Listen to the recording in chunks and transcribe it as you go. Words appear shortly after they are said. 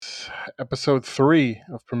episode 3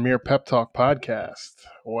 of Premier Pep Talk Podcast.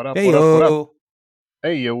 What up? Hey What up? What up? yo.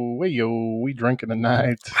 Hey yo, we drinking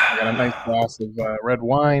tonight. I got a nice glass of red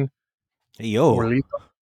wine. Hey yo. Orlito,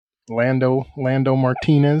 Lando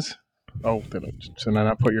Martinez. Oh, did I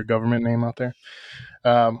not put your government name out there?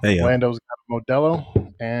 Hey yo. Lando's got a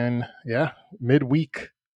Modelo, and yeah, midweek.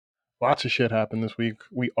 Lots of shit happened this week.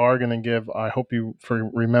 We are gonna give. I hope you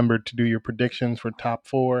remembered to do your predictions for top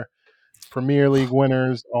 4. Premier League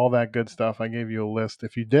winners, all that good stuff. I gave you a list.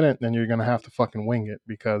 If you didn't, then you're gonna have to fucking wing it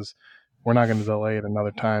because we're not gonna delay it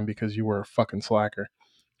another time because you were a fucking slacker.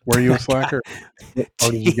 Were you a slacker,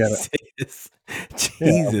 or did you get it? Jesus.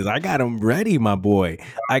 Yeah, Jesus. I got them ready, my boy.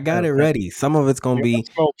 I got it okay. ready. Some of it's gonna The be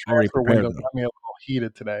Arsenal already transfer prepared window though. got me a little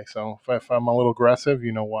heated today, so if I'm a little aggressive,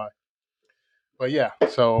 you know why. But yeah,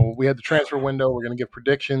 so we had the transfer window. We're gonna give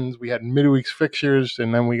predictions. We had midweek fixtures,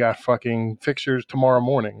 and then we got fucking fixtures tomorrow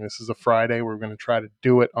morning. This is a Friday. We're gonna try to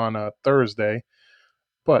do it on a Thursday,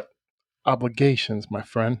 but obligations, my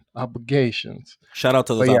friend, obligations. Shout out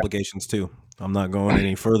to But those yeah, obligations too. I'm not going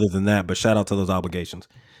any further than that, but shout out to those obligations.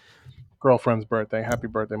 girlfriend's birthday. Happy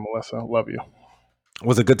birthday, Melissa. Love you.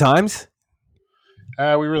 Was it good times? We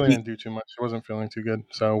really Ye- didn't do too much. She wasn't feeling too good,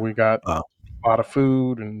 so we got Oh, a lot of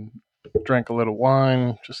food and drank a little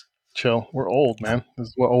wine. Just chill. We're old, man. This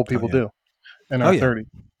is what old oh people yeah. do in Oh our yeah. 30s.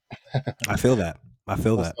 I feel that. I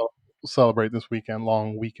feel We'll, that. cel- we'll celebrate this weekend,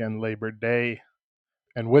 long weekend, Labor Day,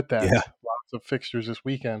 and with that, Yeah. lots of fixtures this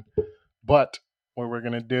weekend. But what we're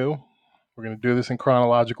gonna do this in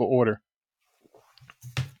chronological order.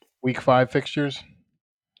 Week 5 fixtures,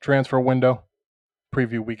 transfer window,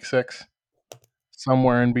 preview week 6.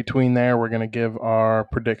 Somewhere in between there, we're going to give our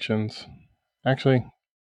predictions. Actually,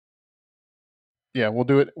 yeah, we'll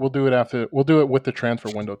do it. We'll do it after. We'll do it with the transfer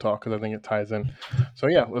window talk because I think it ties in. So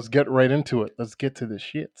yeah, let's get right into it. Let's get to the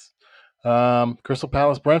shits. Crystal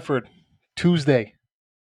Palace, Brentford, Tuesday,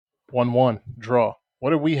 1-1 draw. What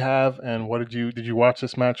did we have, and what did you watch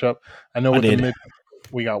this matchup? I know I with the did. mid,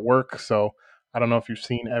 we got work, so I don't know if you've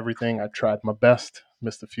seen everything. I tried my best,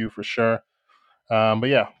 missed a few for sure. But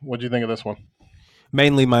yeah, what do you think of this one?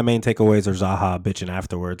 Mainly my main takeaways are Zaha bitching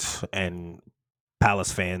afterwards and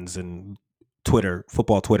Palace fans and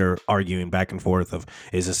football Twitter arguing back and forth of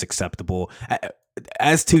is this acceptable?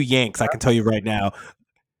 As to Yanks, I can tell you right now.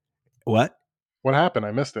 What? What happened?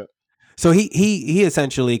 I missed it. So he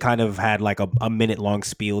essentially kind of had like a minute long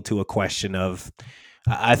spiel to a question of,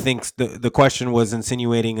 I think the question was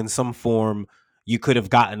insinuating in some form you could have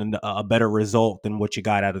gotten a better result than what you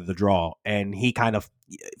got out of the draw, and he kind of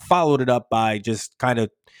followed it up by just kind of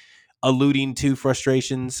alluding to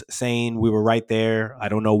frustrations, saying we were right there. I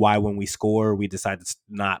don't know why when we score we decided to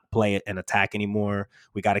not play it and attack anymore.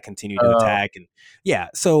 We got to continue to Uh, attack, and yeah.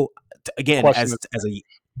 So again, question as a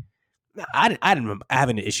I didn't have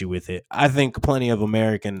an issue with it. I think plenty of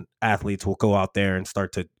American athletes will go out there and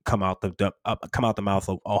start to come out the mouth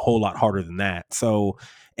a whole lot harder than that. So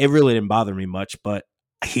it really didn't bother me much. But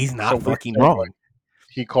he's So not we're fucking saying like wrong.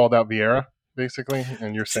 he called out Vieira basically,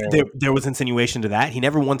 and you're saying, There was insinuation to that. He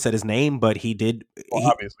never once said his name, but he did. well, He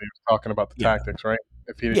obviously he was talking about the Yeah, tactics, right?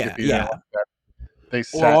 If yeah, he didn't yeah. like that, they Or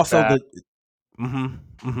sat also back, the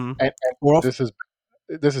mm-hmm, mm-hmm. and Or also,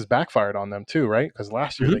 this is backfired on them too, right? Because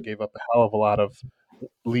last year they mhm. gave up a hell of a lot of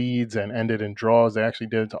leads and ended in draws. They actually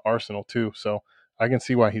did it to Arsenal too, so I can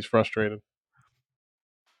see why he's frustrated.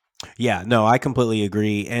 Yeah, no, I completely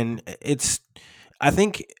agree, and I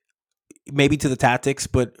think maybe to the tactics,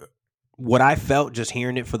 but what I felt just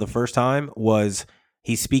hearing it for the first time was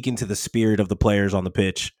he's speaking to the spirit of the players on the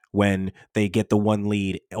pitch when they get the one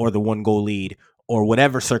lead or the one goal lead or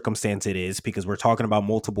whatever circumstance it is, because we're talking about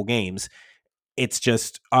multiple games. It's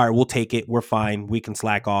just, all right, we'll take it. We're fine. We can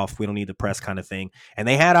slack off. We don't need the press kind of thing. And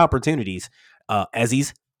they had opportunities.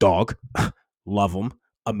 Ezzy's dog, love him.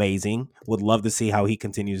 Amazing. Would love to see how he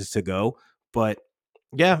continues to go. But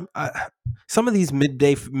yeah, some of these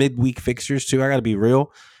midweek fixtures too, I got to be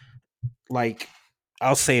real. Like,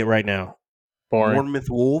 I'll say it right now. Boring. Bournemouth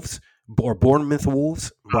Wolves, bro.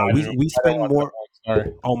 I We didn't spend watch that more. one.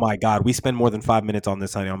 Sorry, Oh my god, we spend more than 5 minutes on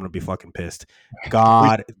this, honey. I'm gonna be fucking pissed. we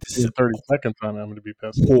God, this is 30 seconds on it. I'm going to be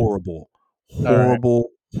pissed. horrible, All right.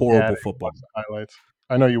 horrible, Yeah, I horrible didn't football. watch the highlights.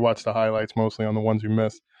 I know you watched the highlights mostly on the ones you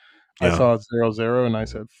missed. I Yeah, saw it 0-0, and I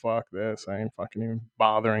said, fuck this. I ain't fucking even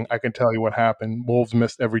bothering. I can tell you what happened. Wolves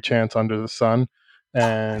missed every chance under the sun,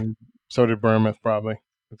 and so did Bournemouth probably.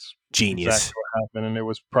 It's exactly genius. what happened, and it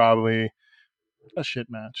was probably a shit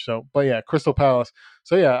match. So, but yeah, Crystal Palace.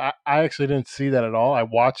 So yeah, I actually didn't see that at all. I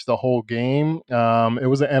watched the whole game. It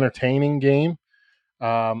was an entertaining game.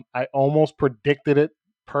 I almost predicted it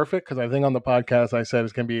perfect because I think on the podcast I said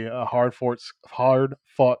it's going to be a hard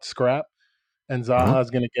fought scrap, and Mhm. Zaha's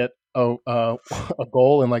going to get a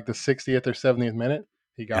goal in like the 60th or 70th minute.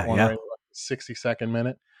 He got Yeah, one right yeah. in like the 62nd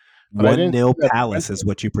minute, but I One didn't see nil that Palace Brentford. is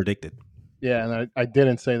what you predicted. Yeah, and I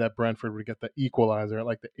didn't say that Brentford would get the equalizer at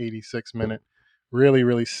like the 86th minute. Really,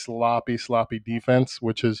 really sloppy defense,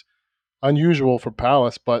 which is unusual for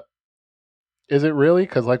Palace, but is it really?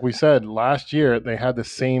 Because like we said last year, they had the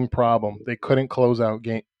same problem. They couldn't close out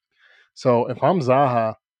game. So if I'm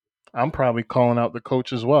Zaha, I'm probably calling out the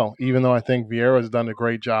coach as well, even though I think Vieira's done a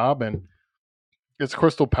great job and it's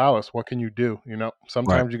Crystal Palace. What can you do? Right.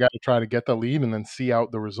 Sometimes you got to try to get the lead and then see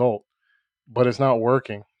out the result, but it's not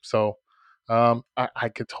working. So I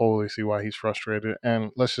could totally see why he's frustrated.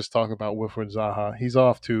 And let's just talk about Wilfred Zaha. He's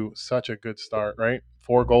off to such a good start, right?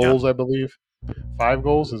 Four Yeah. goals, I believe. Five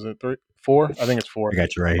goals? Is it three? Four? I think it's four. I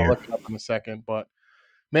got you right I'll here. look it up in a second. But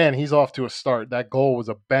man, he's off to a start. That goal was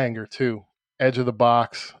a banger too. Edge of the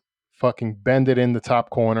box, fucking bend it in the top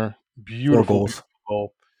corner. Four Beautiful, goals. beautiful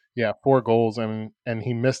goal. Yeah, four goals and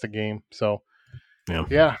he missed a game. So Yeah.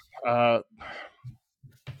 yeah, uh,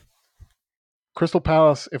 Crystal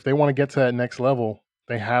Palace, if they want to get to that next level,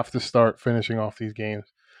 they have to start finishing off these games.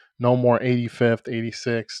 No more 85th,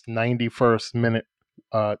 86th, 91st minute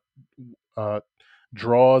uh, uh,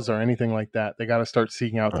 draws or anything like that. They got to start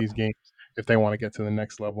seeking out Uh, these games if they want to get to the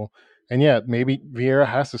next level. And yeah, maybe Vieira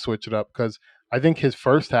has to switch it up because I think his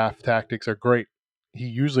first half tactics are great. He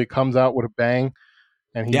usually comes out with a bang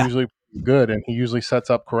and he Yeah. usually plays good and he usually sets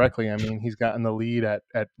up correctly. I mean, he's gotten the lead at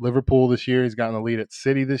Liverpool this year. He's gotten the lead at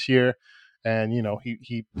City this year. And,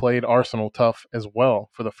 he played Arsenal tough as well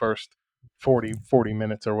for the first 40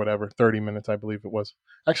 minutes or whatever, 30 minutes, I believe it was.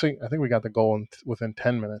 Actually, I think we got the goal within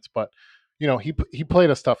 10 minutes, but he played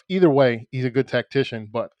us tough. Either way, he's a good tactician,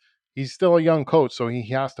 but he's still a young coach, so he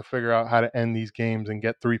has to figure out how to end these games and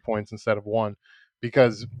get 3 points instead of one.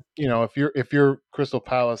 Because if you're Crystal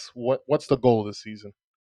Palace, what's the goal this season?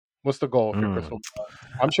 What's the goal if you're Mm. Crystal Palace?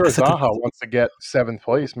 I'm sure That's a good. Zaha wants to get seventh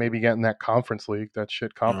place, maybe get in that conference league, that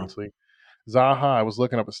shit Yeah. conference league. Zaha, I was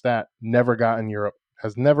looking up a stat, never got in Europe,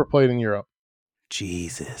 has never played in Europe.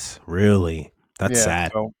 Jesus, really? That's Yeah,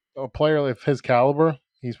 sad. so a player of his caliber,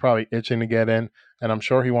 he's probably itching to get in, and I'm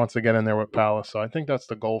sure he wants to get in there with Palace. So I think that's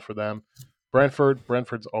the goal for them.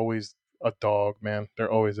 Brentford's always a dog, man.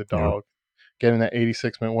 They're always a Yeah. dog. Getting that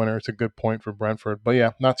 86-minute winner, it's a good point for Brentford. But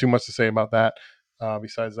yeah, not too much to say about that.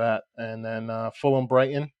 Besides that, and then Fulham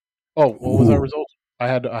Brighton. Oh, what was our Ooh. result? I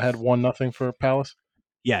had 1-0 for Palace.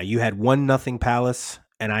 Yeah, you had 1-0 Palace,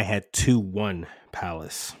 and I had 2-1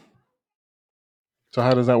 Palace. So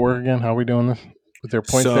how does that work again? How are we doing this? Was there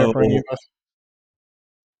points there So for any of us?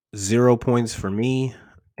 0 points for me,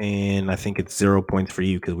 and I think it's 0 points for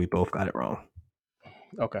you because we both got it wrong.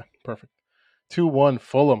 Okay, perfect. 2-1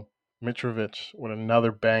 Fulham. Mitrovic with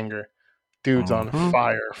another banger. Dude's on Mm-hmm.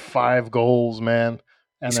 fire. 5 goals, man. He's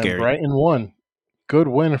And then scary. Brighton won. Good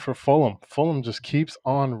win for Fulham. Fulham just keeps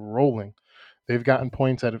on rolling. They've gotten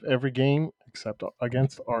points out of every game except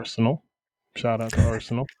against Arsenal. Shout out to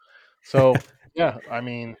Arsenal. So, yeah, I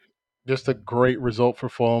mean, just a great result for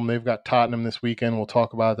Fulham. They've got Tottenham this weekend. We'll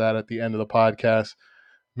talk about that at the end of the podcast.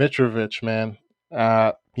 Mitrovic, man,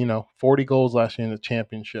 40 goals last year in the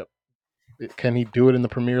championship. Can he do it in the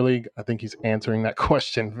Premier League? I think he's answering that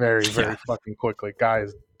question very, Yeah, very fucking quickly. Guy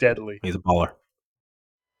is deadly. he's a baller.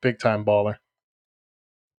 Big time baller.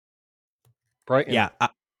 Brighton, Yeah.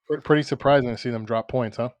 pretty surprising to see them drop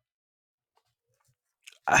points, huh?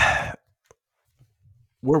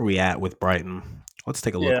 Where are we at with Brighton? Let's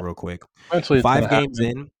take a look Yeah. real quick. Eventually it's going 5 to games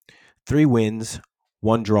happen. in, 3 wins,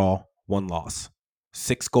 1 draw, 1 loss.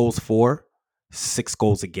 6 goals for, 6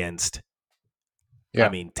 goals against. I Yeah.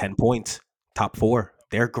 mean, 10 points, top 4.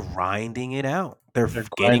 They're grinding it out. They're They're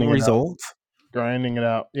getting grinding it out. results. Grinding it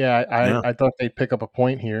out. Yeah, I, Yeah. I thought they'd pick up a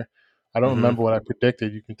point here. I don't Hmm. remember what I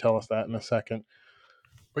predicted. You can tell us that in a second.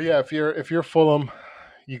 But yeah, if you're Fulham,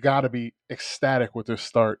 you got to be ecstatic with their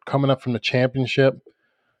start coming up from the championship.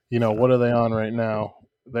 What are they on right now?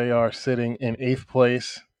 They are sitting in eighth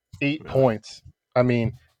place, 8 points. I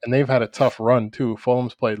mean, and they've had a tough run too.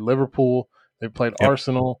 Fulham's played Liverpool, they've played Yep.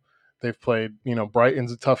 Arsenal, they've played,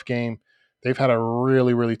 Brighton's a tough game. They've had a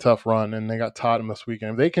really, really tough run, and they got Tottenham this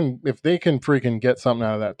weekend. If they can freaking get something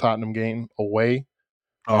out of that Tottenham game away,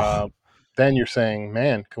 Oh, uh, then you're saying,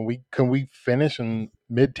 man, can we finish in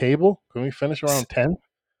mid table? Can we finish s- around 10?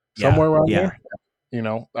 yeah, Somewhere around yeah.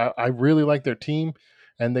 there? I really like their team,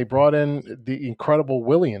 and they brought in the incredible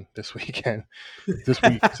Willian this weekend, this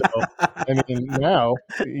week. So, I mean, now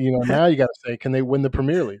you got to say, can they win the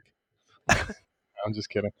Premier League? I'm just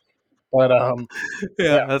kidding, but Yeah,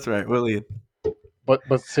 yeah, that's right, William.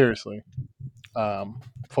 But seriously,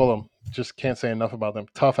 Fulham, just can't say enough about them.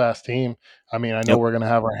 Tough ass team. I mean, I know Yep. we're gonna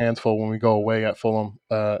have our hands full when we go away at Fulham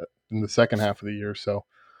in the second half of the year. So,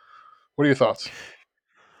 what are your thoughts?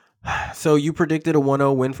 So you predicted a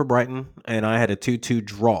 1-0 win for Brighton, and I had a 2-2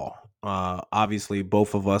 draw. Obviously,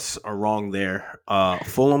 both of us are wrong there. We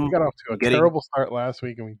Fulham got off to a getting. terrible start last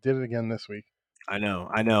week, and we did it again this week. I know.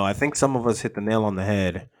 I know. I think some of us hit the nail on the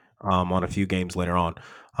head on a few games later on.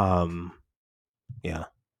 Um, yeah,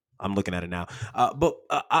 I'm looking at it now.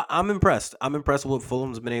 I'm impressed. I'm impressed with what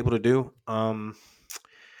Fulham's been able to do.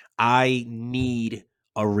 I need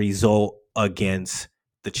a result against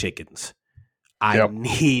the Chickens. I Yep.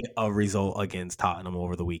 need a result against Tottenham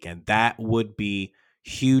over the weekend. That would be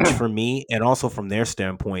huge for me. And also from their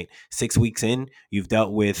standpoint, 6 weeks in, you've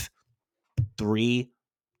dealt with 3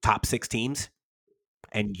 top 6 teams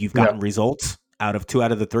and you've Yep. gotten results out of 2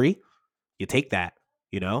 out of the 3. You take that.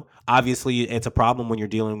 Obviously, it's a problem when you're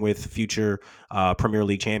dealing with future Premier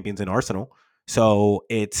League champions in Arsenal. So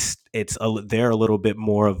they're a little bit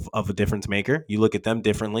more of a difference maker. You look at them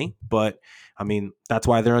differently, but I mean that's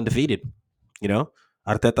why they're undefeated.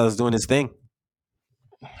 Arteta's doing his thing.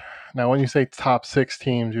 Now, when you say top six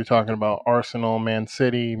teams, you're talking about Arsenal, Man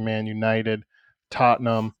City, Man United,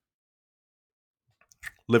 Tottenham,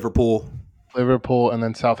 Liverpool. Liverpool, and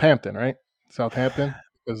then Southampton, right? Southampton,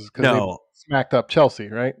 because they No, smacked up Chelsea,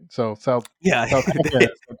 right? So yeah, Southampton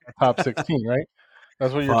is the top 16, right?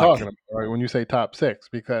 That's what you're fuck. talking about, right? When you say top six,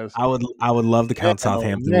 because I would love to man, count oh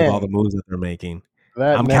Southampton with all man, the moves that they're making.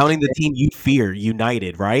 that I'm next counting the game, team you fear,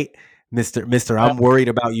 United, right, Mister? that, I'm worried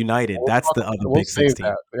about United. we'll That's talk the about, other we'll Big Six save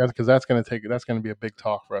team. that because that's gonna be a big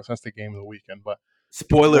talk for us. That's the game of the weekend. But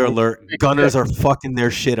Spoiler when we alert: big Gunners six, are fucking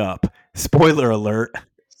their shit up. Spoiler alert.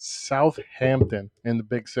 Southampton in the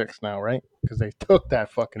Big Six now, right? Because they took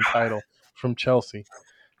that fucking title from Chelsea.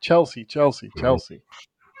 Chelsea.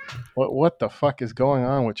 What the fuck is going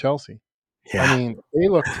on with Chelsea? I Yeah, mean, they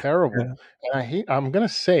look terrible, yeah. and I'm gonna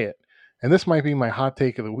say it, and this might be my hot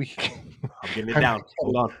take of the week. I'm getting it I'm down.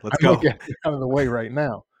 Hold on, let's I'm gonna go. get it out of the way right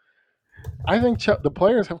now. I think the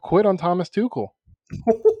players have quit on Thomas Tuchel.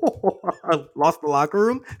 Lost the locker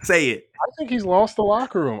room. Say it. I think he's lost the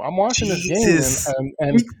locker room. I'm watching this game,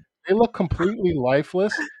 and Jesus. they look completely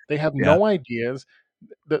lifeless. They have Yeah, no ideas.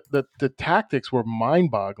 The tactics were mind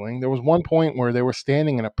boggling. There was one point where they were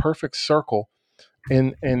standing in a perfect circle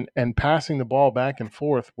and passing the ball back and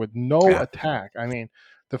forth with no yeah, attack. I mean,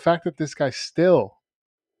 the fact that this guy still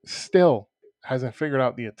hasn't figured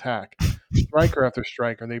out the attack. Striker after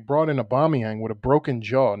striker. They brought in Aubameyang with a broken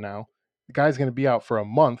jaw now. The guy's going to be out for a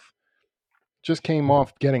month. Just came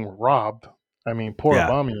off getting robbed. I mean, poor yeah.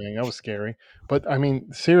 Aubameyang. That was scary. But I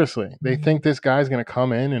mean, seriously, they think this guy's going to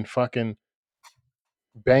come in and fucking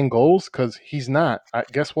bang goals because he's not.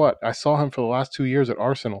 Guess what? I saw him for the last 2 years at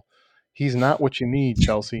Arsenal. He's not what you need,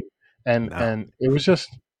 Chelsea. And No. and it was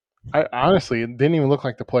just, I honestly, it didn't even look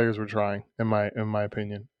like the players were trying. In my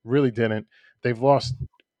opinion, really didn't. They've lost.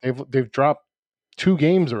 They've dropped 2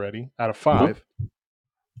 games already out of Mhm. 5.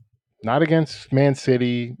 Not against Man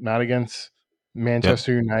City. Not against Yep.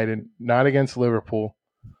 Manchester United. Not against Liverpool.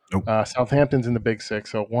 Nope. Southampton's in the Big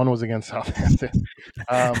Six, so one was against Southampton.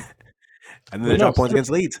 Um, And then but they no, drop points against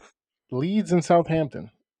seriously, Leeds. Leeds and Southampton.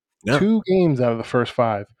 Yeah. 2 games out of the first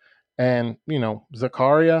 5. And,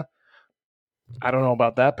 Zakaria, I don't know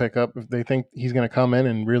about that pickup. If they think he's going to come in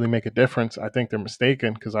and really make a difference, I think they're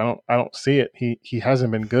mistaken because I don't see it. He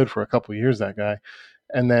hasn't been good for a couple of years, that guy.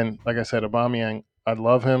 And then, like I said, Aubameyang, I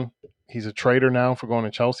love him. He's a traitor now for going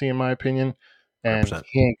to Chelsea, in my opinion, and 100%.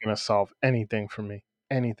 he ain't going to solve anything for me.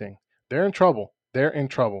 Anything. They're in trouble. They're in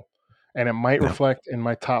trouble, and it might Yeah. reflect in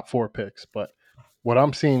my top 4 picks. But what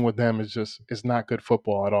I'm seeing with them is not good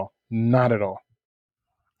football at all. Not at all.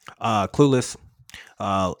 Clueless,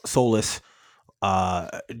 soulless,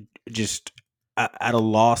 uh, just at a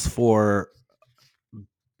loss for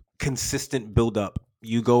consistent buildup.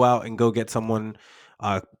 You go out and go get someone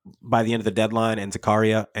by the end of the deadline and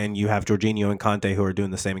Zakaria, and you have Jorginho and Conte who are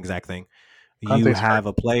doing the same exact thing. You Conte's hurt. have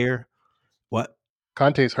a player. What?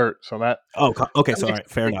 Conte's hurt, so Oh, okay. that So, all makes right. a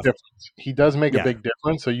Fair big enough. difference. He does make a Yeah. big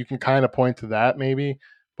difference, so you can kind of point to that maybe,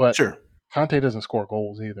 but Sure. Conte doesn't score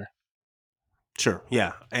goals either. Sure.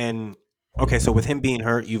 Yeah. And okay, so with him being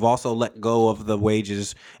hurt, you've also let go of the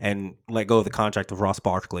wages and let go of the contract of Ross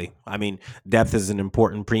Barkley. I mean, depth is an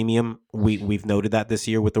important premium. We've noted that this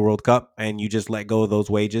year with the World Cup, and you just let go of those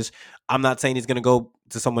wages. I'm not saying he's going to go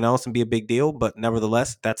to someone else and be a big deal, but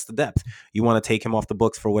nevertheless, that's the depth. You want to take him off the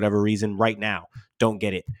books for whatever reason right now. Don't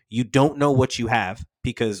get it. You don't know what you have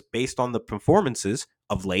because based on the performances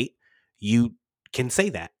of late, you can say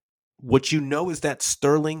that. What you know is that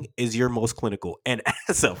Sterling is your most clinical. And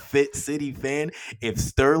as a Fit City fan, if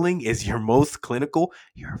Sterling is your most clinical,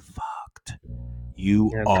 you're fucked. You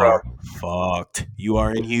You're in are trouble. fucked. You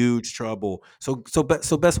are in huge trouble. So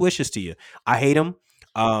best wishes to you. I hate him.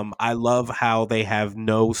 I love how they have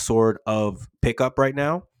no sort of pickup right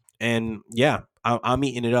now, and yeah, I'm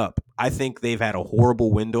eating it up. I think they've had a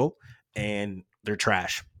horrible window, and they're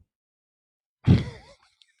trash.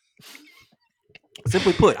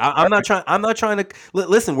 Simply put, I'm not trying. I'm not trying to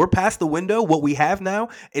listen. We're past the window. What we have now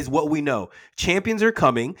is what we know. Champions are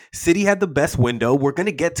coming. City had the best window. We're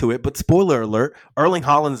gonna get to it. But spoiler alert: Erling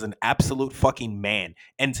Haaland's an absolute fucking man.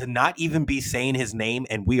 And to not even be saying his name,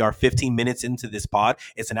 and we are 15 minutes into this pod,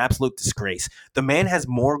 it's an absolute disgrace. The man has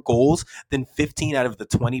more goals than 15 out of the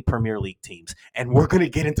 20 Premier League teams, and we're gonna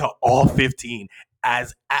get into all 15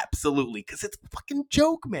 as absolutely because it's a fucking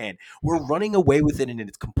joke, man. We're running away with it, and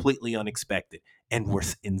it's completely unexpected and we're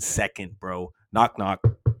in second, bro. Knock knock.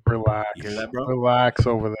 You hear Relax. that, bro? Relax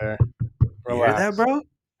over there. You hear that, Relax. bro?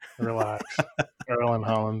 Relax. Erlen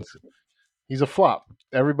Hollins. He's a flop.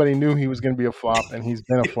 Everybody knew he was going to be a flop, and he's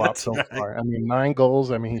been a flop That's so right. far. I mean, 9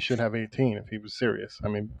 goals. I mean, he should have 18 if he was serious. I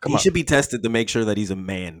mean, come He on. should be tested to make sure that he's a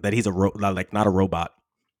man, that he's a like not a robot.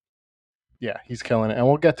 Yeah, he's killing it. And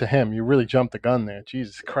we'll get to him. You really jumped the gun there.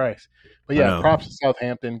 Jesus Christ. But I yeah, know. props to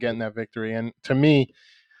Southampton getting that victory. And to me,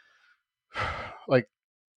 like,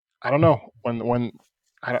 I don't know when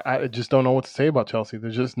I just don't know what to say about Chelsea.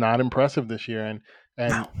 They're just not impressive this year, and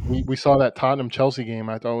No. we saw that Tottenham Chelsea game.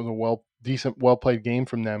 I thought it was a well played game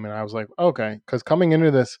from them, and I was like, okay, because coming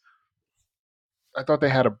into this, I thought they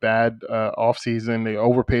had a bad off season. They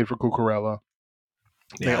overpaid for Cucurella.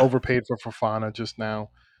 They Yeah. overpaid for Fofana just now.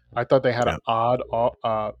 I thought they had an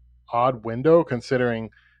Yeah. odd window considering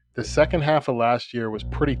the second half of last year was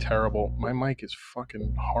pretty terrible. My mic is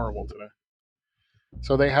fucking horrible today.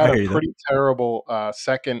 So they had I a hear you though. pretty terrible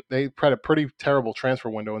second. They had a pretty terrible transfer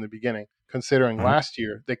window in the beginning, considering Mhm. last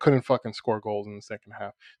year they couldn't fucking score goals in the second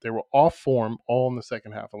half. They were off form all in the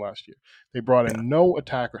second half of last year. They brought Yeah. in no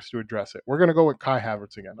attackers to address it. We're gonna go with Kai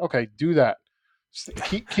Havertz again. Okay, do that.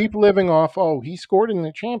 Keep living off. Oh, he scored in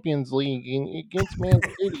the Champions League against Man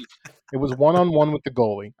City. It was 1-on-1 with the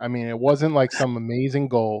goalie. I mean, it wasn't like some amazing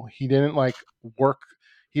goal. He didn't like work.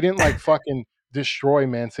 He didn't like fucking destroy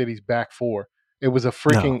Man City's back four. It was a No.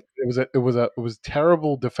 freaking it was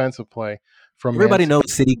terrible defensive play from Man Everybody City.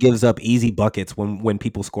 knows City gives up easy buckets when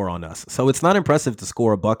people score on us. So it's not impressive to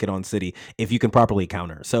score a bucket on City if you can properly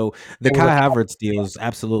counter. So the It was a Kai tough Havertz deal is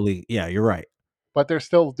absolutely, yeah, you're right. but they're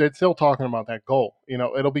still talking about that goal. You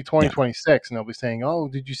know, it'll be Yeah. 2026 and they'll be saying, "Oh,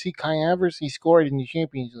 did you see Kai Havertz? He scored in the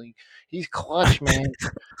Champions League. He's clutch, man."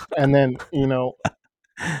 And then,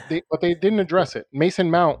 but they didn't address it.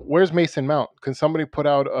 Mason Mount, where's Mason Mount? Can somebody put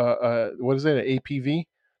out a what is it, an APV?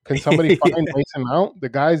 Can somebody find Mason Mount? The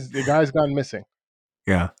guy's gone missing.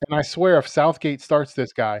 Yeah. And I swear, if Southgate starts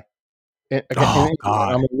this guy again in Oh England, I'm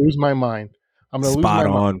God. gonna lose my mind. I'm gonna lose Spot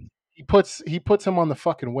my mind. on. He puts him on the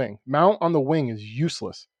fucking wing. Mount on the wing is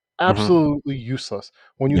useless, Mhm. absolutely useless.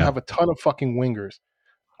 When you Yeah. have a ton of fucking wingers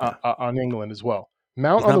Yeah. on England as well,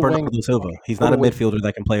 Mount He's on not the wing Bernardo Silva. He's put not a away. midfielder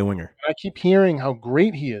that can play a winger. I keep hearing how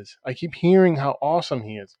great he is. I keep hearing how awesome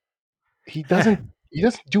he is. He Eh. doesn't he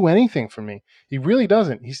doesn't do anything for me. He really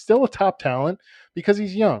doesn't. He's still a top talent because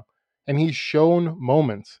he's young and he's shown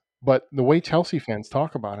moments. But the way Chelsea fans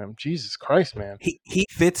talk about him, Jesus Christ, man. He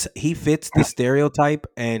fits the stereotype,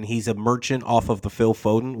 and he's a merchant off of the Phil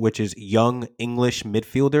Foden, which is young English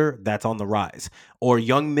midfielder that's on the rise, or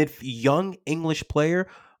young English player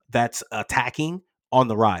that's attacking on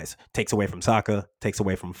the rise. Takes away from Saka, takes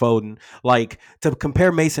away from Foden. Like, to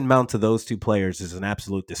compare Mason Mount to those two players is an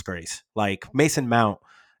absolute disgrace. Like, Mason Mount,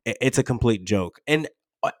 it's a complete joke. And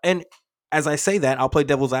as I say that, I'll play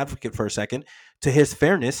devil's advocate for a second. To his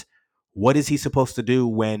fairness, what is he supposed to do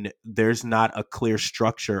when there's not a clear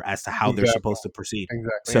structure as to how they're Exactly. supposed to proceed?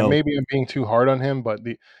 Exactly. And So, maybe I'm being too hard on him, but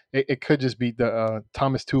it could just be the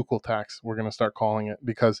Thomas Tuchel tax, we're going to start calling it,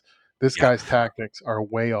 because this yeah, guy's tactics are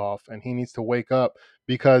way off and he needs to wake up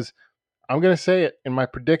because I'm going to say it in my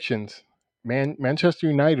predictions. Manchester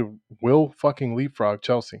United will fucking leapfrog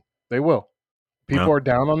Chelsea. They will. People no, are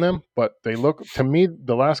down on them, but they look to me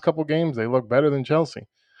the last couple games they look better than Chelsea.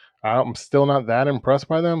 I'm still not that impressed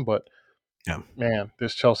by them, but yeah. man,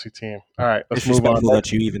 this Chelsea team. All right, let's move on. Disrespectful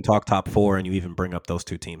that you even talk top four and you even bring up those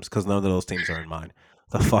two teams because none of those teams are in mine.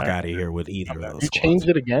 The All fuck right, out of here with calm either of down. those You squads. changed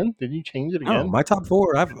it again? Did you change it No, again? my top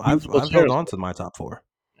four. I've The I've musical I've held chairs. on to my top four.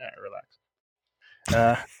 All right,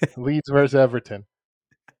 relax. Leeds versus Everton.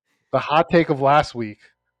 The hot take of last week.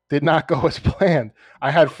 did not go as planned.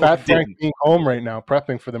 I had No, Fat it Frank didn't. being home right now,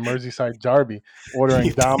 prepping for the Merseyside Derby, You ordering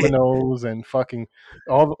did. Domino's and fucking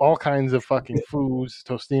all kinds of fucking foods,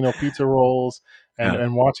 Tostino pizza rolls, and Yeah.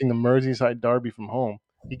 and watching the Merseyside Derby from home.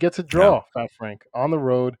 He gets a Yeah. draw, Fat Frank, on the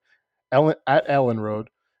road, at Ellen Road,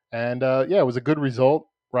 and yeah, it was a good result.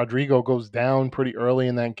 Rodrigo goes down pretty early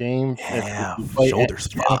in that game. If Yeah. you play Shoulders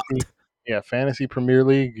fantasy, fucked. yeah, fantasy Premier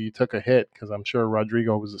League, you took a hit because I'm sure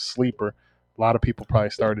Rodrigo was a sleeper. A lot of people probably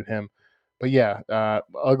started him, but yeah,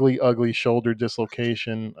 ugly shoulder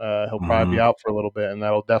dislocation. He'll probably be Hmm. out for a little bit, and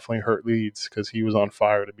that'll definitely hurt Leeds because he was on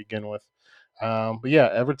fire to begin with. But yeah,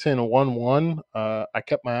 Everton 1-1. I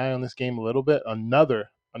kept my eye on this game a little bit. Another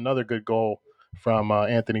good goal from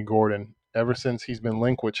Anthony Gordon. Ever since he's been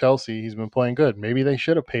linked with Chelsea, he's been playing good. Maybe they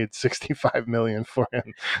should have paid 65 million for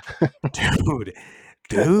him. Dude.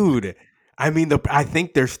 Dude. I mean, I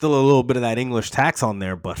think there's still a little bit of that English tax on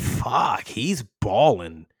there, but fuck, he's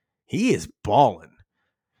balling. He is balling.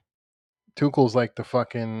 Tuchel's like the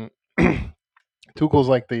fucking Tuchel's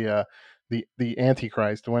like the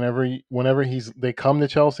antichrist. Whenever they come to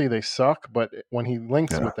Chelsea, they suck. But when he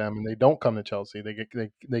links Yeah. with them and they don't come to Chelsea,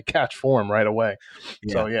 they catch form right away.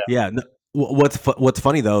 Yeah, So yeah, yeah. No, what's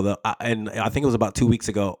funny though, and I think it was about 2 weeks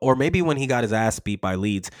ago, or maybe when he got his ass beat by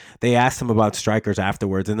Leeds, they asked him about strikers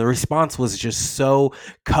afterwards, and the response was just so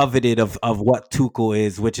coveted of what Tuchel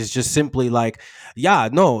is, which is just simply like, yeah,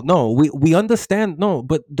 no, we understand, no,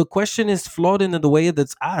 but the question is flawed in the way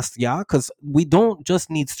that's asked, yeah, because we don't just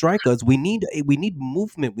need strikers, we need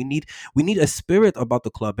movement, we need a spirit about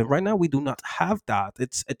the club, and right now we do not have that.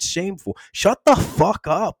 It's shameful. Shut the fuck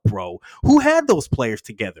up, bro. Who had those players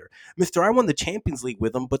together? Mister, I won the Champions League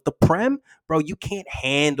with them, but the Prem, bro, you can't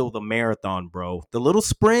handle the marathon, bro. The little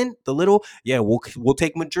sprint, yeah, we'll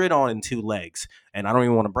take Madrid on in 2 legs. And I don't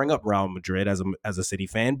even want to bring up Real Madrid as a City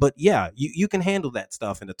fan, but yeah, you can handle that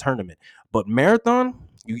stuff in the tournament. But marathon,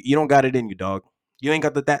 you don't got it in you, dog. You ain't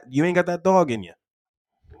got that dog in you.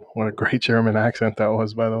 what a great German accent that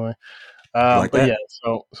was, by the way. You like But yeah,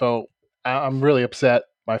 that? I'm really upset.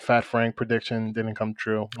 My Fat Frank prediction didn't come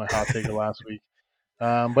true. My hot take of last week. But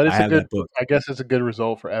I it's a have good. that book. I guess it's a good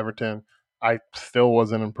result for Everton. I still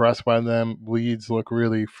wasn't impressed by them. Leeds look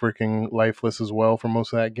really freaking lifeless as well for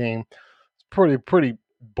most of that game. It's pretty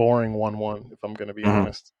boring 1-1 if I'm going to be Mhm.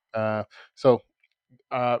 honest.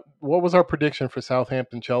 What was our prediction for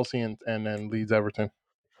Southampton, Chelsea, and then Leeds Everton?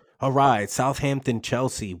 All right, Southampton,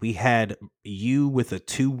 Chelsea. We had you with a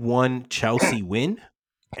 2-1 Chelsea win,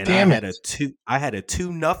 and I Damn it! had a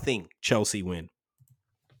 2-0 Chelsea win.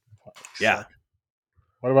 You Yeah. suck.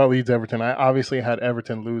 What about Leeds Everton? I obviously had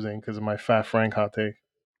Everton losing because of my Fat Frank hot take.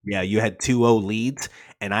 Yeah, you had 2-0 leads,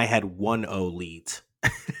 and I had 1-0 leads.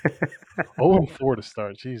 0-4 to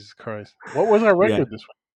start. Jesus Christ! What was our Yeah. record this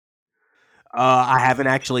week? I haven't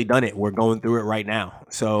actually done it. We're going through it right now. All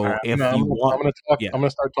So right, if you I'm want, gonna talk. yeah. I'm gonna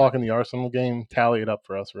start talking the Arsenal game. Tally it up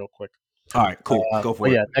for us real quick. All right, cool. Go But for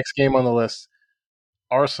it. yeah, next game on the list: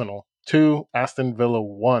 Arsenal 2, Aston Villa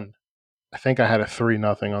 1. I think I had a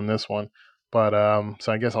 3-0 on this one, but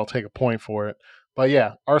so I guess I'll take a point for it. But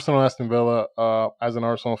yeah, Arsenal Aston Villa. As an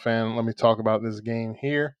Arsenal fan, let me talk about this game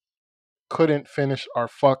here. Couldn't finish our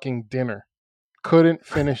fucking dinner. Couldn't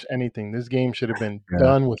finish anything. This game should have been Yeah.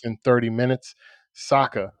 done within 30 minutes.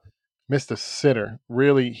 Saka missed a sitter.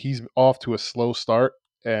 Really, he's off to a slow start,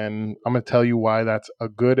 and I'm gonna tell you why that's a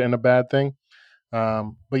good and a bad thing.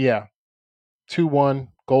 But yeah, 2-1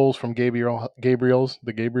 goals from Gabriel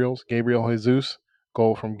Jesus,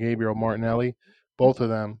 goal from Gabriel Martinelli. Both of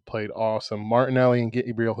them played awesome. Martinelli and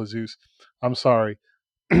Gabriel Jesus. I'm sorry.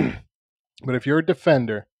 But if you're a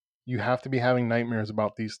defender, you have to be having nightmares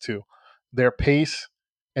about these two. Their pace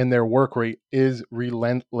and their work rate is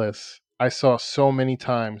relentless. I saw so many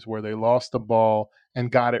times where they lost the ball and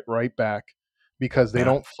got it right back because they Yeah.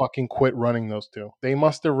 don't fucking quit running those two. They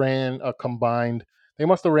must have ran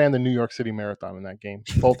the New York City Marathon in that game,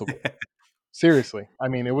 both of them. Seriously. I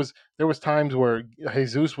mean, there was times where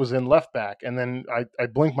Jesus was in left back and then I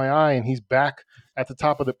blinked my eye and he's back at the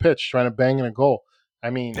top of the pitch trying to bang in a goal. I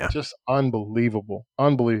mean, Yeah. just unbelievable.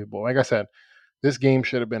 Unbelievable. Like I said, this game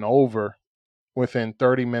should have been over within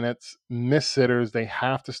 30 minutes. Miss sitters, they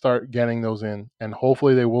have to start getting those in and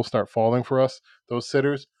hopefully they will start falling for us, those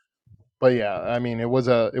sitters. But yeah, I mean, it was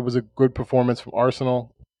a good performance from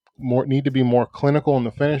Arsenal. More need to be more clinical in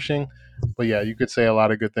the finishing, but yeah, you could say a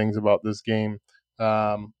lot of good things about this game.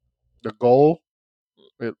 Um, the goal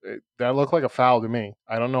that looked like a foul to me.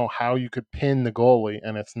 I don't know how you could pin the goalie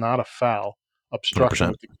and it's not a foul. Obstruction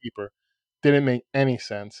 100%. with the keeper didn't make any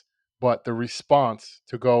sense. But the response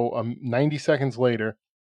to go 90 seconds later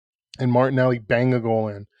and Martinelli bang a goal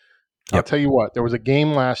in, I'll Yep. tell you what, there was a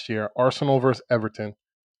game last year, Arsenal versus Everton,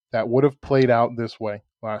 that would have played out this way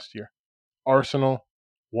last year. Arsenal,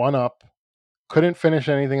 one up, couldn't finish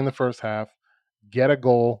anything in the first half, get a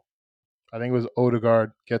goal. I think it was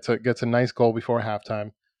Odegaard gets a nice goal before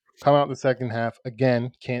halftime. Come out in the second half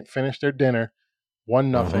again, can't finish their dinner.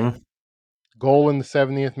 1-0. Mm-hmm. Goal in the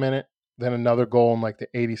 70th minute, then another goal in like the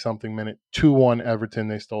 80 something minute. 2-1 Everton,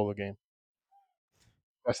 they stole the game.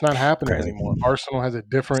 That's not happening Crazy. anymore. Arsenal has a It's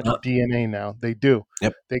different not. DNA now. They do.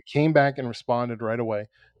 Yep. They came back and responded right away.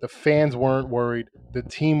 The fans weren't worried. The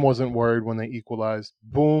team wasn't worried when they equalized.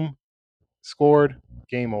 Boom, scored,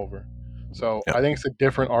 game over. So Yep. I think it's a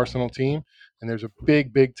different Arsenal team, and there's a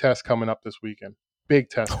big, big test coming up this weekend. Big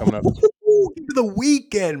test coming up this week. The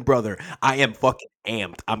weekend, brother. I am fucking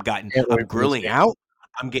amped. Can't I'm wait for this grilling game. out.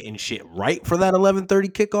 I'm getting shit right for that 11:30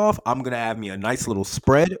 kickoff. I'm gonna have me a nice little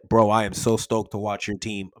spread, bro. I am so stoked to watch your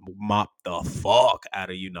team mop the fuck out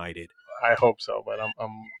of United. I hope so, but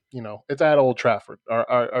it's at Old Trafford.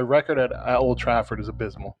 Our record at Old Trafford is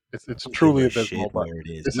abysmal. It's I don't give truly a shit abysmal. But where it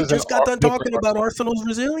is. this We is a just got done different talking about Arsenal. Arsenal's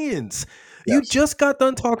resilience. You Yes, just got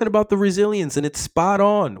done talking about the resilience, and it's spot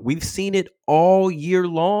on. We've seen it all year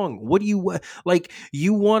long. What do you like?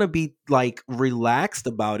 You want to be like relaxed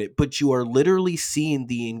about it, but you are literally seeing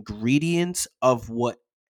the ingredients of what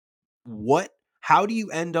how do you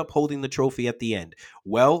end up holding the trophy at the end?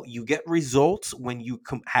 Well, you get results when you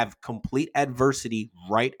have complete adversity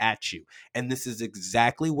right at you. And this is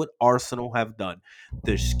exactly what Arsenal have done.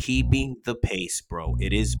 They're just keeping the pace, bro.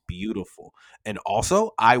 It is beautiful. And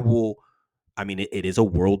also, it is a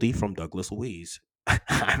worldie from Douglas Luiz.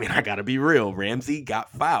 I mean, I got to be real. Ramsey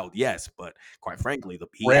got fouled, yes, but quite frankly,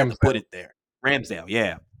 he had to put Ramsdale. it there. Ramsdale,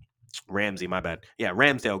 yeah. Ramsey, my bad. Yeah,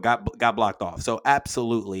 Ramsdale got blocked off. So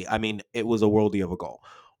absolutely, I mean, it was a worldie of a goal.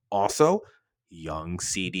 Also, young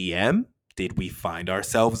CDM. Did we find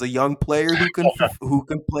ourselves a young player who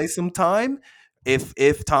can play some time?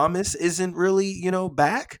 If Thomas isn't really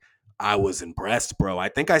back, I was impressed, bro. I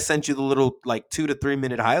think I sent you the little like 2 to 3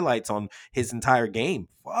 minute highlights on his entire game.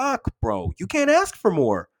 Fuck, bro, you can't ask for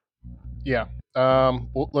more. Yeah.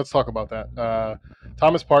 Well, let's talk about that.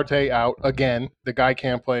 Thomas Partey out again. The guy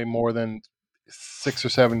can't play more than 6 or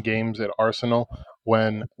 7 games at Arsenal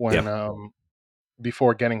when Yeah,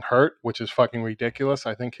 before getting hurt, which is fucking ridiculous.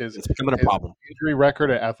 I think his it's becoming a his problem. injury record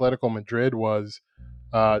at Atletico Madrid was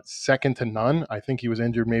second to none. I think he was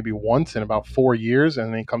injured maybe once in about 4 years,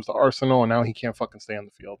 and then he comes to Arsenal, and now he can't fucking stay on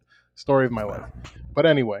the field. Story of my life. But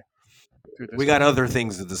anyway, dude, We this got fucking other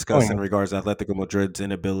things to discuss killing in me. regards to Atletico Madrid's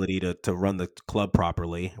inability to run the club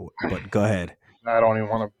properly. But go ahead. I don't even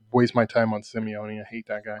want to waste my time on Simeone. I hate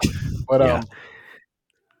that guy. But Yeah.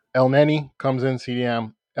 El Neni comes in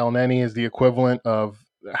CDM. El Neni is the equivalent of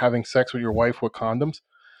having sex with your wife with condoms.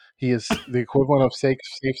 He is the equivalent of safe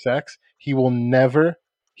sex. He will never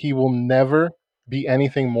be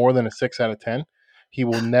anything more than a 6 out of 10. He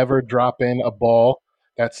will never drop in a ball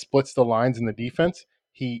that splits the lines in the defense.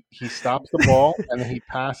 He stops the ball and then he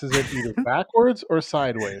passes it either backwards or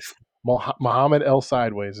sideways. Muhammad El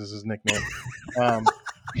Sideways is his nickname. Um,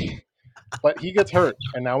 but he gets hurt,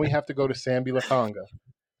 and now we have to go to Sambi Lakanga.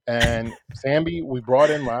 And Sambi, we brought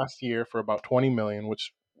in last year for about 20 million,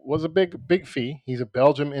 which was a big fee. He's a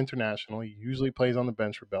Belgium international. He usually plays on the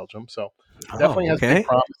bench for Belgium, so definitely Oh, has big okay.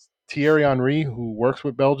 promise. Thierry Henry, who works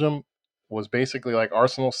with Belgium, was basically like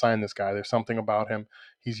Arsenal signed this guy. There's something about him.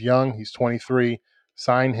 He's young. He's 23.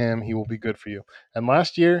 Sign him. He will be good for you. And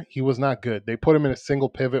last year he was not good. They put him in a single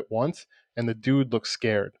pivot once, and the dude looked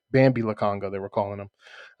scared. Bambi Lakanga, they were calling him.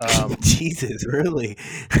 Um, Jesus, really?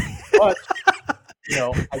 but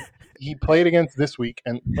he played against this week,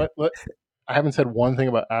 and I haven't said one thing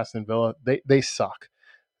about Aston Villa. They suck.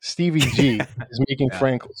 Stevie G is making Yeah.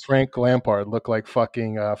 Frank Lampard look like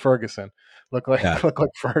fucking Ferguson, look Yeah. like look like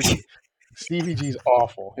Fergie. Stevie G's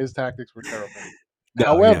awful. His tactics were terrible. No, yeah.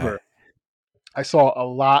 However, I saw a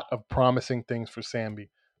lot of promising things for Sambi.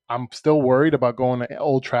 I'm still worried about going to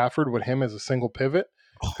Old Trafford with him as a single pivot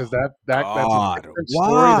because Oh, that's a God. different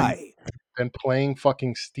story Why? than playing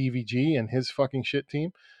fucking Stevie G and his fucking shit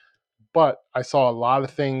team. But I saw a lot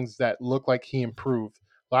of things that looked like he improved.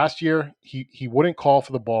 Last year, he wouldn't call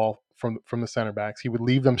for the ball from the center backs. He would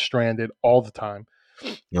leave them stranded all the time.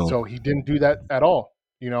 No. So he didn't do that at all,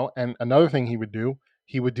 And another thing he would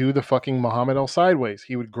do the fucking Muhammad El sideways.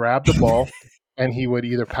 He would grab the ball and he would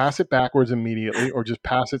either pass it backwards immediately or just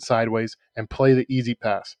pass it sideways and play the easy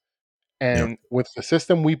pass. Yeah. And with the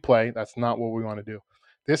system we play, that's not what we want to do.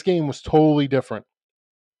 This game was totally different.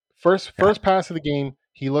 First Yeah. first pass of the game,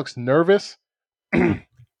 he looks nervous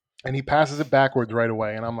and he passes it backwards right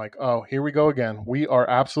away. And I'm like, oh, here we go again. We are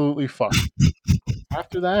absolutely fucked.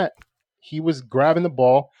 After that, he was grabbing the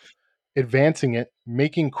ball, advancing it,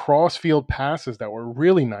 making cross-field passes that were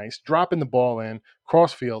really nice, dropping the ball in,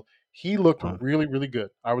 cross-field. He looked really, really good.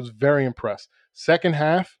 I was very impressed. Second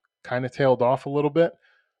half, kind of tailed off a little bit,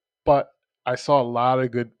 but I saw a lot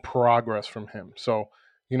of good progress from him. So,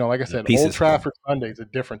 like I said, Old Pieces. Trafford Sunday is a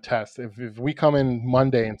different test. If we come in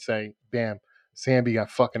Monday and say, damn, Samby got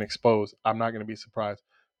fucking exposed, I'm not going to be surprised.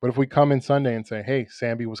 But if we come in Sunday and say, hey,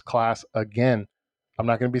 Samby was class again, I'm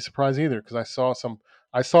not going to be surprised either because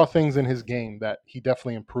I saw things in his game that he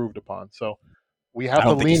definitely improved upon. So we I have to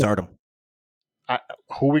don't think you lean. start him. I,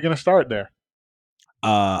 who are we going to start there?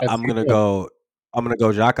 At I'm 6 gonna p.m. go. I'm gonna go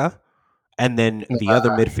Xhaka, and then the other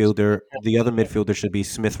midfielder should be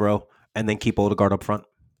Smith Rowe, and then keep Odegaard up front.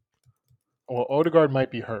 Well, Odegaard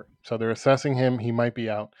might be hurt, so they're assessing him. He might be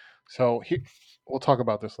out. So we'll talk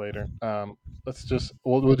about this later.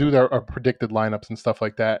 We'll do our predicted lineups and stuff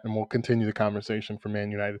like that, and we'll continue the conversation for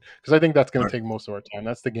Man United because I think that's going All to right. take most of our time.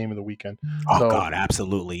 That's the game of the weekend. Oh So God,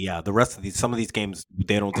 absolutely, yeah. The rest of some of these games,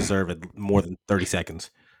 they don't deserve it more than 30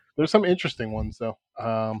 seconds. there's some interesting ones though.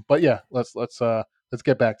 But yeah, let's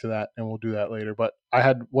get back to that, and we'll do that later. But I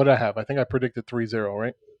had what I have. I think I predicted 3-0,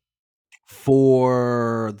 right?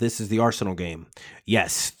 For this is the Arsenal game.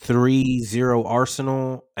 Yes, 3-0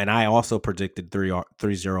 Arsenal, and I also predicted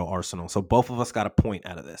 3-0 Arsenal. So both of us got a point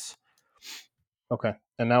out of this. Okay.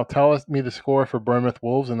 And now tell me the score for Bournemouth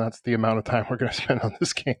Wolves, and that's the amount of time we're going to spend on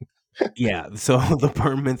this game. Yeah, so the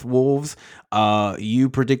Bournemouth Wolves, you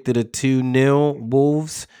predicted a 2-0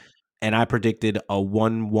 Wolves, and I predicted a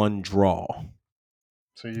 1-1 draw.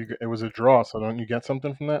 So it was a draw. So don't you get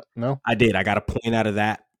something from that? No. I did. I got a point out of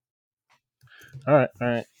that. All right. All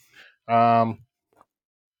right.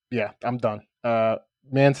 Yeah, I'm done.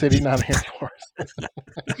 Man City, Nottingham Forest.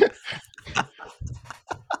 I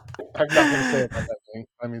have nothing to say about that game.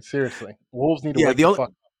 I mean, seriously, Wolves need to Yeah, wake the fuck up.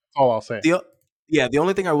 That's all I'll say. the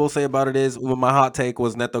only thing I will say about it is when my hot take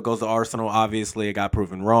was Neto goes to Arsenal. Obviously, it got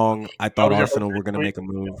proven wrong. I That thought was your Arsenal were going to whole make a take?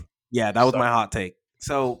 move. Yeah, that was So my hot take.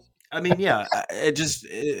 So I mean, yeah, it just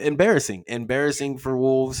embarrassing for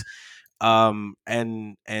Wolves. And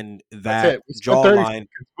that's that it. We spent 30 jawline. seconds.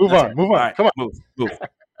 Move That's on. it. Move All on. right, Come on. move.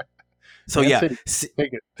 So Man yeah, City,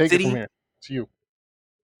 take it. Take it from City here. It's you.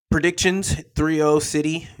 predictions 3-0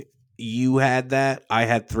 City. You had that. I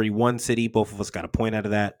had 3-1 City. Both of us got a point out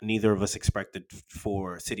of that. Neither of us expected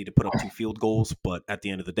for City to put up 2 field goals, but at the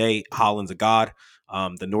end of the day, Haaland's a god.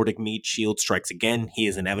 The Nordic Meat Shield strikes again. He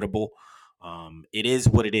is inevitable. It is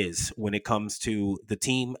what it is when it comes to the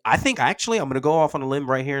team. I think actually I'm going to go off on a limb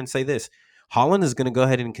right here and say this. Haaland is going to go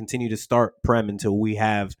ahead and continue to start Prem until we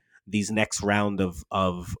have these next round of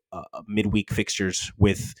midweek fixtures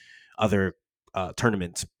with other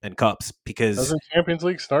tournaments and cups because Doesn't Champions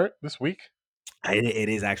League start this week? it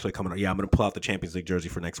is actually coming up. Yeah, I'm going to pull out the Champions League jersey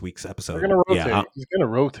for next week's They're episode. gonna Yeah, rotate. He's gonna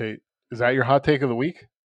rotate. Is that your hot take of the week?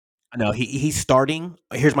 no, he's starting.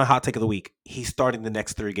 Here's my hot take of the week. He's starting the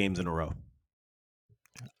next 3 games in a row.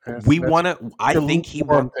 We That's want to. I your think he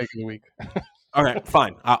lukewarm want. take of the week. All right,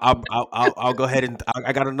 fine. I'll go ahead and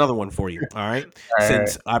I got another one for you. All right, All right.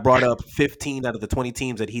 since I brought up 15 out of the 20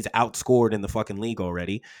 teams that he's outscored in the fucking league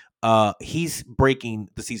already, he's breaking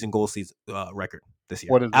the season goal record this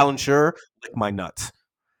year. What is it? Alan Shearer, lick my nuts.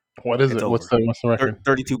 What is It's it? over. What's the record?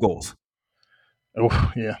 32 goals.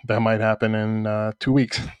 Oh, yeah, that might happen in 2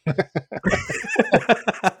 weeks.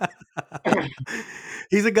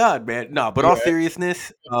 He's a god, man. No, but all Yeah, seriousness,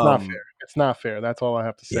 it's not fair. It's not fair. That's all I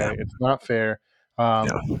have to yeah, say. It's not fair. yeah.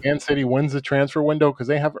 Man City wins the transfer window because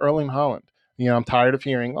they have Erling Haaland. I'm tired of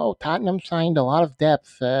hearing, oh, Tottenham signed a lot of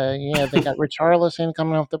depth. Yeah, they got Richarlison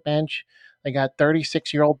coming off the bench. They got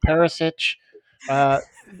 36-year-old Perisic. Uh,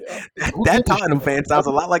 who That gives a Tottenham shit? fan sounds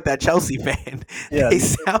a lot like that Chelsea fan. Yeah, They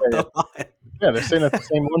sound yeah, a lot. yeah. They're sitting at the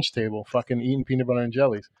same lunch table, fucking eating peanut butter and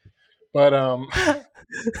jellies. But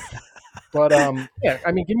yeah.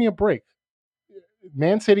 I mean, give me a break.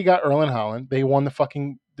 Man City got Erling Haaland. They won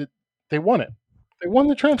they won it. They won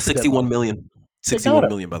the transfer deadline. 61 million. They got 61 it.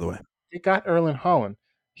 million, by the way. They got Erling Haaland.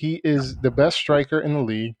 He is the best striker in the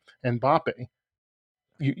league. And Mbappe,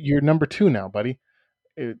 you're number 2 now, buddy.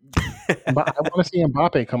 I want to see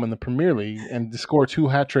Mbappe come in the Premier League and score 2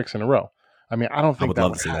 hat tricks in a row. I mean, I don't I think would that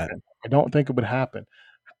love would to see that. happen. I don't think it would happen.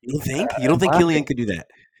 You don't think? You don't think Mbappe, Killian could do that?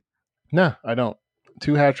 no, I don't.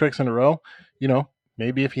 2 hat tricks in a row.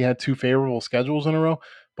 Maybe if he had 2 favorable schedules in a row.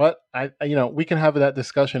 But we can have that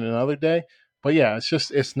discussion another day. But yeah,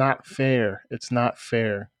 it's not fair. It's not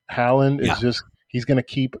fair. Haaland is Yeah. he's going to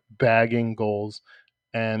keep bagging goals,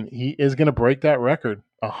 and he is going to break that record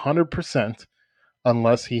 100%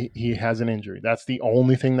 unless he has an injury. That's the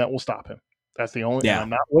only thing that will stop him. That's the only. And Yeah. I'm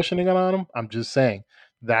not wishing it on him. I'm just saying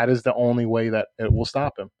that is the only way that it will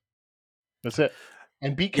stop him. That's it.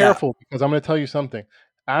 And be Yeah. careful because I'm going to tell you something.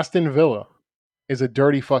 Aston Villa is a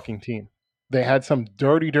dirty fucking team. They had some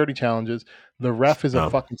dirty, dirty challenges. The ref is a No.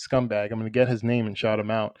 fucking scumbag. I'm going to get his name and shout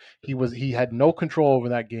him out. He had no control over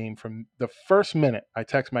that game from the first minute. I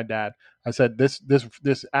text my dad. I said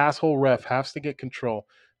this asshole ref has to get control.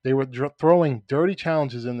 They were throwing dirty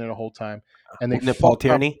challenges in there the whole time, and they Wasn't it Paul fucked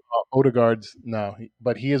up Tierney? Odegaard's. No,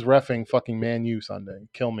 but he is refing fucking Man U Sunday.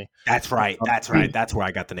 Kill me. That's right. That's right. That's where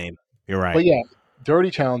I got the name. You're right. But yeah, dirty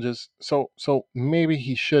challenges. So maybe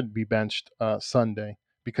he should be benched Sunday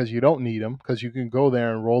because you don't need him because you can go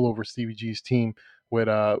there and roll over Stevie G's team with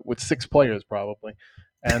 6 players probably,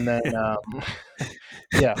 and then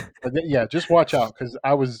yeah, yeah, just watch out because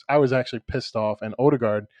I was actually pissed off and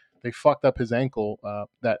Odegaard they fucked up his ankle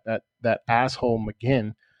that asshole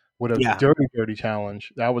McGinn with a Yeah. dirty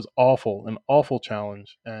challenge that was awful an awful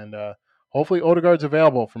challenge and hopefully Odegaard's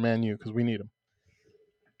available for Man U because we need him.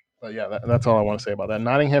 But yeah, that's all I want to say about that.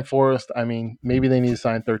 Nottingham Forest. I mean, maybe they need to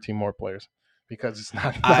sign 13 more players because it's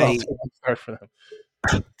not off I to a good start for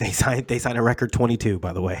them. they signed a record 22,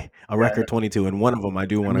 by the way. A Yeah, record 22, and one of them I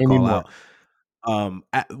do want and to they need call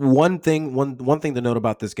more. out. One thing to note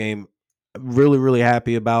about this game, really really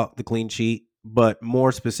happy about the clean sheet, but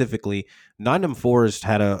more specifically, Nottingham Forest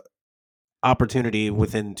had a opportunity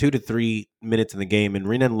within 2 to 3 minutes in the game, and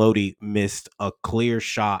Renan Lodi missed a clear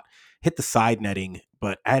shot, hit the side netting,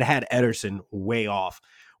 but had Ederson way off.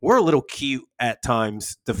 We're a little cute at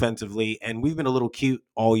times defensively, and we've been a little cute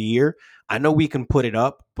all year. I know we can put it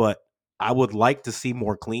up, but I would like to see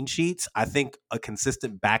more clean sheets. I think a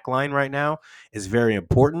consistent back line right now is very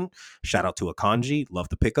important. Shout out to Akanji, love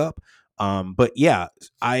to pick up. But yeah,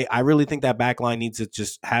 I really think that back line needs to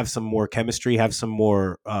just have some more chemistry, have some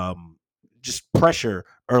more just pressure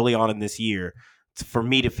early on in this year for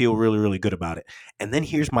me to feel really, really good about it. And then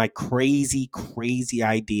here's my crazy, crazy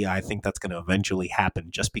idea. I think that's going to eventually happen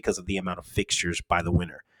just because of the amount of fixtures by the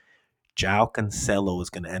winner. João Cancelo is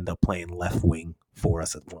going to end up playing left wing for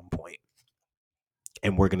us at one point.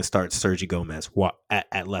 And we're going to start Sergio Gomez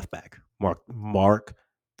at left back. Mark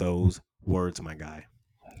those words, my guy.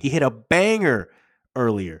 He hit a banger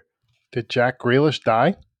earlier. Did Jack Grealish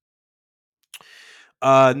die?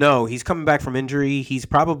 No, he's coming back from injury. He's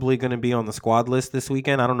probably going to be on the squad list this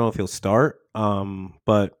weekend. I don't know if he'll start.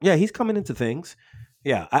 But yeah, he's coming into things.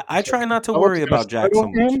 Yeah, I So try not to Cancelo's worry going to about start Jack so over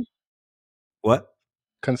much. him. What?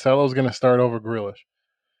 Cancelo's going to start over Grealish,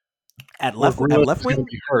 At or at Grealish left is going to wing?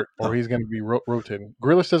 be hurt, or No, he's going to be rotating.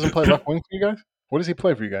 Grealish doesn't play left wing for you guys. What does he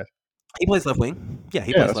play for you guys? he plays left wing. Yeah,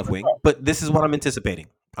 he Yeah, plays that's left what I wing. thought. But this is what I'm anticipating.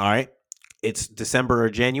 All right, it's December or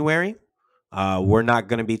January. We're not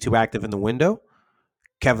going to be too active in the window.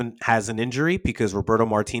 Kevin has an injury because Roberto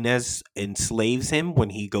Martinez enslaves him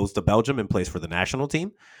when he goes to Belgium and plays for the national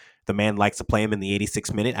team. The man likes to play him in the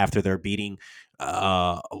 86th minute after they're beating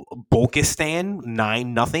Bulkistan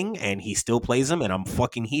 9-0, and he still plays him, and I'm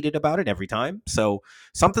fucking heated about it every time. So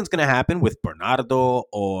something's going to happen with Bernardo,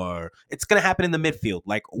 or it's going to happen in the midfield,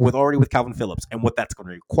 like with Calvin Phillips. And what that's going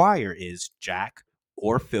to require is Jack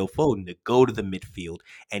or Phil Foden to go to the midfield,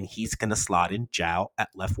 and he's going to slot in João at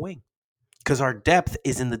left wing because our depth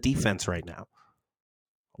is in the defense right now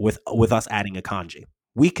with us adding a Kanji.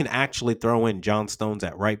 We can actually throw in John Stones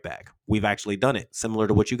at right back. We've actually done it, similar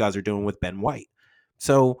to what you guys are doing with Ben White.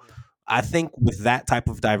 So I think with that type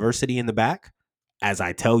of diversity in the back, as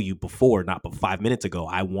I tell you before, not but 5 minutes ago,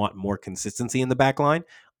 I want more consistency in the back line.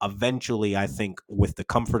 Eventually, I think with the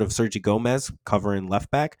comfort of Sergio Gomez covering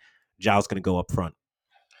left back, Zhao's going to go up front.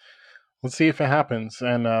 Let's see if it happens.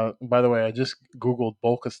 And by the way, I just Googled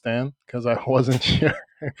Bulkistan because I wasn't sure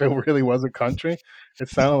if it really was a country. It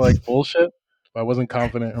sounded like bullshit, but I wasn't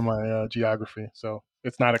confident in my geography. So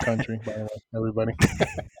it's not a country, by the way, everybody.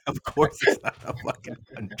 Of course, it's not a fucking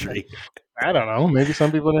country. I don't know. Maybe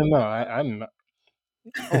some people didn't know. I didn't know.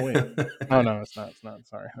 Oh, wait. Oh, no, it's not. It's not.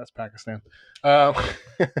 Sorry. That's Pakistan. Um,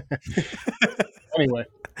 anyway,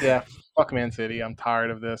 yeah, fuck Man City. I'm tired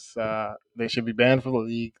of this. They should be banned from the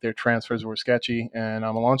league. Their transfers were sketchy, and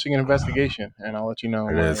I'm launching an investigation, and I'll let you know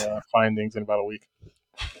It my is. findings in about a week.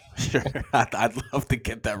 Sure. I'd love to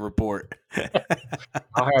get that report.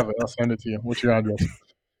 I'll have it. I'll send it to you. What's your address?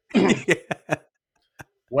 Yeah.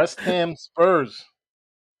 West Ham Spurs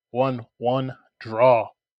 1-1 draw.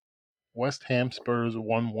 West Ham Spurs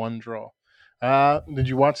 1-1 draw. Did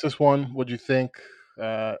you watch this one? What'd you think?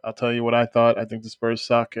 I'll tell you what I thought. I think the Spurs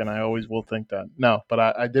suck, and I always will think that. No, but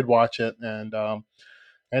I did watch it, and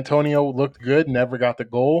Antonio looked good, never got the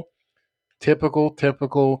goal.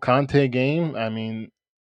 Typical Conte game. I mean,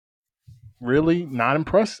 really not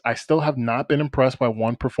impressed. I still have not been impressed by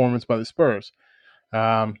one performance by the Spurs.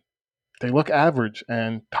 Um, they look average,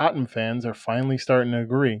 and Tottenham fans are finally starting to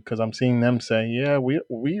agree because I'm seeing them say, "Yeah, we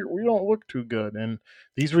don't look too good," and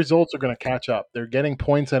these results are going to catch up. They're getting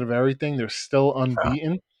points out of everything. They're still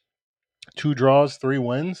unbeaten, 2 draws, 3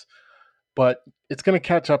 wins, but it's going to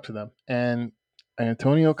catch up to them. And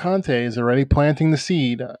Antonio Conte is already planting the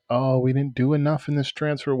seed. Oh, we didn't do enough in this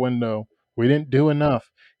transfer window. We didn't do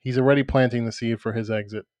enough. He's already planting the seed for his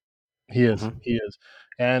exit. He is. Mhm. He is.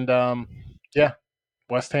 And yeah,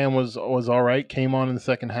 West Ham was all right. Came on in the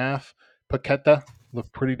second half. Paqueta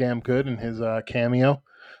looked pretty damn good in his cameo.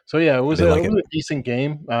 So yeah, it I was did a like it it. was a decent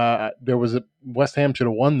game. There was a West Ham should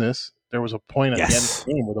have won this. There was a point at the end of Yes.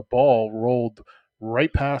 the game where the ball rolled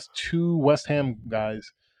right past 2 West Ham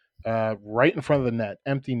guys, right in front of the net,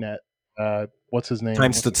 empty net. What's his name? Time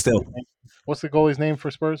What's stood the still. goalie's name? What's the goalie's name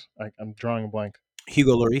for Spurs? I'm drawing a blank.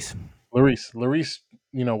 Hugo Lloris. Lloris,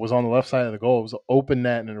 was on the left side of the goal. It was an open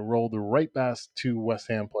net, and it rolled right past 2 West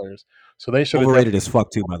Ham players. So they should have Overrated definitely as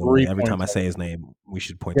fuck too, by the way. three Every time points I out of say it. his name, we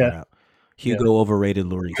should point Yeah, that out. yeah. Hugo overrated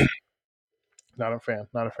Lloris. Not a fan.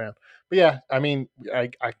 Not a fan. But yeah, I mean,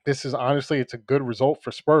 this is honestly, it's a good result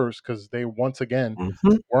for Spurs because they once again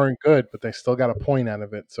Mhm. weren't good, but they still got a point out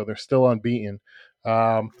of it, so they're still unbeaten.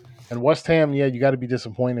 Um, and West Ham, yeah, you got to be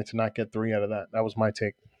disappointed to not get 3 out of that. That was my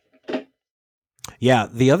take. Yeah,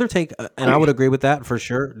 the other take, and I would agree with that for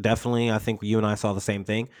sure. Definitely, I think you and I saw the same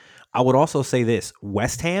thing. I would also say this: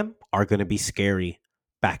 West Ham are going to be scary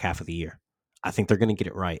back half of the year. I think they're going to get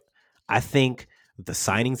it right. I think the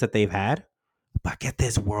signings that they've had, but get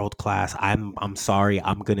this world class. I'm sorry,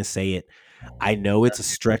 I'm going to say it. I know it's a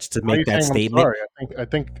stretch to Why are you make that saying I'm statement.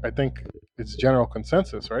 sorry? I think it's general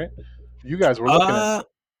consensus, right? You guys were looking at Uh,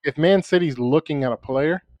 if Man City's looking at a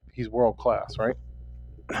player, he's world class, right?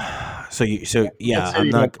 so Man yeah, City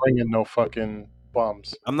don't bring in no fucking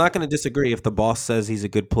bums. I'm not going to disagree if the boss says he's a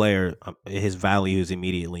good player, his value is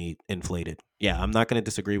immediately inflated. Yeah, I'm not going to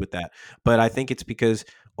disagree with that. But I think it's because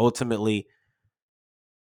ultimately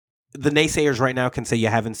the naysayers right now can say you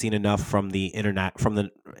haven't seen enough from the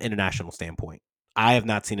international standpoint. I have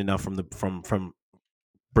not seen enough from from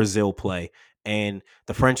Brazil play. And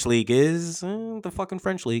the French league is the fucking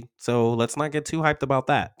French league. So let's not get too hyped about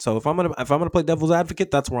that. So if I'm gonna play devil's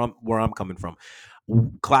advocate, that's where I'm coming from.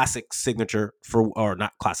 Classic signature for or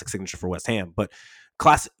not classic signature for West Ham, but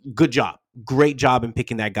classic good job. Great job in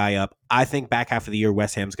picking that guy up. I think back half of the year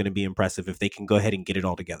West Ham's going to be impressive if they can go ahead and get it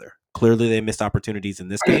all together. Clearly they missed opportunities in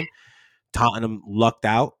this game. Tottenham lucked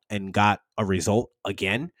out and got a result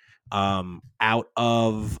again. Out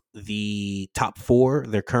of the top four,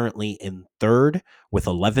 they're currently in third with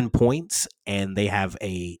 11 points, and they have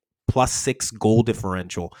a +6 goal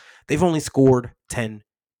differential. They've only scored 10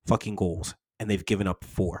 fucking goals, and they've given up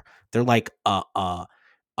 4. They're like a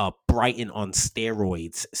Brighton on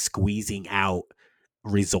steroids, squeezing out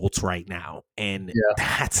results right now, and Yeah,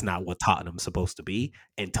 that's not what Tottenham's supposed to be.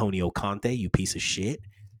 Antonio Conte, you piece of shit.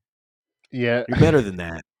 yeah. You're better than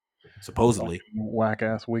that, Fucking supposedly. whack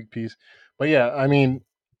ass wig piece. But yeah, I mean,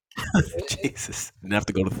 Jesus. Didn't have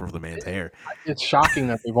to go for the man's hair. it's shocking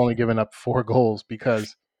that they've only given up 4 goals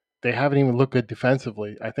because they haven't even looked good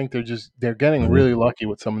defensively. I think they're getting Mhm. really lucky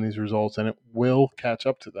with some of these results, and it will catch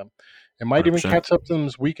up to them. It might even 100%. catch up to them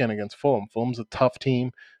this weekend against Fulham. Fulham's a tough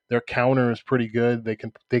team. Their counter is pretty good. They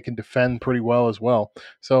can defend pretty well as well.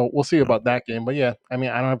 So we'll see about that game. But yeah, I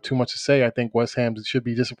mean, I don't have too much to say. I think West Ham should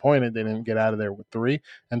be disappointed they didn't get out of there with 3,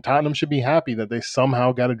 and Tottenham should be happy that they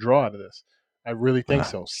somehow got a draw out of this. I really think Uh,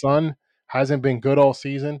 so. Son hasn't been good all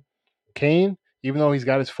season. Kane, even though he's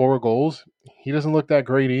got his 4 goals, he doesn't look that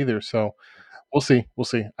great either. So we'll see. We'll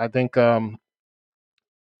see. I think I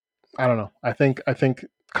don't know. I think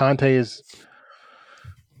Conte is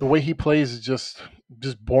the way he plays is just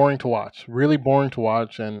boring to watch. Really boring to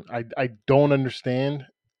watch, and I don't understand.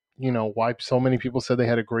 Why so many people said they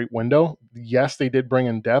had a great window. Yes, they did bring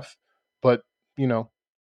in depth, but you know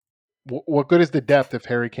what good is the depth if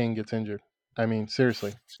Harry Kane gets injured? I mean,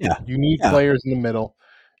 seriously, yeah. you need Yeah. players in the middle.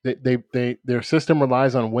 Their system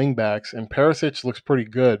relies on wing backs, and Perisic looks pretty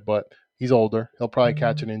good, but he's older. He'll probably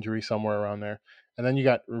catch an injury somewhere around there. And then you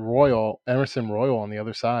got Emerson Royal on the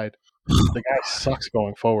other side. The guy sucks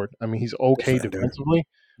going forward. I mean, he's okay Defender. defensively,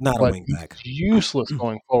 Not a but wing he's back. useless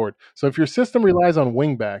going forward. So if your system relies on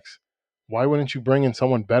wing backs, why wouldn't you bring in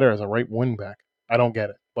someone better as a right wing back? I don't get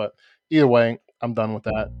it. But either way, I'm done with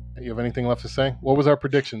that. You have anything left to say? What was our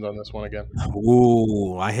predictions on this one again?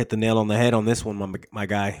 Ooh, I hit the nail on the head on this one, my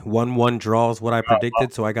guy. 1-1 draw is what I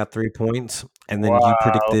predicted, so I got 3 points. And then you Wow.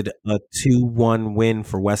 predicted a 2-1 win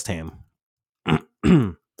for West Ham.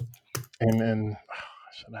 And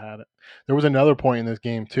I should have had it. There was another point in this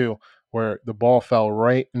game too where the ball fell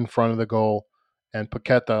right in front of the goal, and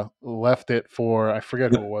Paqueta left it for I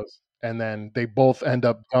forget who Yep. it was, and then they both end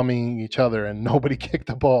up dummying each other, and nobody kicked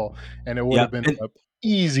the ball, and it would have Yep. been And an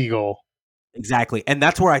easy goal. exactly. And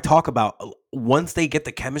that's where I talk about once they get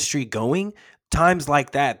the chemistry going, times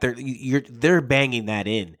like that, they're banging that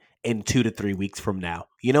in 2 to 3 weeks from now.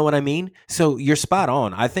 You know what I mean? So you're spot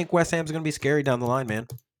on. I think West Ham's going to be scary down the line, man.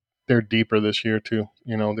 They're deeper this year too.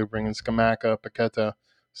 They're bringing Skamaka, Paqueta.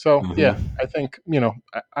 So yeah, Hmm. I think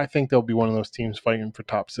I think they'll be one of those teams fighting for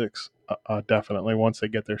top six, definitely once they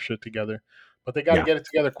get their shit together. But they got to Yeah. get it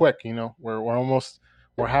together quick.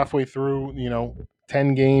 We're halfway through.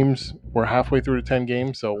 10 games. We're halfway through to 10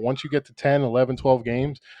 games. So once you get to 10, 11, 12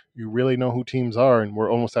 games, you really know who teams are, and we're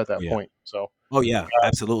almost at that Yeah. point. So Oh yeah,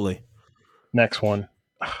 absolutely. next one,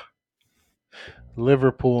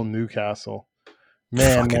 Liverpool, Newcastle.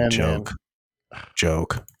 Man, Fucking man, man. joke.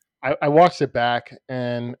 Joke. I watched it back,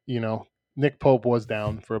 and Nick Pope was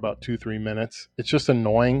down for about 2-3 minutes. It's just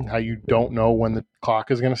annoying how you don't know when the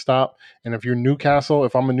clock is going to stop. And if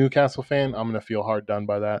I'm a Newcastle fan, I'm going to feel hard done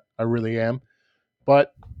by that. I really am.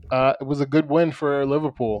 But it was a good win for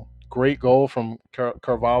Liverpool. Great goal from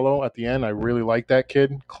Carvalho at the end. I really like that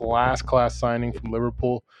kid. Class signing from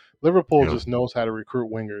Liverpool. Liverpool Yeah. just knows how to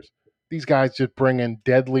recruit wingers. These guys just bring in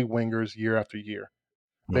deadly wingers year after year.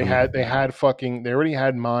 Hmm. They already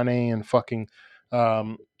had Mane and fucking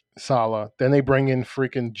um, Salah. Then they bring in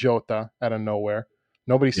freaking Jota out of nowhere.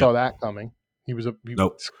 Nobody Yep. saw that coming. He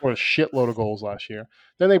Nope. scored a shitload of goals last year.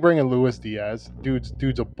 Then they bring in Luis Diaz. Dude's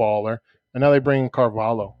a baller. And now they bring in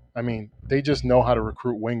Carvalho. I mean, they just know how to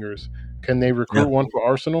recruit wingers. Can they Yeah. recruit one for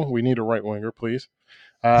Arsenal? We need a right winger, please.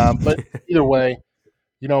 But either way,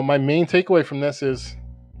 my main takeaway from this is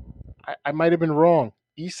I might have been wrong.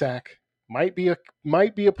 Isak might be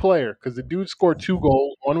a player because the dude scored 2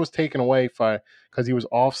 goals. One was taken away because he was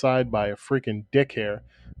offside by a freaking dick hair.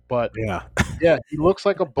 But Yeah. yeah, he looks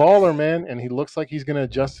like a baller, man, and he looks like he's going to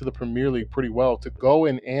adjust to the Premier League pretty well. To go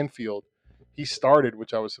in Anfield, he started,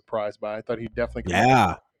 which I was surprised by. I thought he definitely could make it.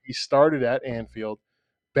 Yeah. He started at Anfield,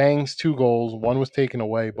 bangs 2 goals. One was taken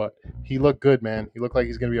away, but he looked good, man. He looked like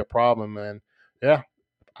he's going to be a problem, man. Yeah,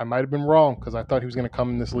 I might have been wrong because I thought he was going to come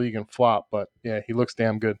in this league and flop, but yeah, he looks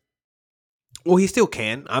damn good. Well, he still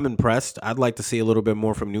can. I'm impressed. I'd like to see a little bit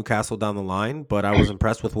more from Newcastle down the line, but I was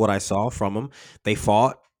impressed with what I saw from him. They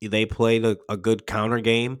fought. They played a good counter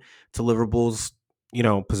game to Liverpool's,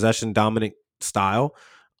 possession dominant style.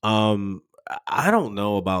 I don't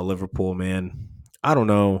know about Liverpool, man. I don't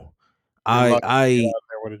know. They're I lucky to get I out of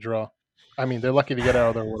there with a draw. I mean, they're lucky to get out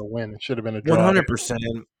of there with a win. It should have been a draw. 100%.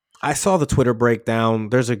 I saw the Twitter breakdown.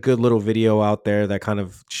 There's a good little video out there that kind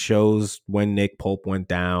of shows when Nick Pope went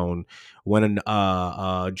down, when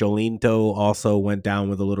Jolinto also went down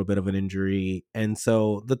with a little bit of an injury. And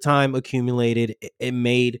so the time accumulated, it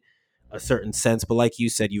made a certain sense. But like you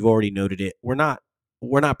said, you've already noted it. We're not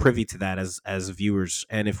privy to that as viewers.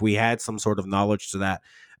 And if we had some sort of knowledge to that,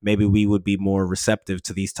 maybe we would be more receptive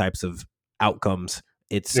to these types of outcomes.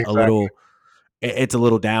 It's a Exactly. little it's a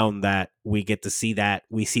little down that we get to see that.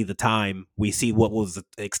 We see the time, we see what was the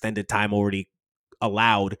extended time already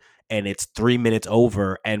allowed, and it's 3 minutes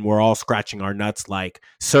over, and we're all scratching our nuts like,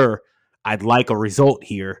 sir, I'd like a result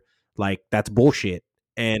here. Like, that's bullshit.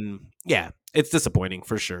 And yeah, it's disappointing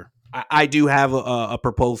for sure. I do have a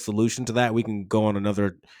proposed solution to that. We can go on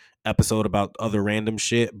another episode about other random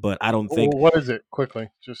shit, but I don't think What is it? Quickly,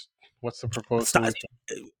 just what's the proposed st-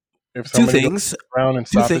 solution? If two somebody goes things. around in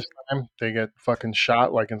Two stoppage things. time, they get fucking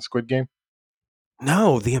shot like in Squid Game.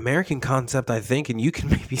 No, the American concept, I think, and you can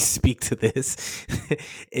maybe speak to this,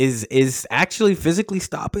 is actually physically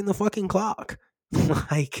stopping the fucking clock.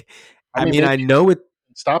 Like, I I mean, mean, maybe I know it.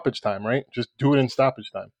 stoppage time, right? Just do it in stoppage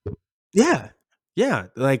time. Yeah, yeah,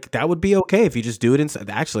 like that would be okay if you just do it inside.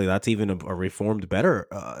 Actually, that's even a reformed, better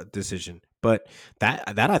decision. But that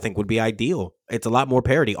I think would be ideal. It's a lot more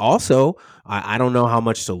parity. Also, I don't know how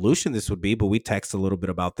much solution this would be, but we text a little bit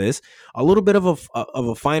about this. A little bit of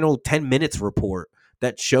a final 10 minutes report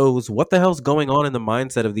that shows what the hell's going on in the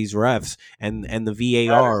mindset of these refs and the That is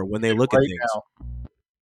VAR when they needed look at right things. now.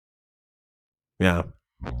 Yeah,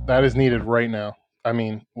 That is needed right now. I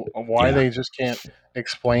mean, why yeah, they just can't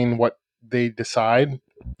explain what they decide?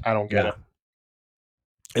 I don't get yeah. it.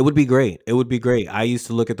 It would be great. It would be great. I used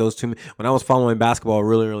to look at those when I was following basketball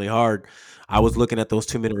really, really hard. I was looking at those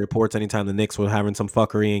 2 minute reports anytime the Knicks were having some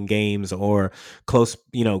fuckery in games or close,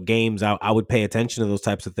 games. I would pay attention to those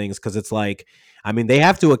types of things because it's like, I mean, they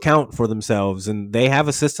have to account for themselves and they have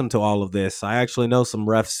a system to all of this. I actually know some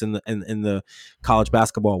refs in the college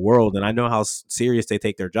basketball world, and I know how serious they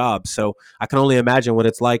take their jobs. So I can only imagine what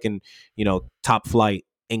it's like in top flight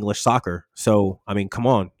English soccer. So I mean, come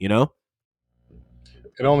on.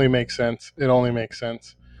 It only makes sense. It only makes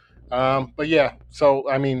sense. But yeah, so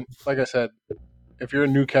I mean, like I said, if you're a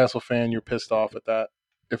Newcastle fan, you're pissed off at that.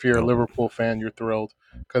 If you're a Nope. Liverpool fan, you're thrilled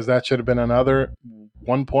because that should have been another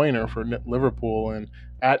one pointer for Liverpool and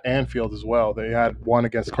at Anfield as well. They had one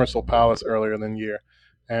against Crystal Palace earlier in the year,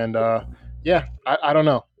 and yeah, I don't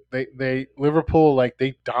know. They Liverpool like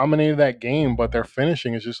they dominated that game, but their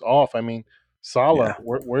finishing is just off. I mean, Salah,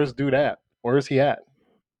 Yeah. where's dude at? Where is he at?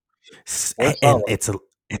 And Where's Salah?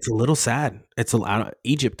 it's a little sad.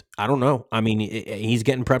 Egypt. I don't know. I mean, he's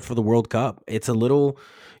getting prepped for the World Cup. It's a little.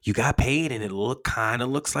 You got paid, and it kind of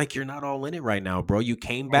looks like you're not all in it right now, bro. You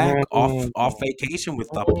came back Mm, off vacation with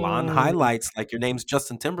the blonde mm. highlights, like your name's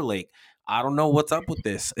Justin Timberlake. I don't know what's up with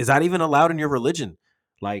this. Is that even allowed in your religion?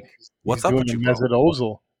 Like, He's what's up doing with the you, bro? Mesut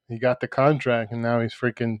Ozil. He got the contract, and now he's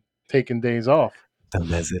freaking taking days off. The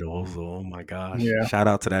Mesut Ozil. Oh my gosh! Yeah, Shout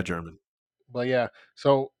out to that German. but yeah.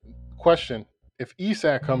 So, question: if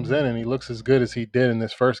Isak comes in and he looks as good as he did in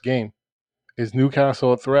this first game, is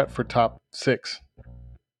Newcastle a threat for top six?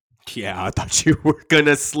 Yeah, I thought you were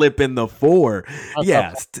gonna slip in the four. Not top five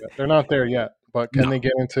Yes. yet. They're not there yet, but can No. they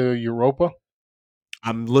get into Europa?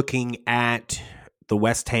 I'm looking at the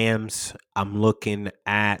West Hams. I'm looking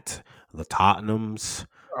at the Tottenhams.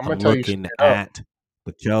 I'm gonna I'm tell you looking straight up. at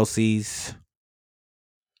the Chelseas.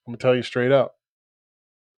 I'm gonna tell you straight up.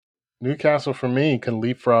 Newcastle for me can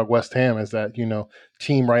leapfrog West Ham as that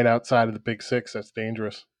team right outside of the Big Six. That's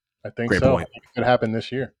dangerous. I think Great so. I point. think it could happen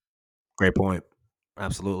this year. Great point.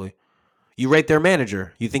 Absolutely. You rate their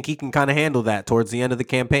manager. You think he can kind of handle that towards the end of the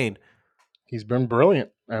campaign? He's been brilliant.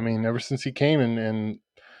 I mean, ever since he came and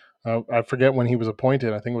I forget when he was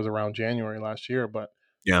appointed. I think it was around January last year, but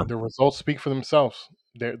Yeah. the results speak for themselves.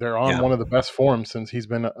 They're on Yeah. one of the best forms since he's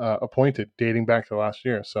been appointed, dating back to last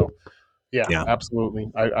year. So yeah, Yeah. absolutely.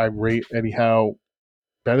 I rate Eddie Howe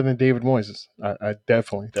better than David Moyes. I Oh,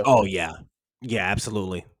 definitely. yeah. Yeah,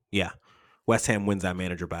 absolutely. Yeah. West Ham wins that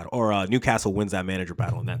manager battle, or Newcastle wins that manager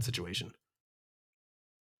battle in that situation.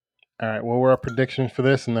 All right. Well, we're our predictions for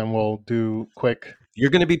this, and then we'll do quick. You're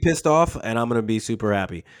going to be pissed off, and I'm going to be super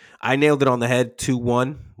happy. I nailed it on the head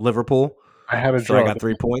 2-1 Liverpool. I had a So I draw. got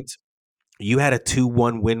 3 points. You had a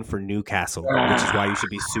 2-1 win for Newcastle, which is why you should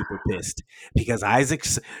be super pissed. Because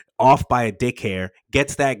Isaac's off by a dick hair,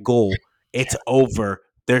 gets that goal, it's over.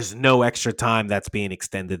 There's no extra time that's being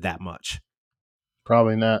extended that much.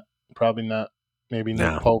 Probably not. Probably not. Maybe Nick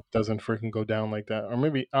No. Pope doesn't freaking go down like that, or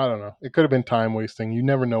maybe I don't know. It could have been time wasting. You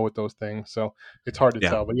never know with those things, so it's hard to Yeah.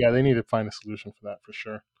 tell. But yeah, they need to find a solution for that for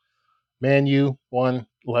sure. Man U 1,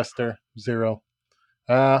 Leicester 0.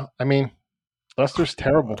 I mean, Leicester's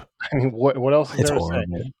terrible. I mean, what else is It's there to say?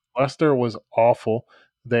 horrible. Leicester was awful.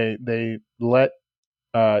 They let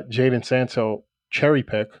Jadon Sancho cherry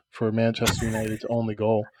pick for Manchester United's only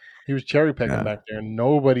goal. He was cherry picking Yeah. back there, and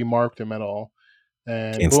nobody marked him at all.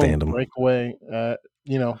 And Can't boom, stand them. breakaway.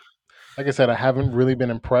 You know, like I said, I haven't really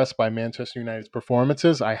been impressed by Manchester United's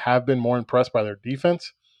performances. I have been more impressed by their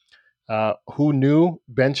defense. Who knew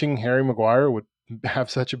benching Harry Maguire would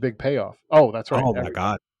have such a big payoff? Oh, that's right. Oh, my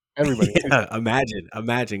God. Everybody knew Yeah.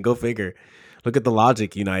 Imagine. Go figure. Look at the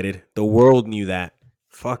logic, United. The world knew that.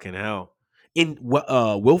 Fucking hell.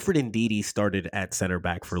 Wilfred Ndidi started at center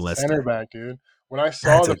back for center Leicester. back, dude. When I saw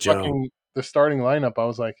That's the a joke. the starting lineup, I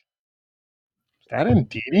was like, that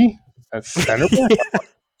Ndidi? That's center back?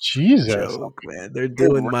 Jesus. Joke, man. They're Hit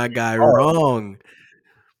doing my really guy hard. wrong.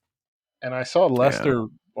 And I saw Yeah. Leicester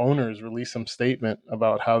owners release some statement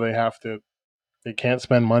about how they can't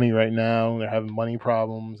spend money right now. They're having money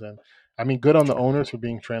problems. And I mean, good on the owners for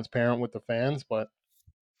being transparent with the fans, but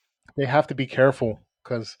they have to be careful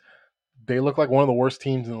because they look like one of the worst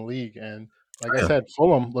teams in the league. And like I Yeah. said,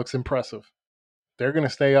 Fulham looks impressive. They're going to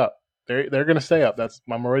stay up. They're going to stay up.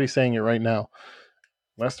 I'm already saying it right now.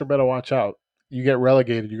 Leicester better watch out. You get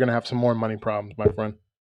relegated, you're going to have some more money problems, my friend.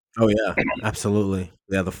 Oh yeah, absolutely.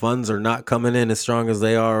 Yeah, the funds are not coming in as strong as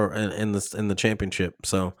they are in the championship.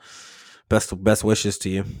 So, best wishes to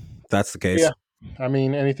you. If that's the Yeah. case. I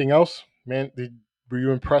mean, anything else? Were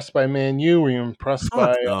you impressed by Man U? Were you impressed by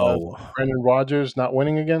Fuck no. Brendan Rodgers not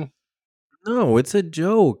winning again? No, it's a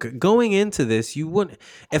joke. Going into this, you wouldn't.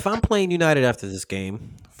 If I'm playing United after this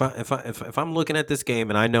game, if I'm looking at this game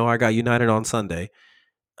and I know I got United on Sunday,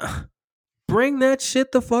 bring that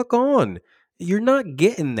shit the fuck on. You're not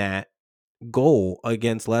getting that goal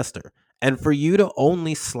against Leicester, and for you to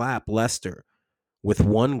only slap Leicester with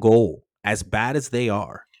one goal, as bad as they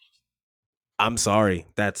are, I'm sorry.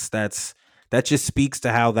 That just speaks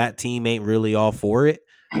to how that team ain't really all for it,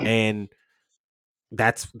 and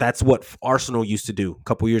that's what Arsenal used to do a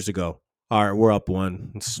couple years ago. All right, we're up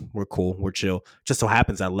one. We're cool. We're chill. Just so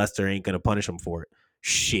happens that Leicester ain't gonna punish them for it.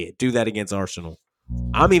 Shit, do that against Arsenal.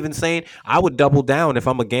 I'm even saying I would double down if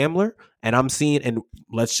I'm a gambler and I'm seeing, and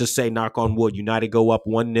let's just say, knock on wood, United go up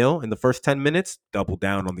 1-0 in the first 10 minutes, double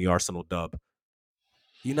down on the Arsenal dub.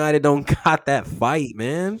 United don't got that fight,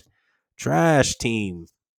 man. Trash team.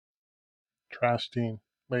 Trash team.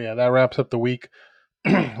 But yeah, that wraps up the week.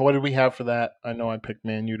 What did we have for that? I know I picked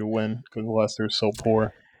Man U to win because Leicester's so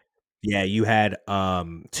poor. Yeah, you had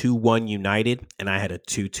 2-1 United, and I had a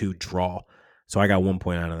 2-2 draw. So I got 1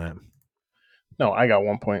 point out of that. No, I got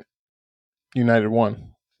 1 point. United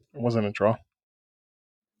won. It wasn't a draw.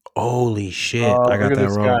 Holy shit. Oh, I look got at that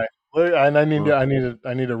this wrong. guy. Look, Uh,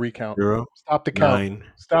 I need a recount. Zero, Stop the count. 9.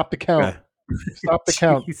 Stop the count. Okay. Stop the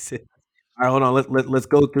count. Jesus. All right, hold on. Let's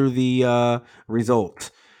go through the results.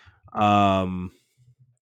 1-1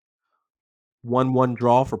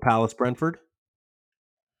 draw for Palace Brentford.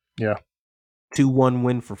 Yeah. 2-1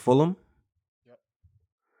 win for Fulham. Yep.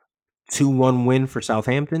 2-1 win for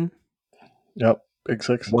Southampton. Yep. Big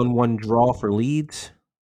six. 1-1 draw for Leeds.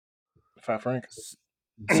 Fat Frank.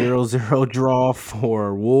 0-0 draw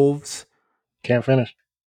for Wolves. Can't finish.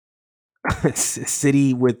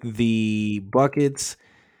 City with the buckets.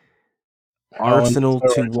 Helen Arsenal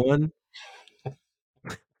steroids.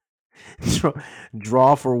 2-1.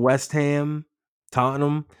 Draw for West Ham.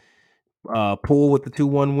 Tottenham. Pool with the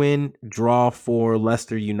 2-1 win. Draw for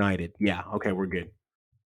Leicester United. Yeah, okay, we're good.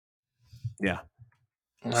 Yeah.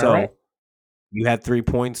 All right. So you had 3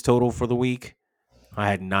 points total for the week. I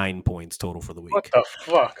had 9 points total for the What week. the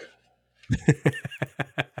fuck?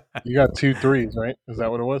 You got 2 threes, right? Is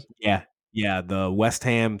that what it was? Yeah. Yeah, the West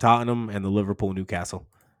Ham Tottenham and the Liverpool Newcastle.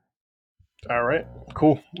 All right.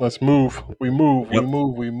 Cool. Let's move. We move. We Yep.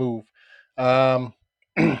 move. We move. Um,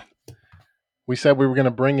 we said we were going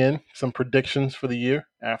to bring in some predictions for the year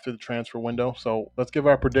after the transfer window. So let's give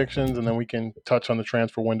our predictions, and then we can touch on the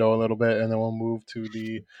transfer window a little bit, and then we'll move to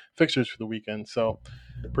the fixtures for the weekend. So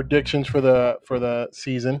predictions for the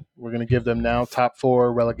season, we're going to give them now: top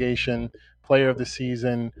four, relegation, player of the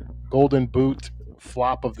season, golden boot,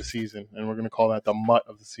 flop of the season, and we're going to call that the mutt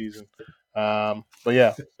of the season. But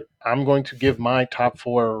yeah, I'm going to give my top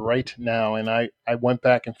four right now, and I went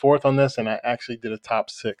back and forth on this, and I actually did a top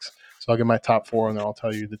six. So I'll give my top four, and then I'll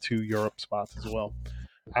tell you the 2 Europe spots as well.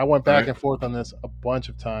 I went All back right. and forth on this a bunch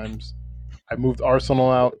of times. I moved Arsenal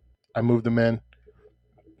out. I moved them in.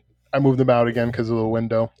 I moved them out again because of the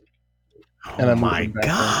window, and Oh I moved my them back in.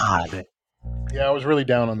 God. Yeah, I was really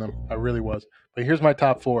down on them. I really was. But here's my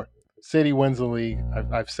top four. City wins the league.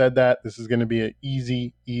 I've said that. This is going to be an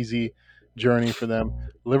easy, easy journey for them.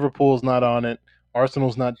 Liverpool's not on it.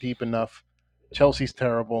 Arsenal's not deep enough. Chelsea's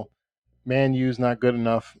terrible. Man U's not good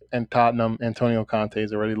enough. And Tottenham, Antonio Conte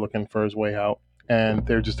is already looking for his way out. And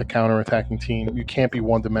they're just a counter-attacking team. You can't be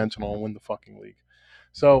one-dimensional and win the fucking league.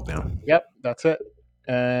 So, No. yep, that's it.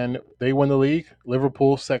 And they win the league.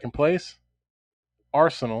 Liverpool, second place.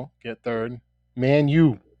 Arsenal get third. Man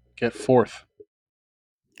U get fourth.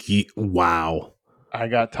 Wow. I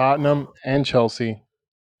got Tottenham and Chelsea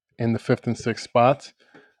in the fifth and sixth spots.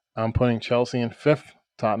 I'm putting Chelsea in fifth,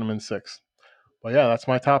 Tottenham in sixth. But yeah, that's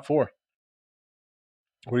my top four.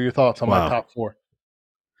 What are your thoughts on my Wow. top four?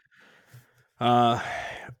 Uh,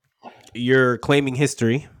 you're claiming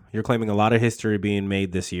history. You're claiming a lot of history being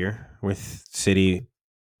made this year with City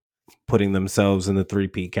putting themselves in the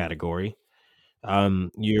 3P category.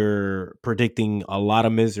 You're predicting a lot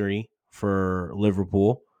of misery for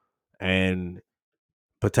Liverpool and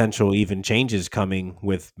potential even changes coming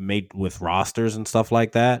with rosters and stuff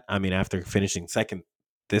like that. I mean, after finishing second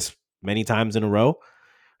this many times in a row,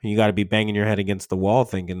 you got to be banging your head against the wall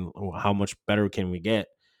thinking, how much better can we get?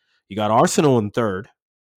 You got Arsenal in third,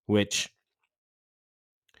 which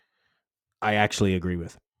I actually agree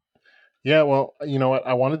with. Yeah, well, you know what?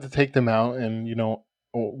 I wanted to take them out, and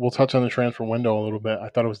we'll touch on the transfer window a little bit. I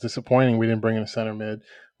thought it was disappointing we didn't bring in a center mid.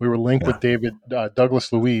 We were linked Yeah. with David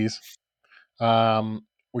Douglas Luiz.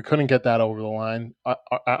 We couldn't get that over the line.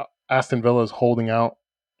 Aston Villa is holding out.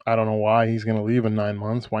 I don't know why he's going to leave in 9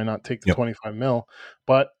 months. Why not take the Yep. 25 mil?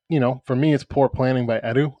 But for me, it's poor planning by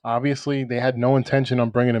Edu. Obviously, they had no intention on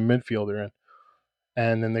bringing a midfielder in,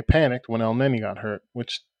 and then they panicked when El Neni got hurt,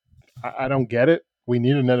 which I don't get it. We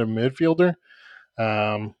need another midfielder.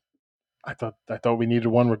 Um, I thought we needed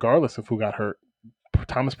one regardless of who got hurt.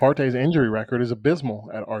 Thomas Partey's injury record is abysmal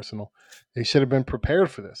at Arsenal. They should have been prepared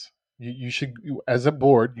for this. As a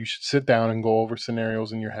board, you should sit down and go over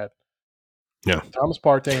scenarios in your head. Yeah. Thomas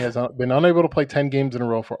Partey has been unable to play 10 games in a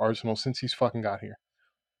row for Arsenal since he's fucking got here.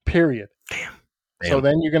 Period. Damn. So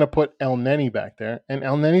then you're going to put El Neni back there, and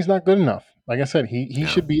El Neni's not good enough. Like I said, he Yeah.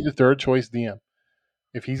 should be the third choice DM.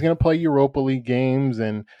 If he's going to play Europa League games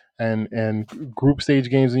and and group stage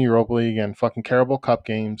games in Europa League and fucking Carabao Cup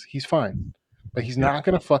games, he's fine. But he's Yeah. not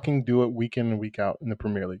going to fucking do it week in and week out in the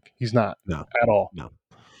Premier League. He's not No. at all. No.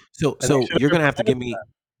 So And they so should have you're been gonna have to prepared give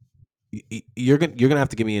for me that. you're gonna have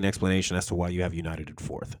to give me an explanation as to why you have United in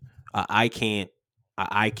fourth. I can't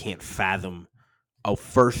I can't fathom a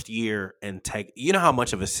first year and take. You know how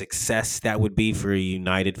much of a success that would be for a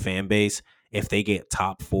United fan base if they get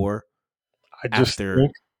top four I just after.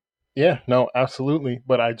 think, yeah, no, absolutely.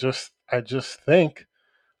 But I just think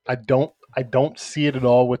I don't see it at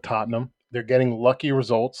all with Tottenham. They're getting lucky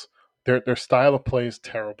results. Their style of play is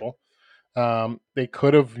terrible. They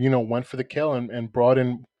could have, went for the kill and brought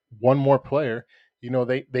in one more player.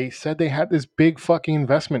 They said they had this big fucking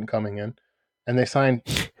investment coming in, and they signed.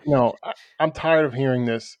 I'm tired of hearing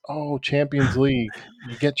this. Oh, Champions League.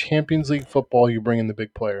 You get Champions League football. You bring in the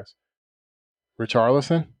big players.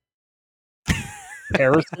 Richarlison,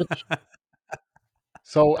 Perisic.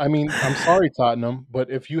 So I mean, I'm sorry, Tottenham, but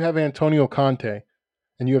if you have Antonio Conte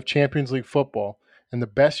and you have Champions League football, and the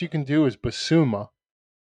best you can do is Basuma,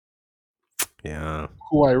 Yeah,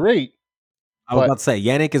 who I rate, I was but about to say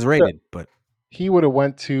Yannick is rated, but he would have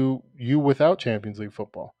went to you without Champions League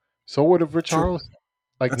football. So would have true. Richarlison.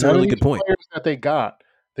 Like That's a none of really these good point. players that they got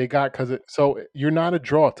because it. So you're not a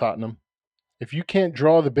draw, Tottenham. If you can't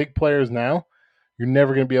draw the big players now, you're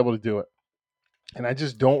never going to be able to do it. And I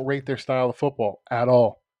just don't rate their style of football at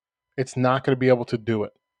all. It's not going to be able to do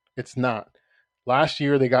it. It's not. Last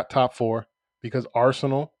year they got top four because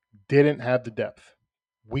Arsenal didn't have the depth.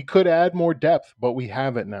 We could add more depth, but we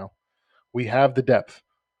have it now. We have the depth.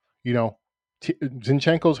 You know,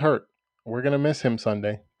 Zinchenko's hurt. We're gonna miss him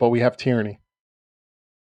Sunday, but we have Tierney,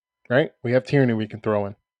 right? We have Tierney we can throw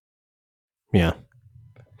in. Yeah,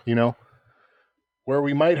 You know, where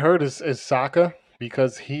we might hurt is Saka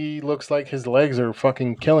because he looks like his legs are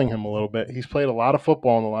fucking killing him a little bit. He's played a lot of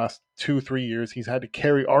football in the last 2-3 years. He's had to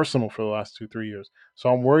carry Arsenal for the last 2-3 years,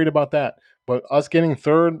 so I'm worried about that. But us getting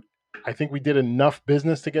third, I think we did enough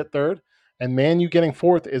business to get third. And Man U getting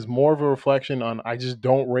fourth is more of a reflection on I just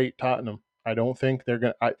don't rate Tottenham. I don't think they're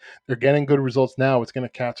getting good results now. It's gonna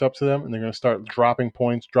catch up to them, and they're gonna start dropping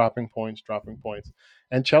points, dropping points, dropping points.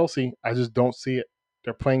 And Chelsea, I just don't see it.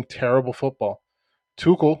 They're playing terrible football.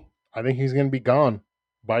 Tuchel, I think he's going to be gone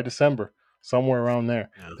by December, somewhere around there.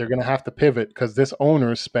 yeah. They're going to have to pivot because this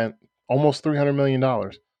owner spent almost $300 million,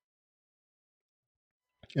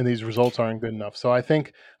 and these results aren't good enough. So I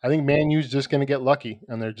think Man U's just going to get lucky,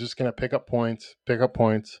 and they're just going to pick up points, pick up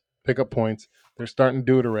points, pick up points. They're starting to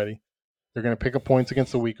do it already. They're going to pick up points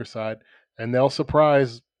against the weaker side, and they'll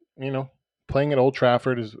surprise. You know, playing at Old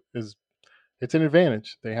Trafford is it's an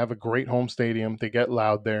advantage. They have a great home stadium. They get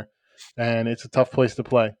loud there, and it's a tough place to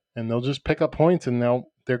play. And they'll just pick up points, and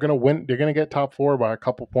they're going to win. They're going to get top four by a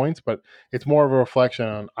couple points, but it's more of a reflection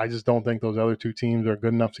on. I just don't think those other two teams are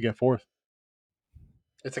good enough to get fourth.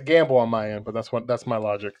 It's a gamble on my end, but that's my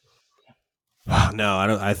logic. No, I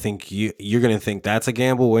don't. I think you're gonna think that's a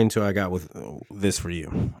gamble. Wait until I got with this for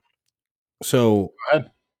you. So Go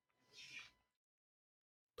ahead.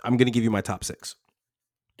 I'm gonna give you my top six.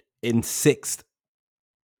 In sixth,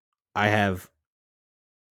 I have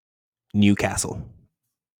Newcastle.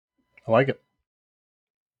 I like it.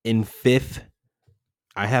 In fifth,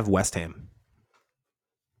 I have West Ham.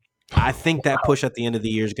 I think that push at the end of the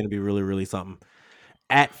year is going to be really, really something.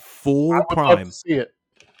 At I full would love to prime, see it.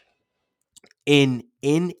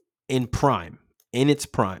 in prime, in its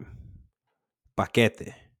prime,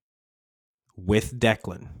 Paquete with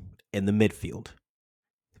Declan in the midfield,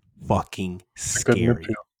 fucking It's a good scary.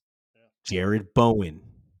 midfield. Jared Bowen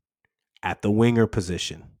at the winger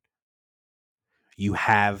position. You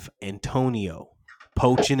have Antonio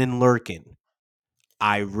poaching and lurking.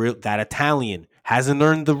 That Italian hasn't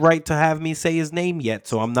earned the right to have me say his name yet,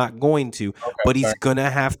 so I'm not going to. Okay, But he's fair. gonna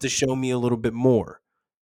have to show me a little bit more.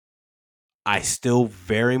 I still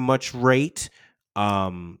very much rate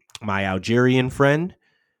my Algerian friend.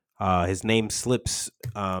 His name slips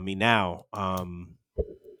me now.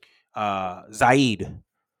 Zaid.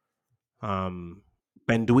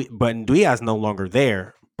 Benduia is no longer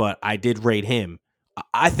there, but I did rate him.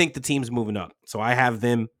 I think the team's moving up, so I have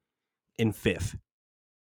them in fifth.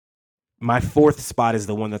 My fourth spot is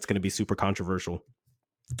the one that's going to be super controversial.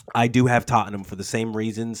 I do have Tottenham for the same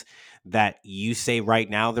reasons that you say right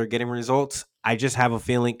now they're getting results. I just have a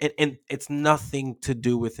feeling, and it's nothing to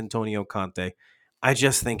do with Antonio Conte. I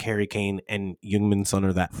just think Harry Kane and Jungmin Son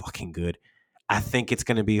are that fucking good. I think it's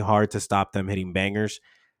going to be hard to stop them hitting bangers,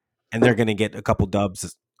 and they're going to get a couple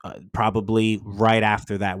dubs probably right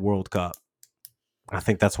after that World Cup. I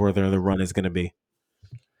think that's where the run is going to be.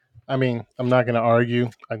 I mean, I'm not going to argue.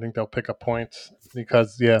 I think they'll pick up points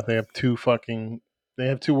because yeah, they have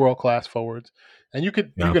two world class forwards, and you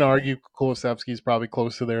Yeah, can argue Kulusevski's probably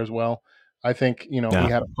close to there as well. I think he yeah,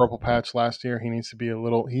 had a purple patch last year. He needs to be a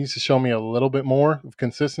little. He needs to show me a little bit more of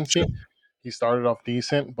sure, consistency. He started off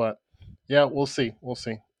decent, but yeah, we'll see. We'll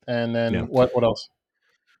see. And yeah. then what else?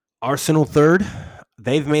 Arsenal third.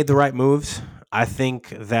 They've made the right moves. I think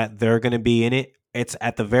that they're going to be in it. It's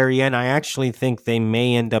at the very end. I actually think they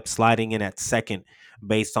may end up sliding in at second,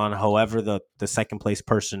 based on however the second place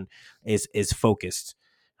person is focused.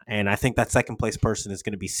 And I think that second place person is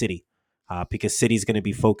going to be City, because City's going to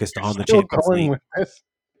be focused You're on the still Champions going League. with this?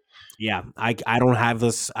 Yeah, I don't have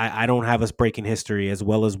this. I don't have us breaking history as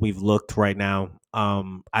well as we've looked right now.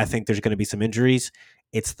 I think there's going to be some injuries.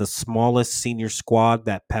 It's the smallest senior squad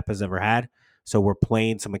that Pep has ever had. So we're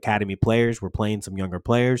playing some academy players. We're playing some younger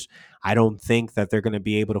players. I don't think that they're going to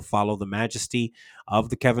be able to follow the majesty of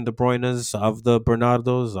the Kevin De Bruyne's, of the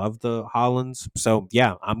Bernardos, of the Hollands. So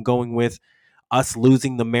yeah, I'm going with us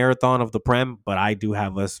losing the marathon of the Prem, but I do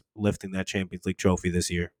have us lifting that Champions League trophy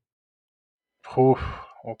this year. Whew,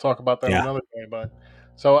 we'll talk about that Yeah, another day, but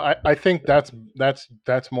so I think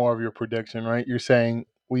that's more of your prediction, right? You're saying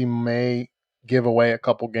we may give away a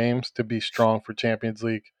couple games to be strong for Champions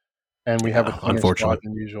League, and we have a yeah, thinner squad unfortunately.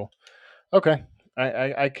 than usual. Okay,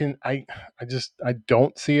 I can I just I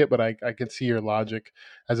don't see it, but I can see your logic.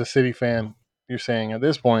 As a City fan, you're saying at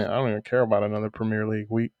this point I don't even care about another Premier League.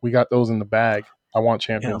 We got those in the bag. I want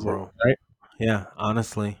Yeah, Champions League, bro. right? Yeah,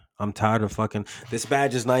 honestly, I'm tired of fucking. This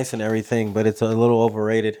badge is nice and everything, but it's a little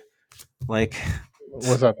overrated. Like,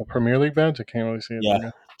 Was that the Premier League badge? I can't really see it yeah, there,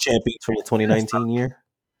 guys. champions for the It's 2019 year.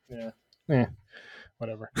 not, yeah,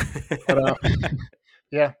 whatever. But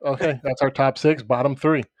yeah, okay. That's our top six, bottom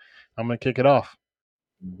three. I'm gonna kick it off.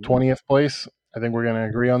 Mhm. 20th place. I think we're gonna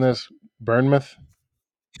agree on this. Bournemouth.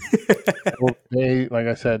 They, like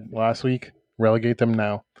I said last week, relegate them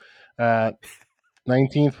now.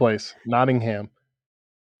 19th place, Nottingham.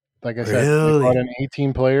 Like I said, they brought Really? in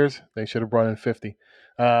 18 players. They should have brought in 50.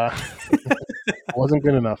 Uh, wasn't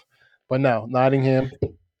good enough. But no, Nottingham,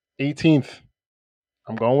 18th.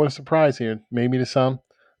 I'm going with a surprise here, maybe to some,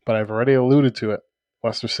 but I've already alluded to it.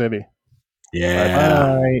 Leicester City. Bye Yeah,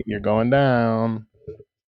 bye. You're going down.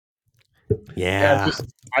 Yeah, yeah, just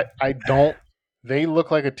I don't. They look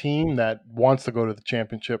like a team that wants to go to the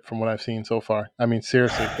championship from what I've seen so far. I mean,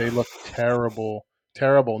 seriously, they look terrible,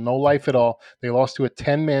 terrible. No life at all. They lost to a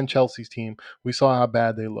 10-man Chelsea's team. We saw how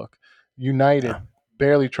bad they look. yeah, United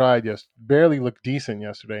barely tried barely looked decent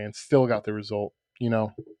yesterday, and still got the result.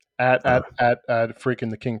 At uh, freaking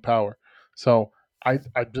the King Power. So I'm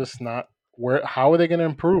just not. Where how are they going to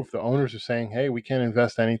improve? The owners are saying, "Hey, we can't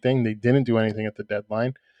invest anything." They didn't do anything at the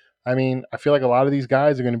deadline. I mean, I feel like a lot of these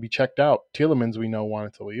guys are going to be checked out. Tielemans, we know,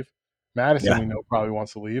 wanted to leave. Madison, yeah. we know, probably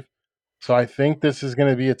wants to leave. So I think this is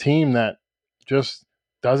going to be a team that just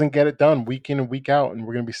doesn't get it done week in and week out. And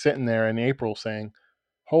we're going to be sitting there in April saying,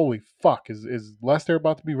 holy fuck, is Leicester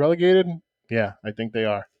about to be relegated? Yeah, I think they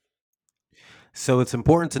are. So it's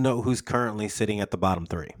important to know who's currently sitting at the bottom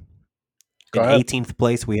three. Go In ahead. 18th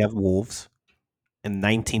place, we have Wolves. In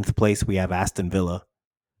 19th place, we have Aston Villa.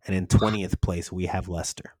 And in 20th place, we have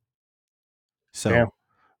Leicester. Damn. So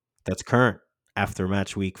that's current after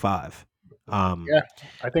match week 5. Um, Yeah,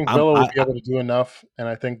 I think I'm Villa will I, be able to do enough. And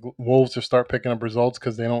I think Wolves will start picking up results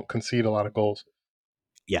because they don't concede a lot of goals.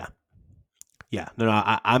 Yeah, yeah. No,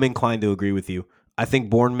 I'm inclined to agree with you. I think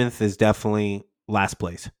Bournemouth is definitely last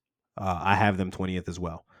place. I have them 20th as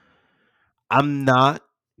well. I'm not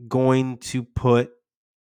going to put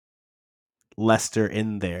Leicester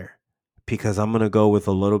in there because I'm going to go with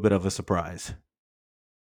a little bit of a surprise.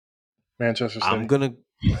 Manchester I'm City. going to.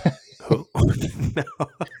 No,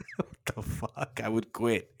 what the fuck? I would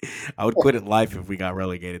quit. I would quit at life if we got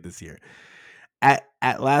relegated this year. At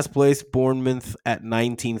last place, Bournemouth. At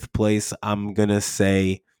 19th place, I'm gonna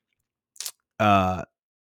say uh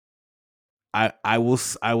I will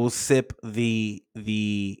sip the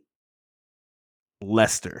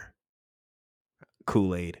Leicester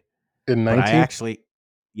Kool-Aid. In But I 19th? actually,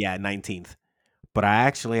 yeah, 19th. But I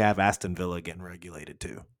actually have Aston Villa getting regulated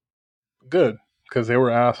too. Good, because they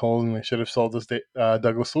were assholes and they should have sold us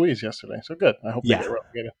Douglas Luiz yesterday. So good. I hope they Yeah, get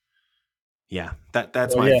relegated. yeah.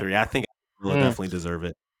 That's Well, my yeah. three. I think Villa Mm. definitely deserve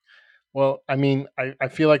it. Well, I mean, I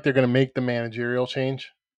feel like they're going to make the managerial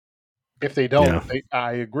change. If they don't, Yeah, if they,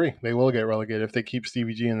 I agree, they will get relegated if they keep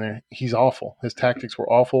Stevie G in there. He's awful. His tactics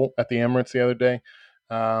were awful at the Emirates the other day.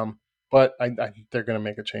 Um, but I think they're going to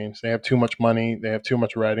make a change. They have too much money. They have too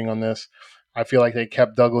much riding on this. I feel like they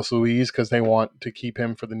kept Douglas Luiz because they want to keep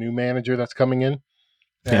him for the new manager that's coming in.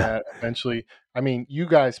 Yeah. Eventually, I mean, you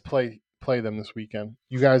guys play them this weekend.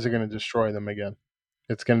 You guys are going to destroy them again.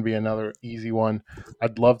 It's going to be another easy one.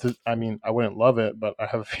 I'd love to. I mean, I wouldn't love it, but I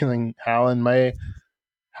have a feeling Hallen may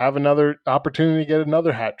have another opportunity to get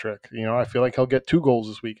another hat trick. I feel like he'll get 2 goals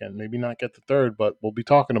this weekend. Maybe not get the third, but we'll be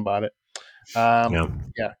talking about it. Yeah.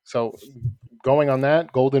 Yeah. So going on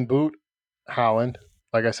that Golden Boot, Holland.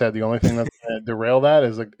 Like I said, the only thing that's going to derail that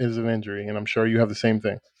is an injury, and I'm sure you have the same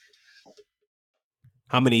thing.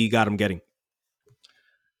 How many you got him getting?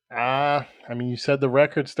 I mean, you said the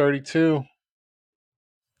record's 32.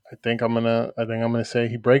 I think I'm gonna say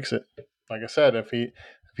he breaks it. Like I said, if he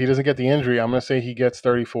doesn't get the injury, I'm gonna say he gets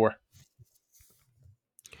 34.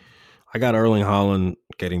 I got Erling Haaland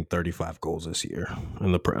getting 35 goals this year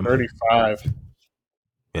in the Prem. 35.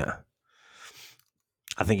 Yeah.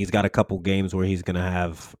 I think he's got a couple games where he's going to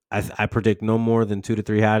have, I predict no more than 2 to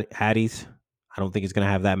 3 Hatties. I don't think he's going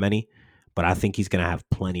to have that many, but I think he's going to have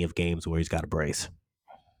plenty of games where he's got a brace.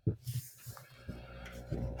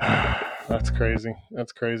 That's crazy.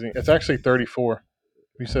 That's crazy. It's actually 34.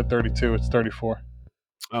 You said 32. It's 34.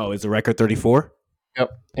 Oh, is the record 34? Yep.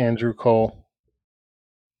 Andrew Cole.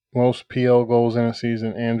 Most PL goals in a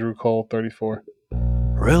season. Andrew Cole, 34.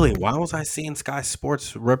 Really? Why was I seeing Sky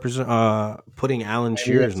Sports putting Alan Maybe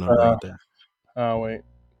Shearer's it's, number out there? oh, wait.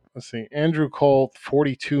 Let's see. Andrew Cole,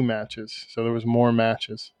 42 matches. So there was more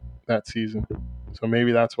matches that season. So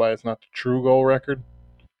maybe that's why it's not the true goal record.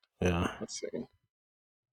 Yeah. Let's see.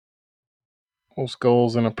 Most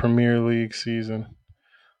goals in a Premier League season.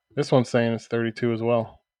 This one's saying it's 32 as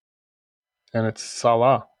well. And it's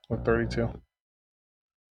Salah with 32.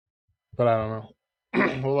 But I don't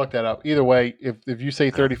know. We'll look that up. Either way, if you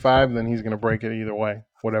say 35, then he's going to break it either way,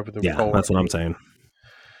 whatever the Yeah, goal that's what record I'm is. saying.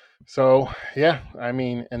 So, yeah, I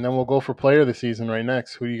mean, and then we'll go for player of the season right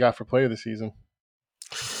next. Who do you got for player of the season?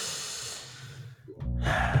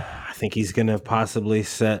 I think he's going to possibly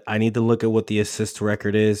set. I need to look at what the assist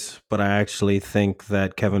record is, but I actually think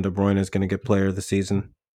that Kevin De Bruyne is going to get player of the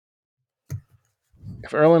season.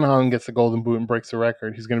 If Erling Haaland gets the golden boot and breaks the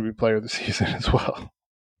record, he's going to be player of the season as well.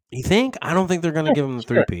 You think? I don't think they're going to Yeah, give him the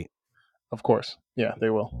sure. three-peat. Of course. Yeah, they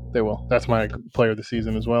will. They will. That's my player of the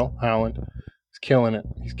season as well. Haaland. He's killing it.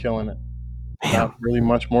 He's killing it. Not Damn. really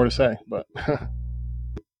much more to say, but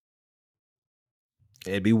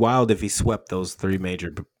It'd be wild if he swept those 3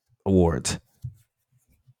 major awards.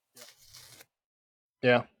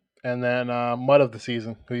 yeah. And then mud of the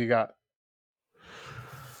season. Who you got?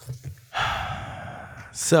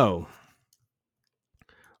 So,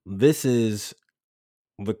 this is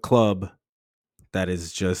the club that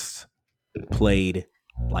is just played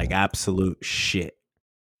like absolute shit.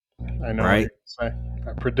 I know what Right? you're going to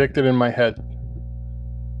say. I predicted in my head.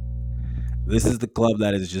 This is the club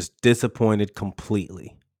that is just disappointed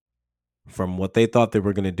completely from what they thought they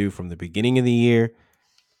were going to do from the beginning of the year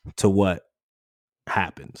to what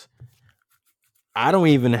happens. I don't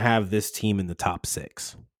even have this team in the top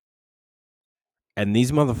 6. And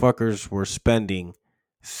these motherfuckers were spending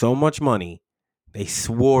so much money, they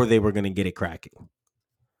swore they were going to get it cracking.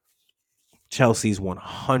 Chelsea's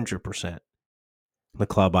 100% the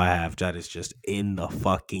club I have that is just in the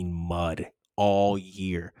fucking mud all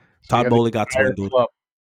year. So you Todd have the Bowley got entire swindled. club.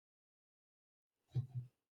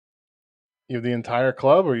 You have the entire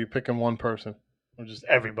club, or are you picking one person, or just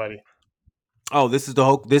everybody? Oh, this is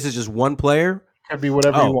just one player? Could be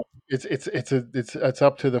whatever you Oh, want. It's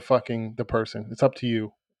up to the person. It's up to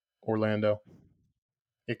you, Orlando.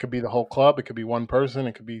 It could be the whole club. It could be one person.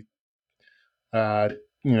 It could be uh,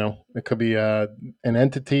 it could be an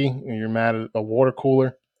entity. You're mad at a water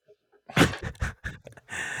cooler.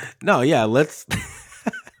 no, yeah, let's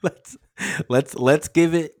let's let's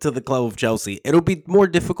give it to the club of Chelsea. It'll be more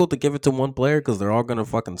difficult to give it to one player because they're all gonna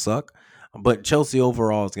fucking suck. But Chelsea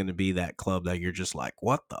overall is gonna be that club that you're just like,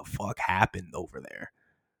 what the fuck happened over there?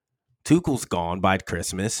 Tuchel's gone by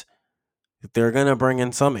Christmas. They're gonna bring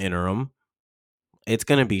in some interim. It's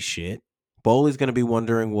gonna be shit. Bowley's gonna be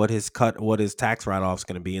wondering what his tax write off's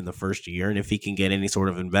gonna be in the first year, and if he can get any sort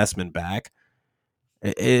of investment back.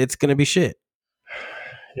 It's gonna be shit.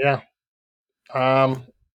 Yeah. Um,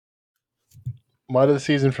 Mud of the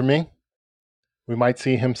season for me. We might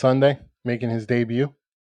see him Sunday making his debut.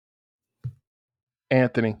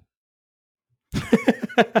 Anthony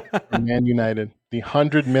from Man United, the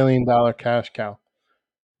 $100 million cash cow.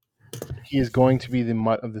 He is going to be the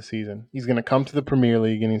mutt of the season. He's going to come to the Premier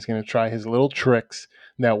League and he's going to try his little tricks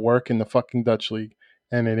that work in the fucking Dutch league,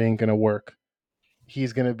 and it ain't going to work.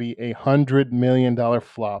 He's going to be $100 million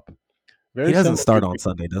flop. He Very doesn't similar. start on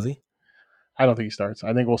Sunday, does he? I don't think he starts.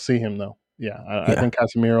 I think we'll see him though. Yeah, I Yeah. think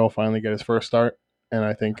Casemiro will finally get his first start. and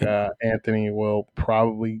I think Anthony will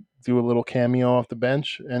probably do a little cameo off the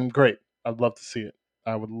bench. And great, I'd love to see it.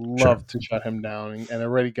 I would Sure. love to shut him down and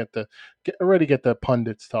already get the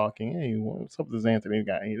pundits talking. Hey, what's up with this Anthony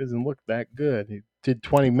guy? He doesn't look that good. He did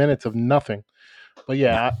 20 minutes of nothing. But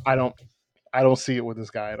Yeah. yeah, I don't see it with this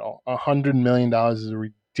guy at all. $100 million is a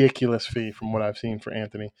ridiculous fee from what I've seen for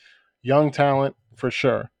Anthony. Young talent for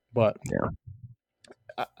sure, but Yeah.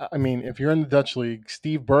 I mean, if you're in the Dutch league,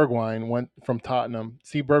 Steve Bergwijn went from Tottenham.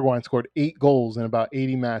 Steve Bergwijn scored 8 goals in about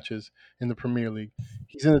 80 matches in the Premier League.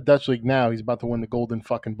 He's in the Dutch league now. He's about to win the golden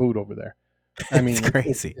fucking boot over there. I It's mean,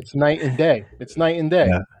 crazy. it's night and day. It's night and day.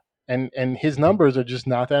 Yeah. And his numbers are just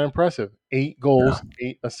not that impressive. 8 goals,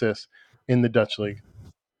 8 assists in the Dutch league.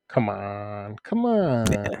 Come on, come on.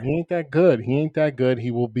 He ain't that good. He ain't that good.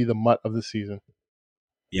 He will be the mutt of the season.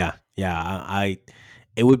 Yeah. Yeah.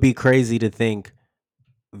 It would be crazy to think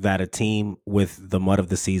that a team with the mud of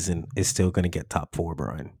the season is still going to get top four,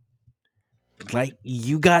 Brian. Like,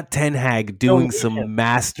 you got Ten Hag You don't doing need him. some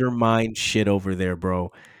mastermind shit over there,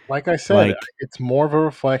 bro. Like I said, Like, it's more of a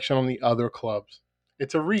reflection on the other clubs.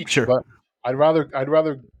 It's a reach, sure. but I'd rather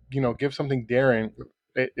give something daring.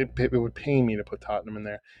 It would pain me to put Tottenham in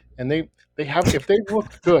there, and they have if they've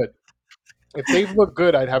looked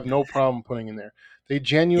good, I'd have no problem putting in there. They Yeah.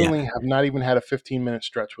 genuinely have not even had a 15-minute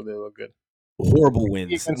stretch where they look good. Horrible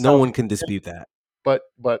Maybe wins. against No one can Southampton, dispute that. but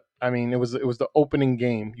I mean, it was the opening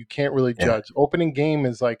game. You can't really Yeah. judge. Opening game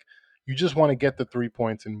is like you just want to get the 3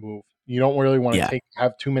 points and move. You don't really want to Yeah.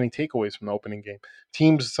 have too many takeaways from the opening game.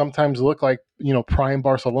 Teams sometimes look like prime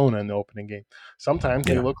Barcelona in the opening game. Sometimes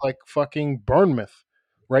they Yeah. look like fucking Bournemouth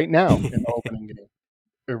right now in the opening game.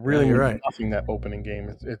 It Yeah, really you're means right. nothing that opening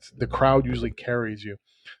game. It's the crowd usually carries you.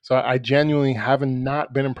 So I genuinely haven't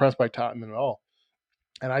not been impressed by Tottenham at all,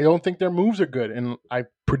 and I don't think their moves are good. And I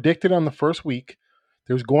predicted on the first week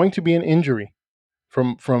there's going to be an injury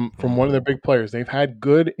from one of their Mm. big players. They've had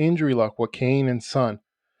good injury luck with Kane and Son.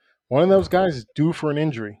 One of those guys is due for an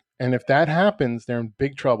injury, and if that happens, they're in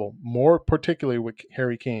big trouble. More particularly with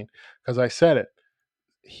Harry Kane, because I said it,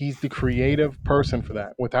 he's the creative person for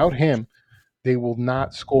that. Without him, they will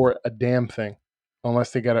not score a damn thing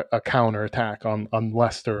unless they get a counter attack on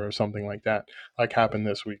Leicester or something like that, like happened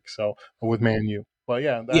this week. So with Man U, but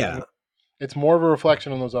yeah, Yeah. it's more of a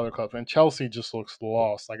reflection on those other clubs. And Chelsea just looks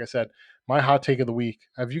lost. Like I said, my hot take of the week.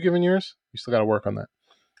 Have you given yours? You still got to work on that.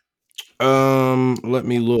 Let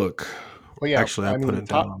me look. But yeah, Actually, I I put mean, it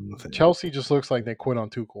down on the thing. Chelsea just looks like they quit on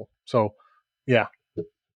Tuchel. So yeah,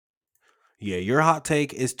 Yeah, your hot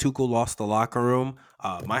take is Tuchel lost the locker room.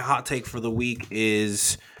 My hot take for the week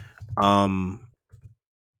is um,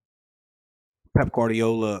 Pep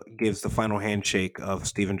Guardiola gives the final handshake of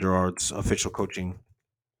Steven Gerrard's official coaching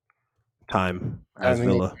time I as think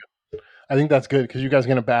Villa. I think that's good because you guys are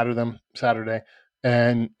going to batter them Saturday.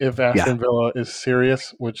 And if Yeah, Aston Villa is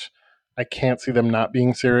serious, which I can't see them not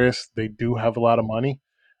being serious, they do have a lot of money.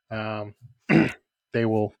 Um, they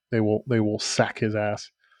will sack his ass.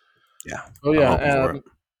 yeah, So I'm hoping yeah, for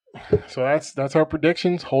it. so that's our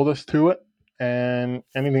predictions. Hold us to it. And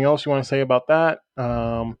anything else you want to say about that?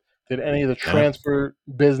 Did any of the Yeah. transfer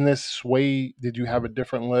business sway? Did you have a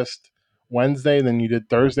different list Wednesday than you did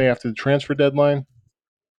Thursday after the transfer deadline?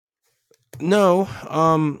 No,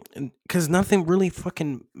 because nothing really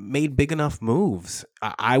fucking made big enough moves.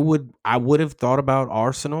 I would have thought about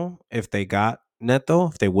Arsenal if they got Neto,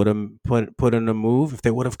 if they would have put in a move, if they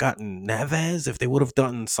would have gotten Neves, if they would have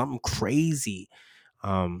done something crazy.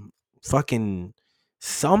 Fucking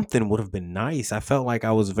something would have been nice. I felt like it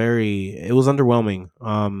was underwhelming.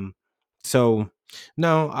 So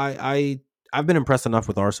no, I've been impressed enough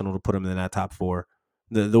with Arsenal to put them in that top four.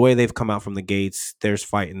 The way they've come out from the gates, there's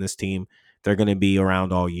fight in this team. They're going to be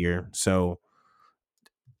around all year. So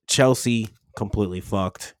Chelsea completely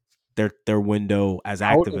fucked. Their window as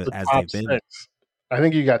Out active of the as top they've been. six, I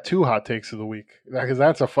think you got two hot takes of the week because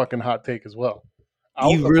that's a fucking hot take as well. Out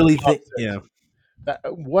You of the really top think? six, Yeah.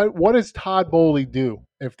 what does Todd Bowley do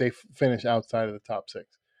if they finish outside of the top six?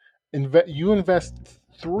 You invest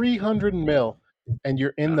 300 mil and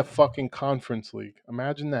you're in the fucking conference league.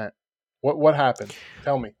 Imagine that. What happens?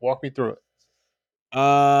 Tell me. Walk me through it.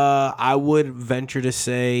 I would venture to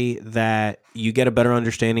say that you get a better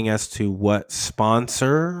understanding as to what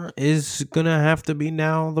sponsor is gonna have to be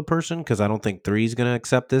now the person, because I don't think three is gonna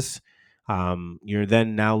accept this. You're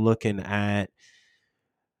then now looking at,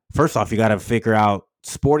 first off, you got to figure out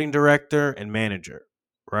sporting director and manager,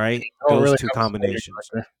 right? I don't Those really two have a sporting combinations.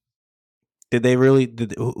 director. Did they really?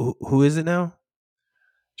 Who is it now?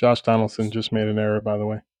 Josh Donaldson just made an error, by the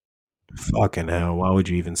way. Fucking hell! Why would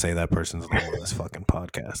you even say that person's name on this fucking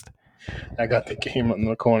podcast? I got the game on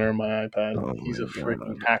the corner of my iPad. Oh He's my a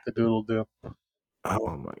freaking god. hack-a-doodle do.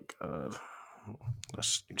 Oh my god.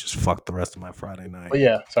 Let's just fuck the rest of my Friday night. But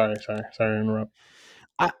yeah, sorry to interrupt.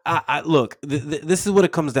 I look. This is what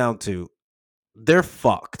it comes down to. They're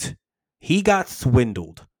fucked. He got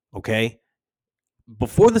swindled. Okay.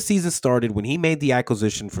 Before the season started, when he made the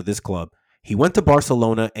acquisition for this club, he went to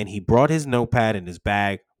Barcelona and he brought his notepad in his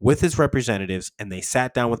bag with his representatives, and they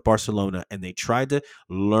sat down with Barcelona and they tried to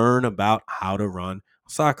learn about how to run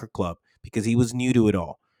a soccer club because he was new to it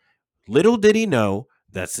all. Little did he know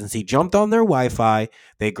that since he jumped on their Wi-Fi,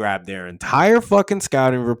 they grabbed their entire fucking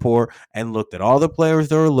scouting report and looked at all the players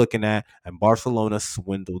they were looking at, and Barcelona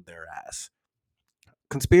swindled their ass.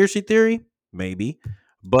 Conspiracy theory? Maybe.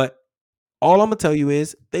 But all I'm going to tell you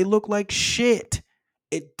is they look like shit.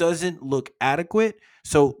 It doesn't look adequate.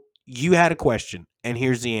 So you had a question, and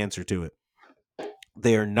here's the answer to it.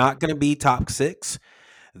 They are not going to be top six.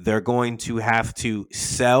 They're going to have to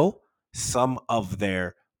sell some of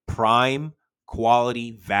their prime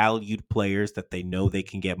quality valued players that they know they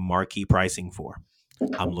can get marquee pricing for.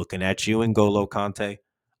 I'm looking at you, N'Golo Conte.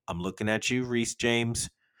 I'm looking at you, Reece James.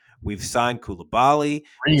 We've signed Koulibaly.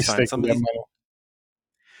 We've Reese signed taking some of that these. money.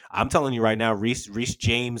 I'm telling you right now, Reece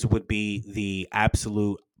James would be the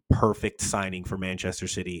absolute perfect signing for Manchester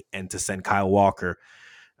City, and to send Kyle Walker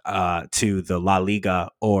to the La Liga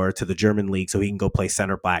or to the German league so he can go play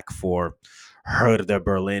center back for Hertha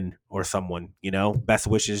Berlin or someone. Best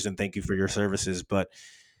wishes and thank you for your services, but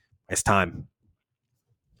it's time.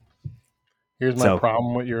 Here's my So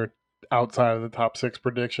problem with your outside of the top six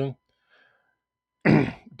prediction.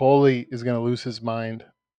 Boley is going to lose his mind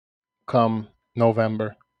come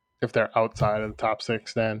November if they're outside of the top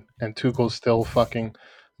six then, and Tuchel's still fucking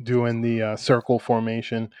doing the circle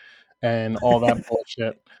formation and all that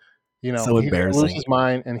bullshit. so He's going to lose embarrassing. his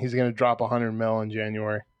mind and he's going to drop 100 mil in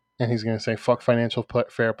January and he's going to say fuck financial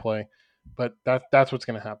fair play. But that's what's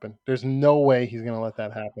going to happen. There's no way he's going to let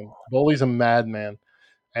that happen. Boley's a madman,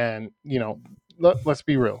 and let's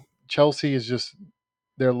be real. Chelsea is just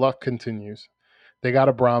their luck continues. They got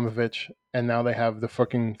Abramovich, and now they have the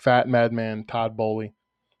fucking fat madman Todd Bowley,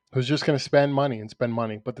 who's just going to spend money and spend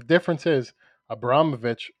money. But the difference is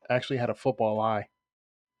Abramovich actually had a football eye.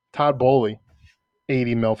 Todd Bowley,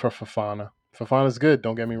 80 mil for Fafana. Fafana's good,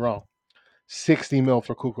 don't get me wrong. 60 mil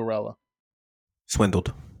for Cucurella.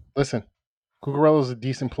 Swindled. Listen, Cucurella's a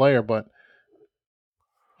decent player, but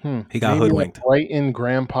He got maybe the hoodwinked. Brighton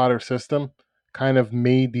Graham Potter system kind of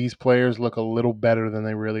made these players look a little better than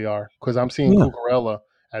they really are. Because I'm seeing Yeah. Cucurella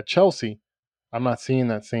at Chelsea. I'm not seeing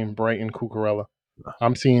that same Brighton Cucurella.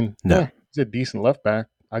 I'm seeing, No. he's a decent left back.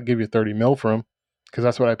 I'll give you 30 mil for him because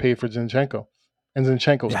that's what I paid for Zinchenko. And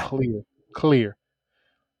Zinchenko's Yeah. clear.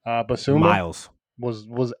 Basuma Miles.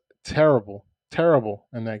 was terrible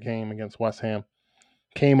in that game against West Ham.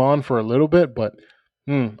 Came on for a little bit, but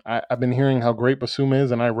I've been hearing how great Basuma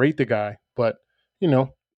is, and I rate the guy. But you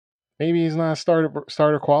know, maybe he's not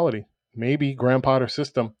starter quality. Maybe Graham Potter's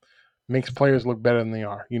system makes players look better than they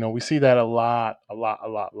are. We see that a lot, a lot, a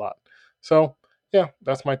lot, a lot. So yeah,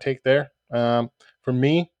 that's my take there. For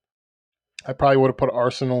me, I probably would have put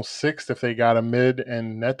Arsenal sixth if they got a mid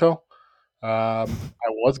and Neto. I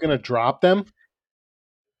was gonna drop them.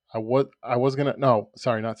 I was gonna no,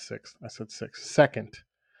 sorry, not sixth. I said sixth. Second.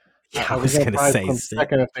 Yeah, I I was was gonna gonna probably put say them sick.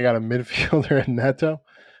 second if they got a midfielder in Neto.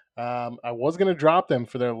 I was gonna drop them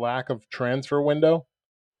for their lack of transfer window,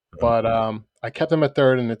 but I kept them at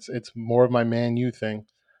third, and it's more of my Man U thing.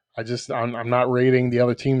 I'm not rating the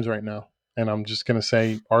other teams right now, and I'm just gonna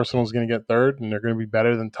say Arsenal's gonna get third, and they're gonna be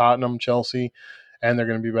better than Tottenham, Chelsea, and they're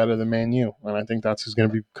gonna be better than Man U, and I think that's who's gonna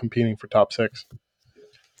be competing for top six.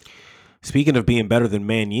 Speaking of being better than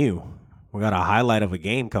Man U, we got a highlight of a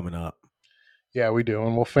game coming up. Yeah, we do,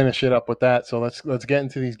 and we'll finish it up with that. So let's get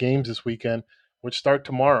into these games this weekend, which start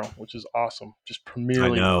tomorrow, which is awesome. Just I Premier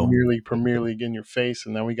League, know. Premier League, Premier League in your face,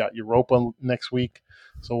 and then we got Europa next week.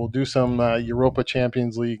 So we'll do some Europa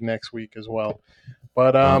Champions League next week as well.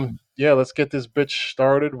 But Well, yeah, let's get this bitch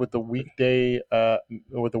started with the weekday,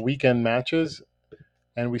 with the weekend matches,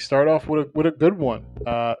 and we start off with a good one.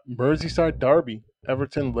 Merseyside derby,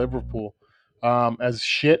 Everton Liverpool. As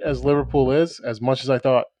shit as Liverpool is, as much as I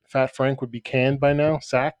thought Fat Frank would be canned by now,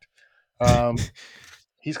 sacked. Um,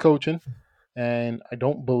 he's coaching, and I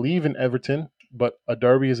don't believe in Everton, but a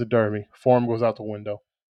derby is a derby. Form goes out the window.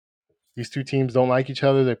 These two teams don't like each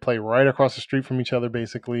other. They play right across the street from each other,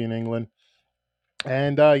 basically in England.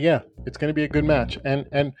 And yeah, it's going to be a good match.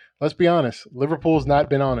 And let's be honest, Liverpool's not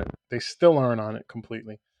been on it. They still aren't on it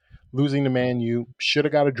completely. Losing to Man U, should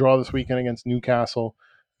have got a draw this weekend against Newcastle.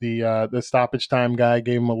 The stoppage time guy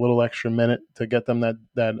gave him a little extra minute to get them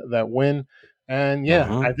that win. And yeah, I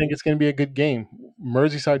Mm-hmm. think it's going to be a good game.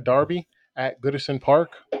 Merseyside derby at Goodison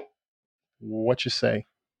Park. What you say?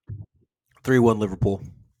 3-1 Liverpool.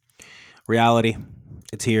 Reality,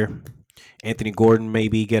 it's here. Anthony Gordon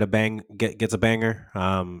maybe gets a banger,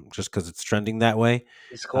 just because it's trending that way.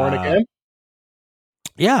 He's scoring Uh, again.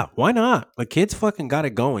 yeah, why not? The kid's fucking got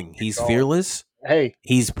it going. Keep He's going. fearless. Hey,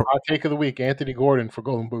 He's hot take of the week: Anthony Gordon for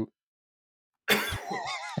Golden Boot.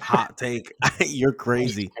 hot take. You're I'm just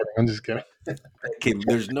crazy. kidding. I'm just kidding. That kid,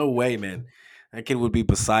 there's no way, man. That kid would be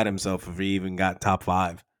beside himself if he even got top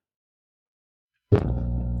five.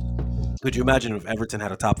 Could you imagine if Everton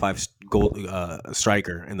had a top five goal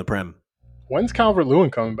striker in the Prem? When's Calvert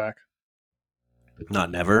Lewin coming back?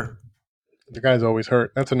 Not never. The guy's always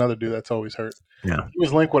hurt. That's another dude that's always hurt. Yeah, He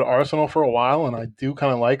was linked with Arsenal for a while, and I do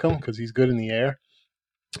kind of like him because he's good in the air.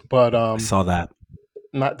 But I saw that.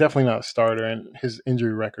 not definitely not a starter, and his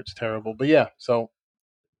injury record's terrible. But yeah, so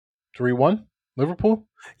 3-1 Liverpool.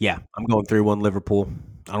 Yeah, I'm going 3-1 Liverpool.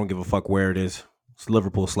 I don't give a fuck where it is. It's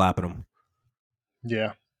Liverpool slapping them.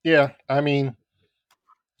 Yeah, yeah. I mean,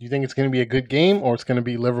 you think it's going to be a good game, or it's going to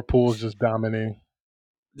be Liverpool's just dominating?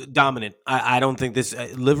 Dominant. I don't think this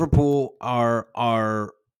Liverpool are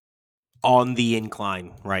on the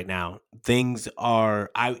incline right now. Things are.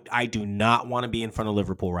 I do not want to be in front of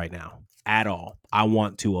Liverpool right now at all. I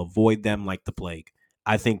want to avoid them like the plague.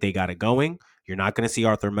 I think they got it going. You're not going to see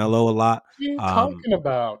Arthur Melo a lot. What are you Um, talking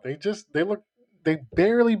about? They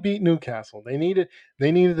barely beat Newcastle. They needed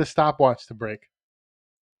the stopwatch to break.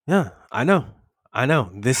 yeah, I know. I know.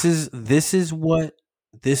 This is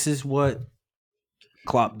what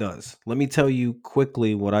Klopp does. Let me tell you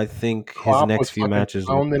quickly what I think his Klopp next was few fucking matches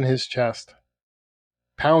look pounding like. his chest,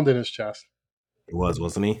 pounding his chest, It was,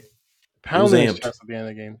 wasn't he? He was pounding his amped. chest at the end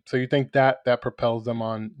of the game. So you think that propels them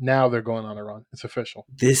on? Now they're going on a run. It's official.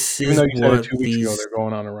 This Even though is you said it what 2 weeks ago, they're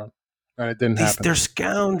going on a run, and it didn't these happen. they're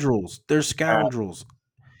scoundrels. They're Uh, scoundrels.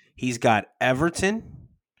 He's got Everton,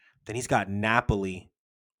 then he's got Napoli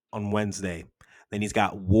on Wednesday. Then he's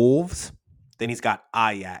got Wolves, then he's got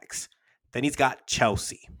Ajax, then he's got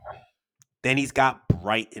Chelsea. Then he's got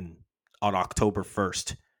Brighton on October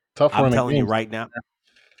 1st. Tough I'm run of telling you games. right now.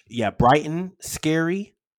 Yeah, Brighton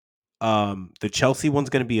scary. The Chelsea one's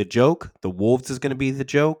going to be a joke. The Wolves is going to be the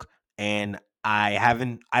joke, and I'd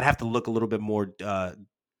have to look a little bit more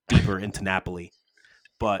deeper into Napoli,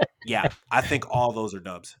 but yeah, I think all those are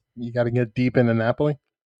dubs. You got to get deep into Napoli.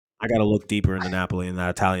 I got to look deeper into Napoli in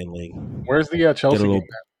that Italian league. Where's the Get a Chelsea game little.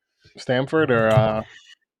 at? Stamford or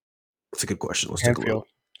That's a good question. Let's take a look. Anfield?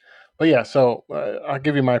 But yeah, so I'll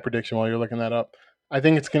give you my prediction while you're looking that up. I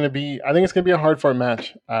think it's gonna be a hard fought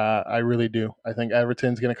match. I really do. I think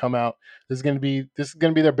Everton's gonna come out. This is gonna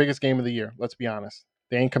be their biggest game of the year. Let's be honest.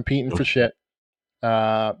 They ain't competing for shit.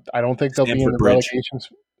 I don't think they'll be in Stamford the Bridge. relegations.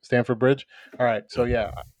 Stamford Bridge. All right. So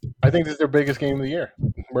yeah, I think this is their biggest game of the year.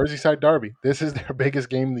 Merseyside Derby. This is their biggest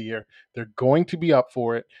game of the year. They're going to be up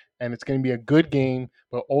for it, and it's going to be a good game.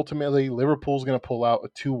 But ultimately, Liverpool's going to pull out a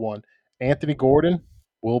 2-1. Anthony Gordon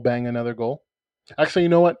will bang another goal. Actually, you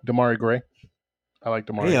know what? Damari Gray. I like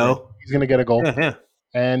Hey Damari Gray. yo. He's going to get a goal, Yeah, yeah.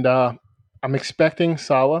 and I'm expecting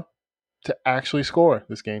Salah to actually score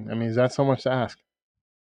this game. I mean, is that so much to ask?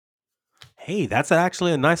 Hey, that's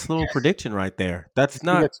actually a nice little prediction right there. He's That's going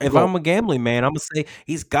to not. get two If goals. I'm a gambling man, I'm gonna say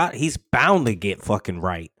he's bound to get fucking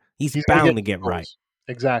right. He's He's going to bound get to two get right. goals.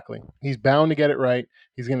 Exactly. He's bound to get it right.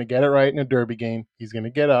 He's going to get it right in a derby game. He's going to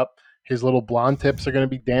get up. His little blonde tips are going to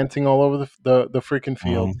be dancing all over the freaking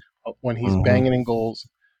field Mm-hmm. when he's Mm-hmm. banging in goals.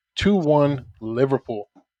 2-1 Liverpool.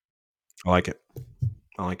 I like it.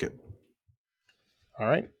 I like it. All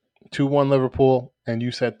right. 2-1 Liverpool. And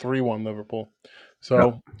you said 3-1 Liverpool. Yeah.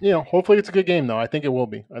 So, hopefully it's a good game, though. I think it will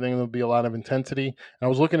be. I think there'll be a lot of intensity. And I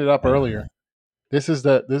was looking it up earlier. This is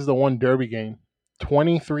the one derby game.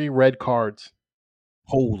 23 red cards.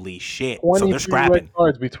 Holy shit! So they're 23 red scrapping.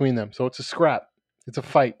 cards between them. So it's a scrap. It's a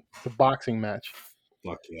fight. It's a boxing match.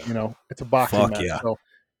 Fuck yeah. It's a boxing Fuck match. yeah. So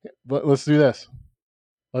let's do this.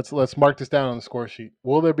 Let's mark this down on the score sheet.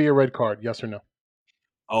 Will there be a red card? Yes or no?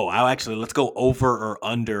 Oh, I'll actually let's go over or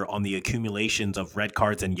under on the accumulations of red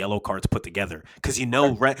cards and yellow cards put together. Because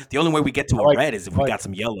Okay. red. The only way we get to I a like it. red is if I we like got it.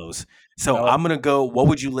 some yellows. I So like I'm gonna go. What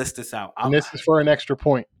would you list this out? it. And this is for an extra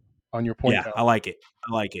point on your point Yeah, tally. I like it.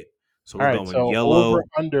 I like it. So All we're right. going So over yellow.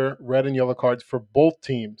 under red and yellow cards for both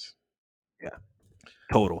teams. Yeah,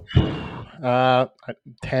 total.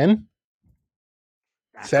 10,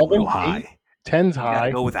 That's a 7, little 8. high. 10's You got to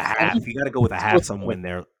high. go with a half. 7. You got to go with a Let's go half with somewhere 7. in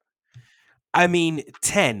there. I mean,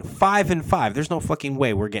 10, 5 and 5. There's no fucking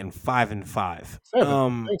way we're getting 5 and 5. 7.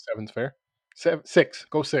 I think 7's fair. Six.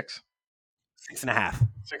 Go six. 6.5.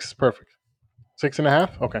 Six is perfect.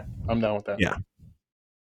 6.5. Okay, I'm down with that. Yeah.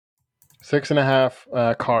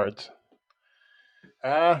 6.5 cards.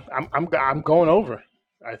 I'm going over.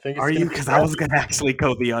 I think Are it's going you? to be Because I was scrappy. gonna actually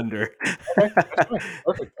go the under. Okay, that's fine.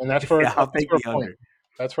 Perfect, and Yeah, I'll that's take for the a point. under.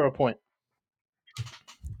 That's for a point.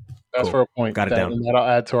 That's for Cool. a point. Got it That down. and that'll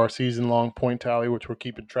add to our season-long point tally, which we're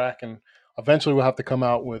keeping track. And eventually, we'll have to come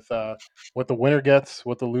out with what the winner gets,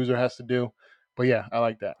 what the loser has to do. But yeah, I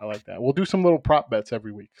like that. I like that. We'll do some little prop bets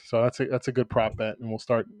every week. So that's a good prop bet, and we'll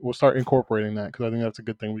start incorporating that because I think that's a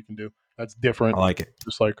good thing we can do. That's different. I like it.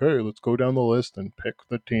 Just like, hey, let's go down the list and pick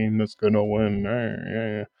the team that's gonna win.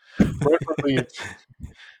 Yeah. Brentford leads.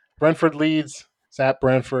 Brentford leads. It's at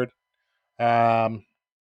Brentford. Um,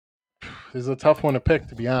 this is a tough one to pick,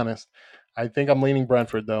 to be honest. I think I'm leaning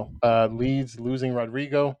Brentford though. Leeds losing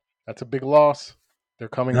Rodrigo, that's a big loss. They're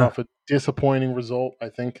coming Yeah. off a disappointing result. I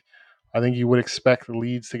think you would expect the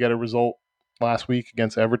Leeds to get a result last week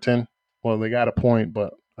against Everton. Well, they got a point,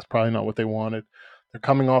 but that's probably not what they wanted. They're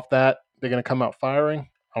coming off that. They're going to come out firing.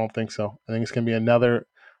 I don't think so. I think it's going to be another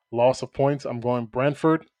loss of points. I'm going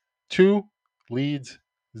Brentford 2, Leeds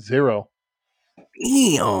 0.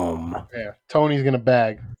 Damn. Yeah, Tony's going to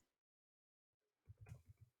bag.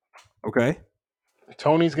 Okay.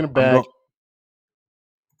 Tony's going to I'm bag. go.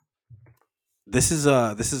 This is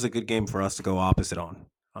a good game for us to go opposite on.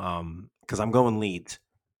 Because I'm going Leeds.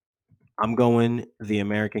 I'm going the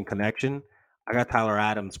American Connection. I got Tyler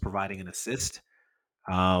Adams providing an assist.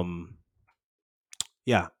 Um,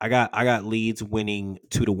 yeah, I got Leeds winning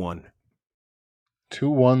 2-1.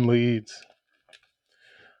 2-1 Leeds.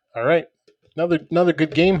 All right. Another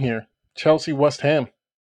good game here. Chelsea West Ham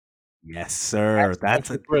Yes, at sir. That's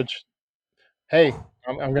a Stamford Bridge. Hey,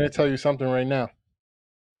 I'm going to tell you something right now.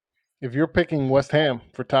 If you're picking West Ham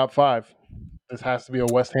for top 5, this has to be a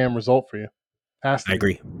West Ham result for you. Has to I be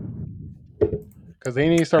agree. because they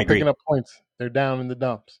need to I start picking agree. up points. They're down in the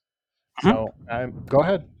dumps. Mhm. So go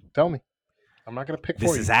ahead, tell me. I'm not going to pick for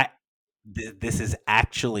This you. is at this is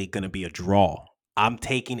actually going to be a draw. I'm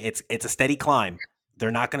taking it's a steady climb. They're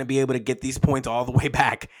not going to be able to get these points all the way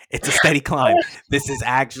back. It's a steady climb. This is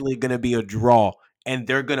actually going to be a draw, and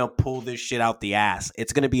they're going to pull this shit out the ass.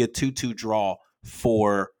 It's going to be a 2-2 draw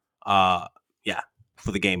for yeah,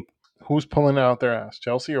 for the game. Who's pulling it out their ass,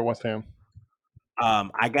 Chelsea or West Ham?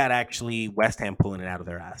 I got actually West Ham pulling it out of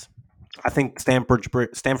their ass. I think Stamford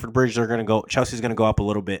Bridge are going to go. Chelsea's going to go up a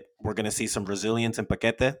little bit. We're going to see some resilience in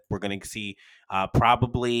Paquete. We're going to see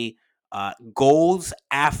probably goals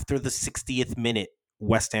after the 60th minute.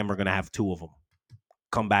 West Ham are going to have 2 of them.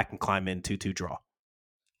 Come back and climb in 2-2 draw.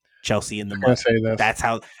 Chelsea in the I'm going to mud. say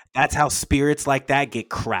this. That's how spirits like that get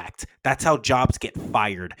cracked. That's how jobs get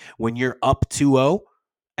fired. When you're up 2-0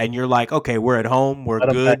 and you're like, okay, we're at home, we're Let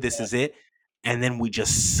them back. good, this is it. And then we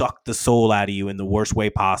just suck the soul out of you in the worst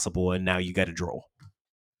way possible, and now you got to draw.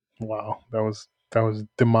 Wow, that was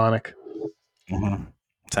demonic. Mm-hmm.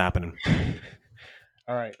 It's happening.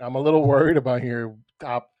 All right, I'm a little worried about your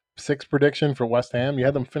top 6 prediction for West Ham. You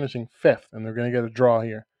had them finishing 5th, and they're going to get a draw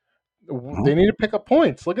here. They Mhm. need to pick up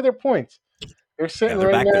points. Look at their points. They're Yeah, sitting they're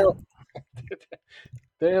right back there. now.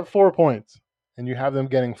 They have 4 points, and you have them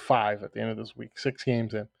getting 5 at the end of this week. 6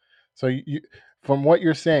 games in. So from what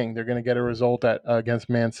you're saying, they're going to get a result against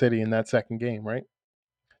Man City in that second game, right?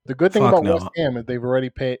 The good thing Fuck about West no. Ham is they've already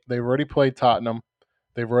played Tottenham,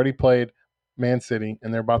 they've already played Man City,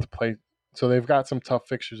 and they're about to play. So they've got some tough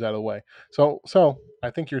fixtures out of the way. So I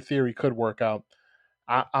think your theory could work out.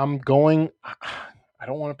 I'm going. I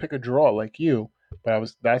don't want to pick a draw like you,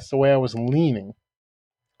 but that's the way I was leaning.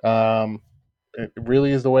 Um, it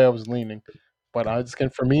really is the way I was leaning. But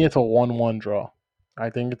for me, it's a 1-1 draw. I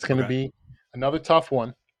think it's going to Okay. be another tough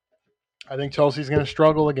one. I think Chelsea's going to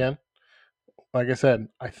struggle again. Like I said,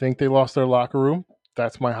 I think they lost their locker room.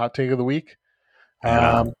 That's my hot take of the week.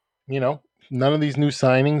 Yeah. Um, you know, none of these new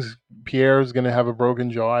signings. Pierre is going to have a broken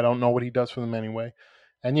jaw. I don't know what he does for them anyway.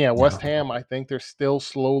 And yeah, Yeah. West Ham, I think they're still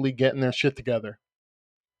slowly getting their shit together.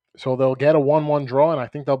 So they'll get a 1-1 draw, and I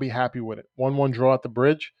think they'll be happy with it. 1-1 draw at the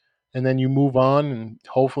bridge, and then you move on, and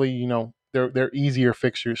hopefully, their easier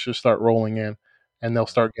fixtures should start rolling in, and they'll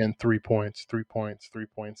start getting 3 points, 3 points, 3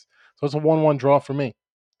 points. So it's a 1-1 draw for me.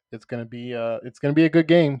 It's gonna be a good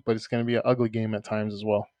game, but it's gonna be an ugly game at times as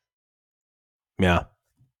well. Yeah.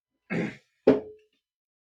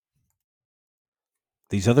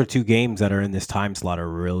 These other 2 games that are in this time slot are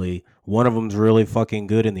really, one of them's really fucking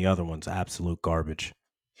good and the other one's absolute garbage.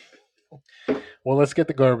 Well, let's get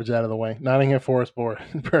the garbage out of the way. Nottingham Forest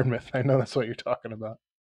Bournemouth. I know that's what you're talking about.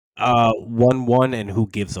 1-1, and who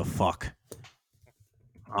gives a fuck?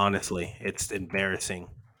 Honestly, it's embarrassing.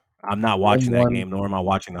 I'm not watching that 1-1. game, nor am I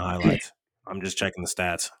watching the highlights. I'm just checking the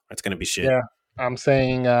stats. It's going to be shit. Yeah, I'm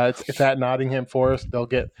saying it's at Nottingham Forest. They'll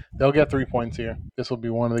get 3 points here. This will be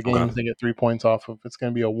one of the Okay. games they get 3 points off of. It's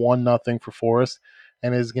going to be a 1-0 for Forest,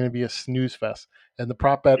 and it's going to be a snooze fest. And the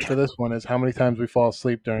prop bet for this one is how many times we fall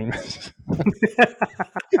asleep during this.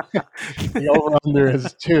 The over under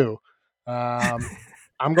is 2. Um,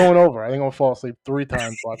 I'm going over. I think I'll fall asleep 3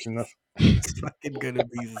 times watching this. It's fucking gonna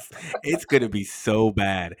be. It's gonna be so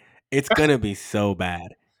bad. It's gonna be so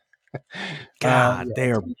bad. God, Yeah, they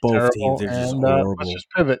it's are gonna be both teams. terrible. They're just And let's horrible. just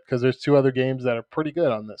pivot because there's 2 other games that are pretty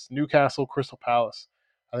good on this. Newcastle, Crystal Palace.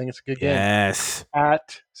 I think it's a good game Yes.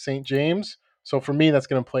 at St. James. So for me, that's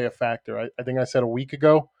going to play a factor. I think I said a week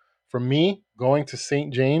ago, for me, going to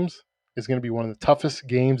St. James is going to be one of the toughest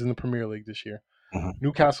games in the Premier League this year. Mhm.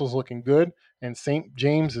 Newcastle's looking good, and St.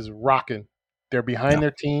 James is rocking. They're Yeah. behind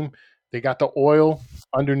their team. They got the oil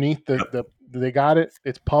underneath the they got it.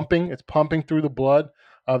 It's pumping. It's pumping through the blood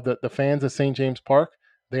of the fans at St. James Park.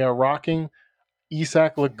 They are rocking.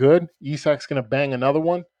 Isak looked good. Isak's going to bang another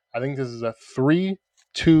one. I think this is a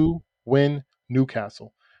 3-2 win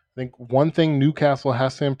Newcastle. I think one thing Newcastle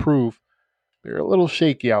has to improve, they're a little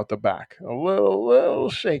shaky out the back. A little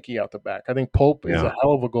shaky out the back. I think Pope is a Yeah.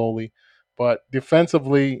 hell of a goalie, but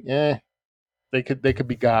defensively, they could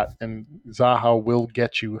be got, and Zaha will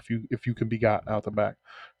get you if you can be got out the back.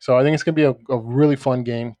 So I think it's gonna be a really fun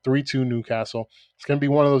game. 3-2 Newcastle. It's gonna be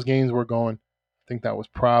one of those games we're going. I think that was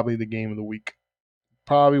probably the game of the week.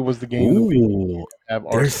 Probably was the game of the week. Ooh. Have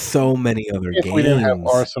There's Arsenal so many other if we didn't have games.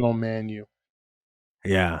 Arsenal Man U.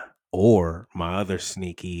 Yeah. Or my other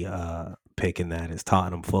sneaky pick in that is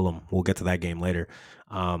Tottenham Fulham. We'll get to that game later.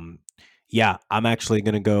 Um, yeah, I'm actually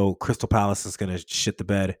gonna go. Crystal Palace is gonna shit the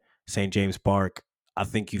bed. St. James Park. I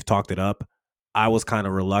think you've talked it up. I was kind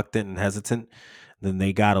of reluctant and hesitant. Then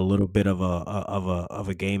they got a little bit of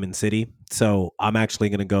a game in City. So I'm actually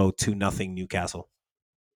gonna go 2-0 Newcastle.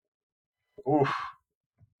 Oof.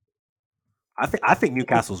 I think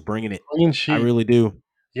Newcastle's bringing it. Clean I sheet. really do.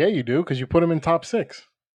 Yeah, you do because you put them in top 6.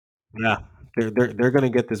 Yeah, they're gonna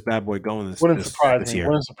get this bad boy going this Wouldn't this surprise this me. year.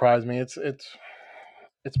 Wouldn't surprise me.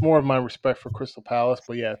 It's more of my respect for Crystal Palace,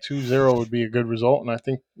 but yeah, 2-0 would be a good result, and I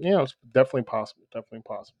think it's definitely possible. Definitely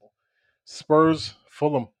possible. Spurs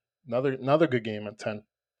Fulham, another good game at 10.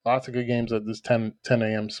 Lots of good games at this 10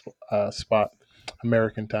 a.m. Spot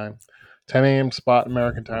American time. 10 a.m. spot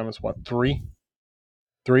American time is what, 3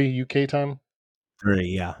 UK time. Three,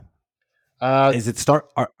 yeah. Uh, Is it start?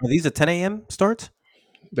 Are these at 10 a.m. starts?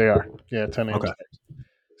 they are, yeah, 10 a.m. Okay. starts.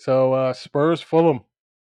 So Spurs Fulham,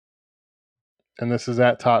 and this is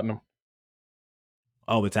at Tottenham.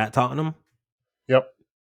 Oh, it's at Tottenham. Yep.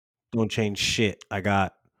 Don't change shit. I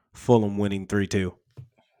got Fulham winning 3-2.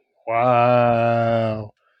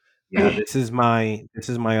 Wow. Yeah, this is my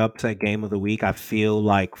upset game of the week. I feel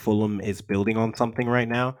like Fulham is building on something right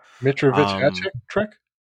now. Mitrovic hat Um, trick.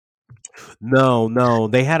 no,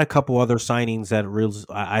 they had a couple other signings that real.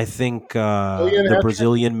 I think Willian the hat trick.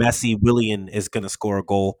 Brazilian Messi Willian is going to score a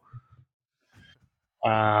goal.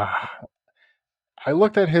 Ah, I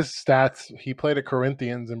looked at his stats. He played at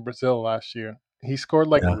Corinthians in Brazil last year. He scored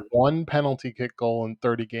like Yeah, one penalty kick goal in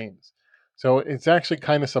 30 games. So it's actually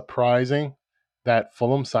kind of surprising that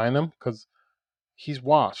Fulham signed him because he's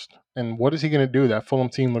washed. And what is he going to do? That Fulham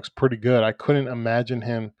team looks pretty good. I couldn't imagine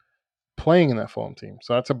him playing in that Fulham team.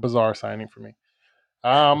 So that's a bizarre signing for me.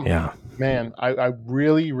 yeah, Man, I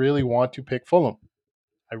really, really want to pick Fulham.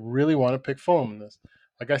 I really want to pick Fulham in this.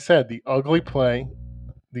 Like I said, the ugly play,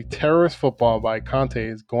 the terrorist football by Conte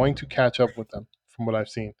is going to catch up with them from what I've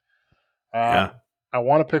seen. Uh, yeah. I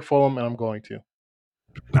want to pick Fulham, and I'm going to.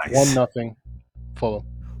 One Nice. nothing Fulham.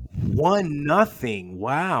 1-0.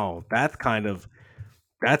 Wow,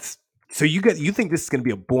 that's so you think this is going to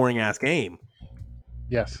be a boring ass game?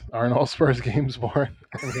 Yes, aren't all Spurs games boring?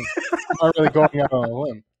 I mean, I'm not really going out on a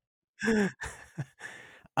limb.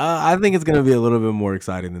 I think it's going to be a little bit more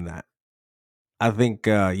exciting than that. I think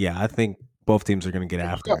both teams are going to get If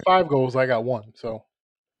you after got it. 5 goals, I got one. So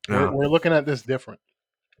we're Yeah. we're looking at this different.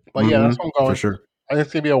 But yeah, Mm-hmm. that's what I'm For going. sure. I think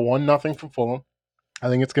it's gonna be a 1-0 from Fulham. I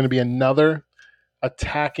think it's gonna be another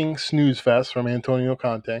attacking snooze fest from Antonio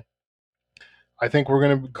Conte. I think we're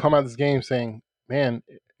going to come out of this game saying, man,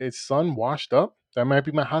 is Son washed up? That might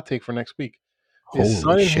be my hot take for next week. Is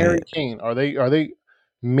Holy Son and Harry shit. Kane, are they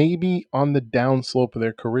maybe on the downslope of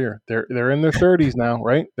their career? They're in their 30s now,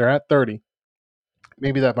 right? They're at 30.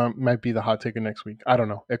 Maybe that might be the hot take of next week. I don't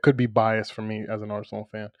know. It could be biased for me as an Arsenal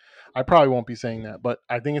fan. I probably won't be saying that, but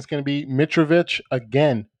I think it's going to be Mitrovic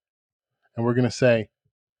again. And we're going to say,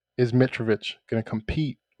 is Mitrovic going to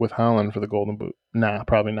compete with Haaland for the Golden Boot? Nah,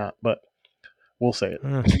 probably not. But We'll say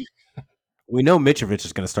it. We know Mitrovic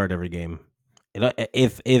is going to start every game.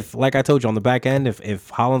 If like I told you on the back end, if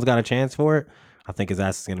Holland's got a chance for it, I think his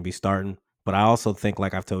ass is going to be starting. But I also think,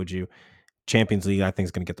 like I've told you, Champions League I think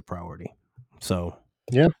is going to get the priority. So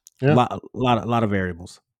Yeah, yeah. lot of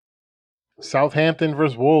variables. Southampton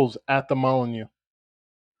versus Wolves at the Molineux.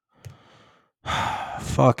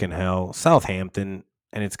 Fucking hell, Southampton,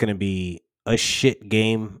 and it's going to be a shit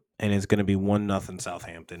game, and it's going to be 1-0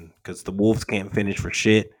 Southampton because the Wolves can't finish for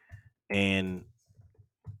shit, and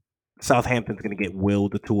Southampton's going to get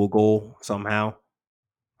willed to a goal somehow.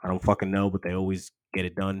 I don't fucking know, but they always get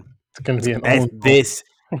it done. It's going to be an That's, own goal.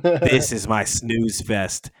 this is my snooze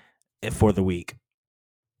fest for the week.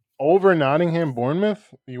 Over Nottingham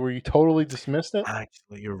Bournemouth? You totally dismissed it?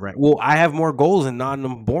 Actually, you're right. Well, I have more goals than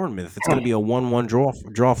Nottingham Bournemouth. It's going to be a 1-1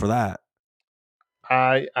 draw for that.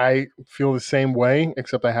 I feel the same way,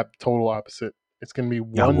 except I have the total opposite. It's going to be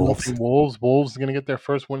Yeah, 1 Wolves. nothing Wolves. Wolves are going to get their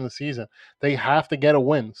first win of the season. They have to get a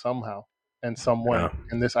win somehow and some way. Yeah.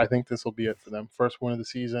 And I think this will be it for them. First win of the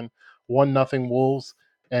season, 1 nothing Wolves,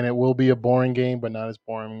 and it will be a boring game, but not as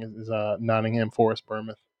boring as Nottingham Forest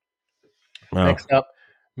Bournemouth. Yeah. Next up,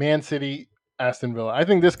 Man City Aston Villa. I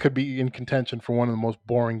think this could be in contention for one of the most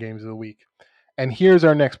boring games of the week. And here's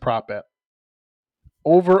our next prop bet.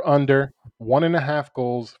 Over under 1.5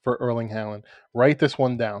 goals for Erling Haaland. Write this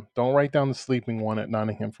one down. Don't write down the sleeping one at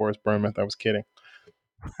Nottingham Forest Bournemouth. I was kidding.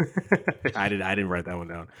 I didn't write that one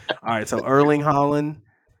down. All right, so Erling Haaland.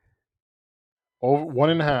 Over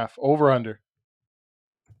 1.5. Over under.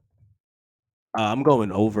 I'm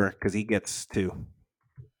going over because he gets 2.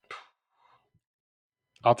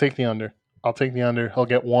 I'll take the under. He'll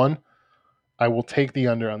get 1. I will take the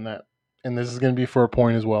under on that. And this is going to be for a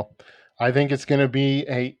point as well. I think it's going to be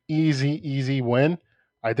a easy win.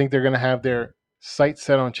 I think they're going to have their sights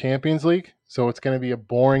set on Champions League. So it's going to be a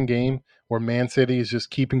boring game where Man City is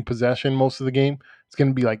just keeping possession most of the game. It's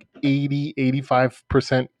going to be like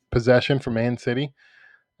 85% possession for Man City.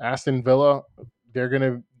 Aston Villa, they're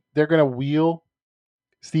going to wheel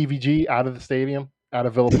Stevie G out of the stadium, out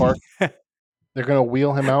of Villa Park. They're going to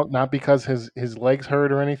wheel him out, not because his legs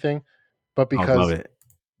hurt or anything, but I love because it.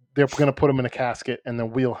 they're going to put him in a casket and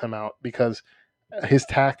then wheel him out because his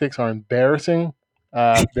tactics are embarrassing.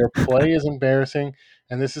 Their play is embarrassing.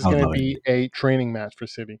 And this is I going to love it. be a training match for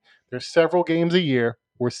City. There's several games a year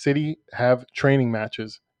where City have training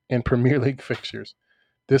matches in Premier League fixtures.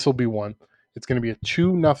 This will be one. It's going to be a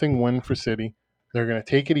 2-0 win for City. They're going to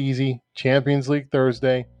take it easy. Champions League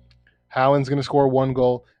Thursday. Haaland's going to score 1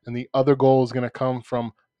 goal, and the other goal is going to come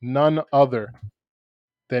from none other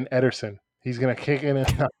than Ederson. He's going to kick it in.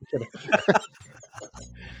 No, I'm kidding.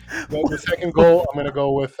 The second goal, I'm going to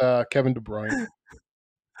go with Kevin De Bruyne.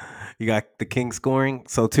 You got the King scoring.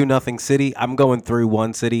 So 2-0 City. I'm going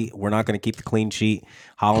 3-1 City. We're not going to keep the clean sheet.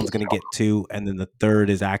 Holland's going to get 2. And then the third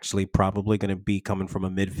is actually probably going to be coming from a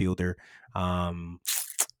midfielder. Gun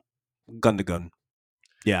to gun.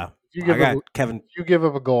 Yeah. I got Kevin. If you give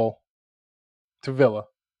up a goal to Villa,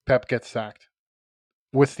 Pep gets sacked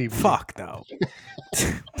with Stevie G. Fuck no.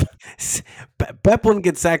 Pep wouldn't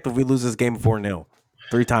get sacked if we lose this game 4-0.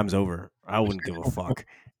 3 times over. I wouldn't give a fuck.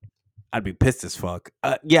 I'd be pissed as fuck.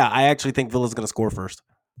 Yeah, I actually think Villa's going to score first.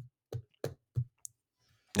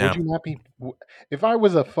 Yeah. Would you not be? If I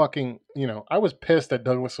was a fucking, I was pissed that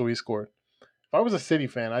Douglas Luiz scored. If I was a City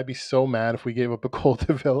fan, I'd be so mad if we gave up a goal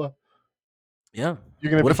to Villa. Yeah.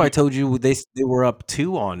 You're gonna. What if I told you they were up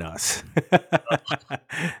 2 on us?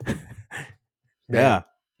 Yeah.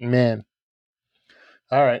 Man.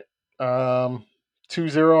 All right.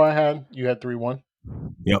 2-0 I had. You had 3-1.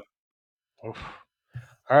 Yep. Oof.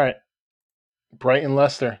 All right. Brighton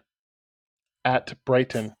Leicester at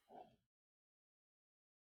Brighton.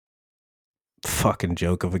 Fucking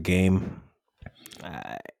joke of a game.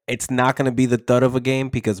 It's not going to be the thud of a game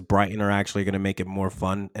because Brighton are actually going to make it more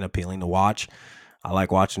fun and appealing to watch. I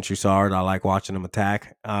like watching Trossard. I like watching them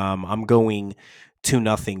attack. I'm going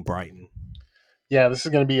 2-0 Brighton. Yeah, this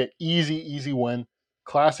is going to be an easy win.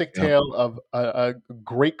 Classic tale of a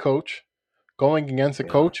great coach going against a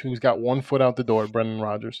coach who's got 1 foot out the door. Brendan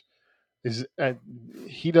Rodgers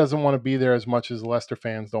he doesn't want to be there as much as Leicester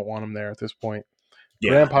fans don't want him there at this point.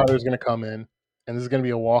 Yeah. Graham Potter is going to come in, and this is going to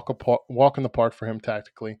be a walk in the park for him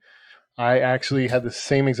tactically. I actually had the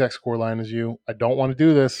same exact score line as you. I don't want to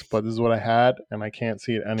do this, but this is what I had, and I can't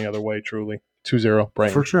see it any other way, truly. 2-0,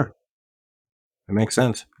 Brighton. For sure. It makes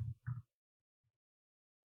sense.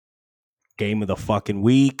 Game of the fucking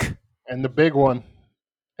week. And the big one.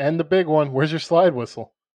 Where's your slide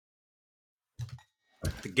whistle?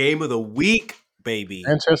 The game of the week, baby.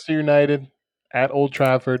 Manchester United at Old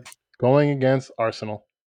Trafford going against Arsenal.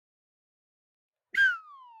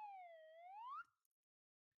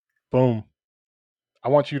 Boom. I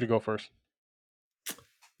want you to go first.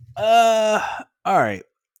 All right.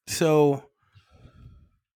 So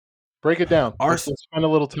Break it down. Let's Ars, let's spend a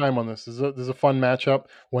little time on this. This is a fun matchup.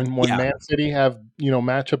 When yeah. Man City have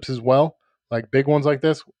matchups as well, like big ones like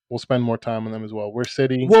this, we'll spend more time on them as well. We're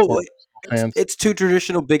City, we're Well, fans. it's two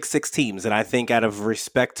traditional Big Six teams, and I think out of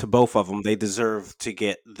respect to both of them, they deserve to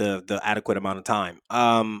get the adequate amount of time.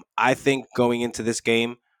 I think going into this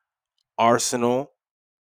game, Arsenal,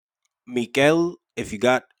 Mikel, if you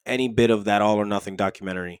got any bit of that All or Nothing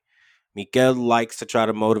documentary, Mikel likes to try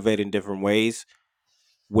to motivate in different ways.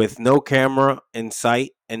 With no camera in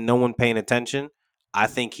sight and no one paying attention, I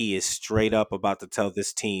think he is straight up about to tell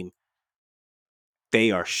this team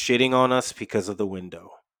they are shitting on us because of the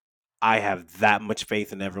window. I have that much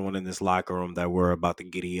faith in everyone in this locker room that we're about to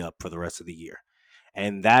giddy up for the rest of the year.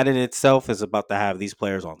 And that in itself is about to have these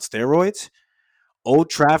players on steroids. Old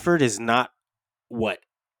Trafford is not what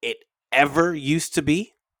it ever used to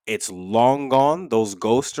be. It's long gone. Those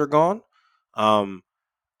ghosts are gone. Um,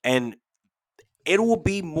 and it will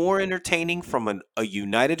be more entertaining from a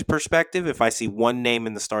United perspective if I see one name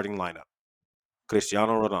in the starting lineup,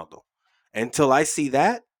 Cristiano Ronaldo. Until I see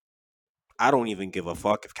that, I don't even give a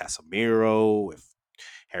fuck if Casemiro, if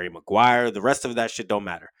Harry Maguire, the rest of that shit don't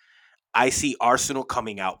matter. I see Arsenal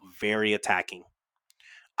coming out very attacking.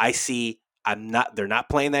 I see they're not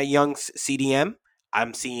playing that young CDM.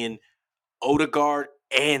 I'm seeing Odegaard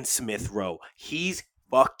and Smith Rowe. He's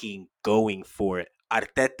fucking going for it.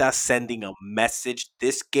 Arteta sending a message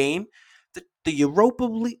this game. The Europa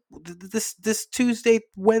League, this Tuesday,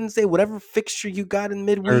 Wednesday, whatever fixture you got in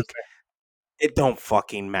midweek, Thursday. it don't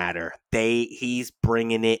fucking matter. He's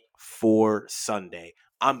bringing it for Sunday.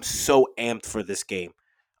 I'm so amped for this game.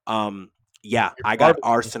 Um, yeah, You're I got barbecuing.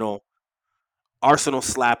 Arsenal. Arsenal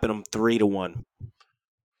slapping them 3-1.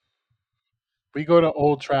 We go to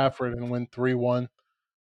Old Trafford and win 3-1.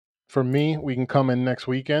 For me, we can come in next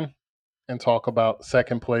weekend and talk about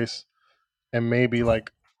second place and maybe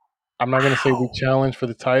like I'm not gonna say we Wow. challenge for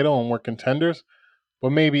the title and we're contenders,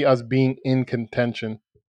 but maybe us being in contention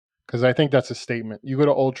because I think that's a statement. You go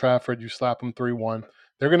to Old Trafford, you slap them 3-1.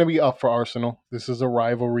 They're going to be up for Arsenal. This is a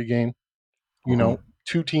rivalry game. You Mm-hmm. know,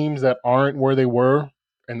 two teams that aren't where they were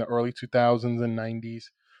in the early 2000s and 90s.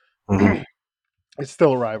 Mm-hmm. It's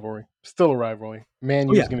still a rivalry. Still a rivalry. Man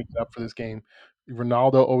Oh U yeah, is going to get up for this game.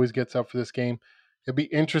 Ronaldo always gets up for this game. It'd be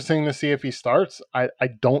interesting to see if he starts. I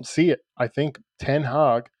don't see it. I think Ten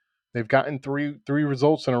Hag, they've gotten three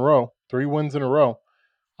results in a row, 3 wins in a row.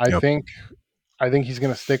 I yep, think I think he's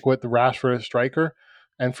going to stick with the Rashford as striker.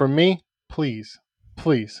 And for me, please,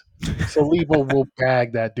 please, Saliba will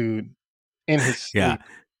bag that dude in his yeah, sleep.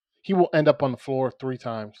 He will end up on the floor 3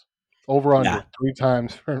 times, over yeah. under 3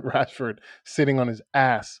 times for Rashford sitting on his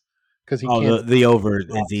ass because he Oh, can't the defend over is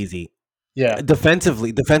shots. easy. Yeah,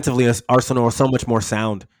 Defensively, Arsenal are so much more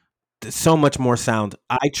sound. So much more sound.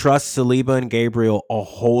 I trust Saliba and Gabriel a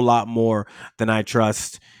whole lot more than I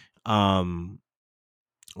trust, um,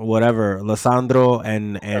 whatever Lissandro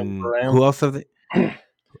and and Varane. who else have they?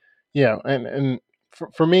 Yeah, and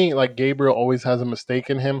for me, like Gabriel always has a mistake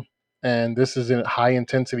in him, and this is a high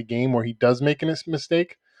intensity game where he does make a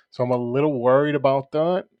mistake. So I'm a little worried about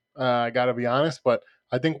that. I got to be honest, but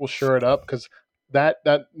I think we'll sure it up because that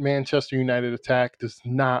Manchester United attack does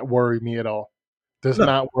not worry me at all. Does No.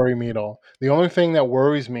 not worry me at all. The only thing that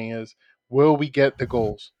worries me is will we get the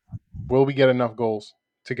goals? Will we get enough goals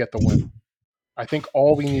to get the win? I think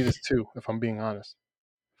all we need is two. If I'm being honest,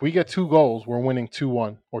 if we get 2 goals, we're winning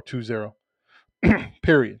 2-1 or 2-0.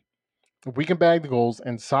 Period. If we can bag the goals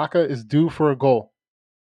and Saka is due for a goal,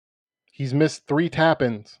 he's missed 3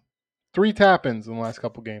 tap-ins. 3 tap-ins in the last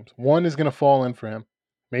couple games. One is going to fall in for him.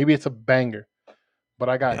 Maybe it's a banger. But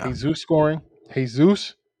I got Yeah, Jesus scoring.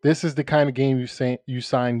 Jesus, this is the kind of game you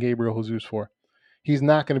sign Gabriel Jesus for. He's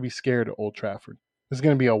not going to be scared at Old Trafford. This is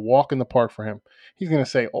going to be a walk in the park for him. He's going to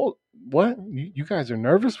say, "Oh, what? You guys are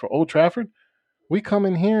nervous for Old Trafford? We come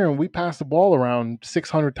in here and we pass the ball around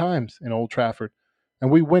 600 times in Old Trafford, and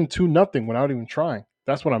we win 2-0 without even trying.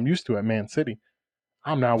 That's what I'm used to at Man City.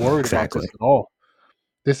 I'm not worried about this exactly. at all.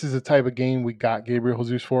 This is the type of game we got Gabriel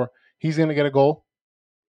Jesus for. He's going to get a goal,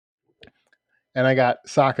 and I got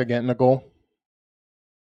Saka getting a goal,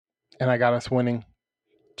 and I got us winning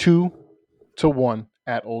 2-1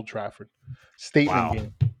 at Old Trafford. Statement Wow.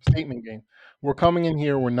 game. Statement game. We're coming in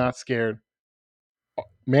here. We're not scared.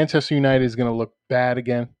 Manchester United is going to look bad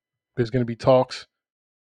again. There's going to be talks.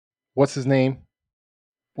 What's his name?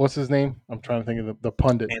 What's his name? I'm trying to think of the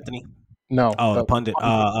pundit. Anthony. No, Oh, the the pundit.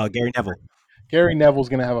 pundit. Gary Neville. Gary Neville's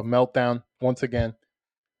going to have a meltdown once again.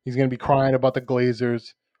 He's going to be crying about the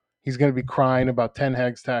Glazers. He's going to be crying about Ten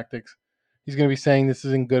Hag's tactics. He's going to be saying this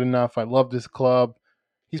isn't good enough. I love this club.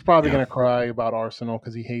 He's probably Yeah. going to cry about Arsenal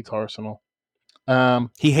because he hates Arsenal.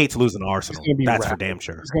 Um, He hates losing to he's Arsenal. going to be That's for rattled. damn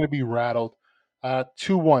sure. He's going to be rattled.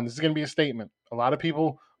 2-1. This is going to be a statement. A lot of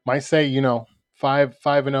people might say,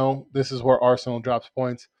 5-0. This is where Arsenal drops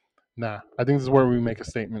points. Nah, I think this is where we make a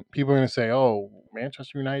statement. People are going to say, "Oh,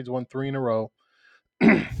 Manchester United's won 3 in a row."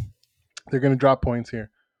 They're going to drop points here.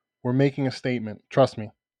 We're making a statement. Trust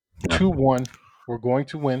me. Yeah. 2-1. We're going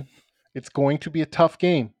to win. It's going to be a tough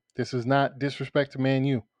game. This is not disrespect to Man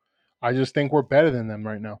U. I just think we're better than them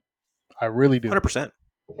right now. I really do. 100%.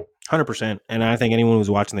 100%. And I think anyone who's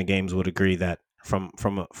watching the games would agree that from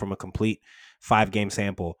a complete 5-game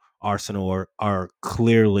sample, Arsenal are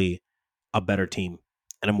clearly a better team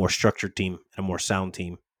and a more structured team and a more sound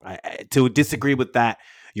team. To disagree with that,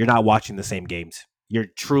 you're not watching the same games. You're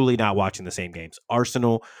truly not watching the same games.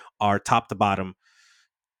 Arsenal are top to bottom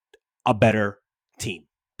a better team.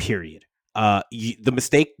 Period. The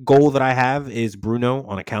mistake goal that I have is Bruno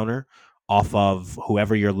on a counter off of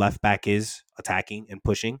whoever your left back is attacking and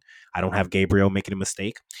pushing. I don't have Gabriel making a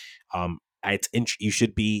mistake. You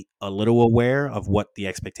should be a little aware of what the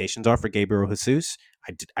expectations are for Gabriel Jesus.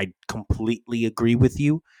 I completely agree with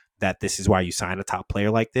you that this is why you sign a top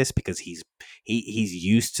player like this, because he's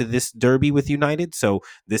used to this derby with United. So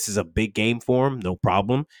this is a big game for him. No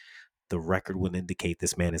problem. The record would indicate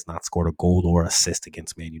this man has not scored a goal or assist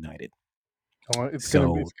against Man United. It's So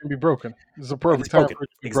gonna be broken. This is a it's perfect time broken. for it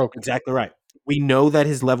to be broken. Exactly right. We know that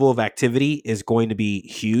his level of activity is going to be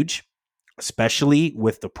huge, especially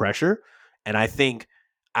with the pressure. And I think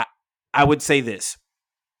I, I would say this: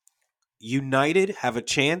 United have a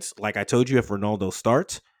chance. Like I told you, if Ronaldo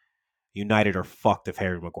starts, United are fucked if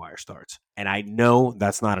Harry Maguire starts. And I know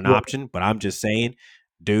that's not an Right. option, but I'm just saying,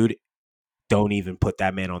 dude, don't even put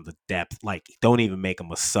that man on the depth. Like, don't even make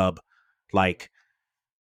him a sub. Like,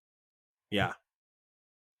 yeah.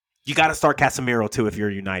 You got to start Casemiro too if you're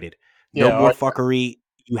United. No Yeah, more fuckery.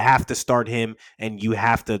 You have to start him, and you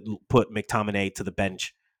have to put McTominay to the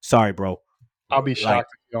bench. Sorry, bro. I'll be Like,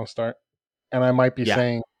 shocked if you don't start, and I might be yeah,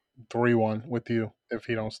 saying 3-1 with you if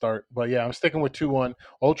he don't start. But yeah, I'm sticking with 2-1.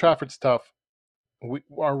 Old Trafford's tough.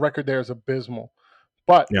 Our record there is abysmal.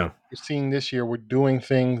 But yeah. we're seeing this year we're doing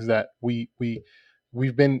things that we've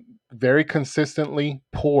been very consistently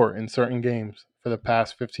poor in certain games for the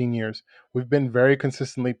past 15 years. We've been very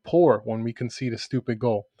consistently poor when we concede a stupid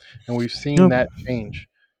goal, and we've seen Yep. that change.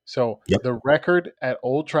 So Yep. the record at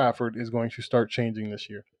Old Trafford is going to start changing this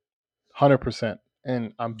year, 100%.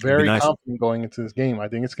 And I'm It'd be very nice. confident going into this game. I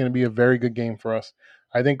think it's going to be a very good game for us.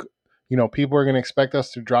 I think, people are going to expect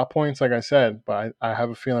us to drop points, like I said, but I have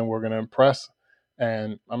a feeling we're going to impress.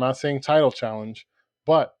 And I'm not saying title challenge,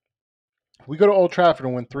 but if we go to Old Trafford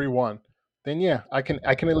and win 3-1, then yeah, I can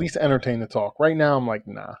at least entertain the talk. Right now, I'm like,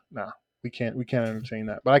 nah, we can't entertain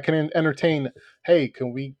that. But I can entertain. Hey,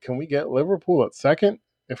 can we get Liverpool at second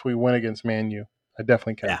if we win against Man U? I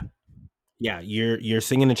definitely can. Yeah. Yeah. You're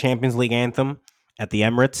singing the Champions League anthem at the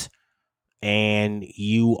Emirates, and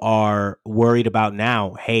you are worried about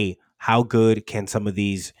now, hey, how good can some of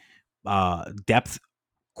these depth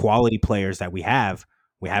quality players that we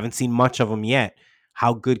haven't seen much of them yet.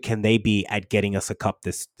 How good can they be at getting us a cup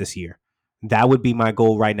this year? That would be my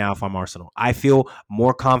goal right now if I'm Arsenal. I feel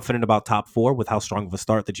more confident about top 4 with how strong of a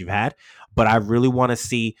start that you've had, but I really want to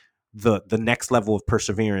see the next level of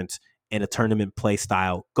perseverance in a tournament play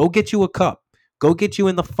style. Go get you a cup. Go get you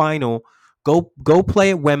in the final. Go play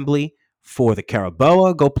at Wembley for the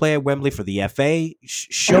Carabao. Go play at Wembley for the FA.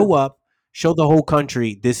 Show up, show the whole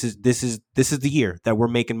country this is the year that we're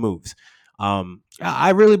making moves. I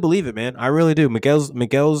really believe it, man. I really do.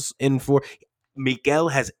 Miguel's in for. Miguel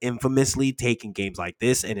has infamously taken games like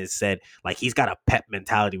this and has said like he's got a pep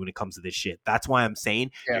mentality when it comes to this shit. That's why I'm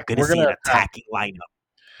saying Yeah, you're gonna we're see an gonna attack. attacking lineup.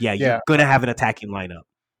 Yeah, you're Yeah. gonna have an attacking lineup.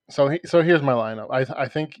 So here's my lineup. I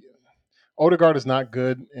think Odegaard is not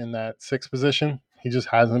good in that sixth position. He just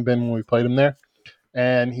hasn't been when we played him there,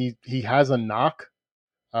 and he has a knock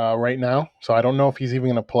right now. So I don't know if he's even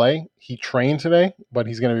going to play. He trained today, but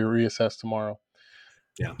he's going to be reassessed tomorrow.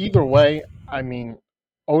 Yeah, Either way, I mean,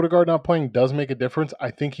 Odegaard not playing does make a difference.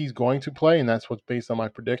 I think he's going to play, and that's what's based on my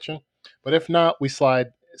prediction. But if not, we slide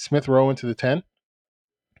Smith Rowe into the 10,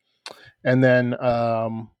 and then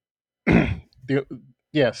the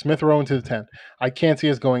Smith Rowe into the 10. I can't see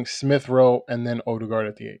us going Smith Rowe and then Odegaard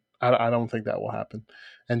at the 8. I don't think that will happen.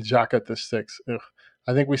 And Jacques at the 6. Ugh.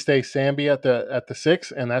 I think we stay Sambi at the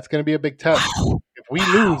 6, and that's going to be a big test. If we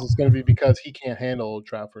lose, wow. it's going to be because he can't handle Old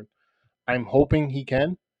Trafford. I'm hoping he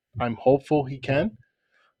can. I'm hopeful he can.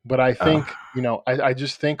 But I Uh, think, I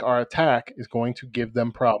just think our attack is going to give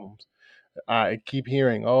them problems. I keep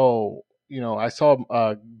hearing, oh, I saw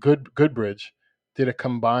Goodbridge did a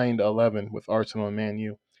combined 11 with Arsenal and Man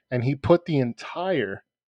U, and he put the entire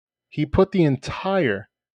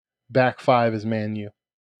back five as Man U.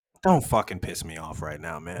 don't fucking piss me off right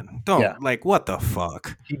now, man. Yeah, Don't like what the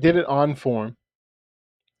fuck. he did it on form.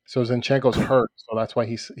 So Zinchenko's hurt, so that's why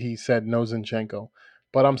he said no Zinchenko.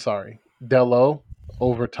 But I'm sorry, Delo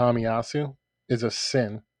over Tomiyasu is a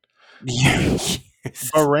sin. Yes,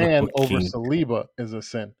 Varane over fucking. Saliba is a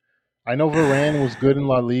sin. I know Varane was good in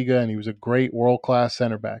La Liga and he was a great world class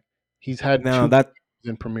center back. He's had No, two that games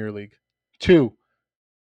in Premier League. Two.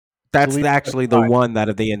 that's Saliba had actually the five. one that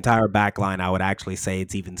of the entire back line I would actually say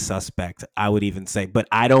it's even suspect. I would even say, but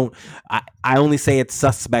I don't. I only say it's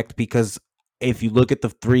suspect because if you look at the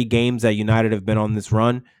 3 games that United have been on this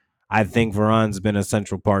run, I think Varane's been a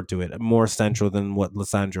central part to it, more central than what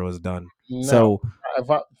Lissandro has done. No. So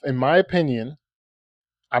In my opinion,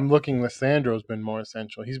 I'm looking Lissandro's been more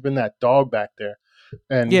essential. He's been that dog back there.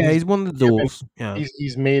 And yeah, he's he's won the given duels. Yeah,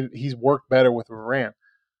 he's worked better with Varane.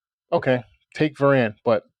 Okay, take Varane,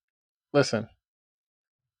 but listen,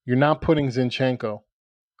 you're not putting Zinchenko.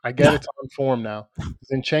 I get no. it's on form now.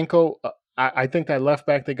 Zinchenko, I think that left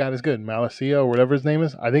back they got is good. Malacia or whatever his name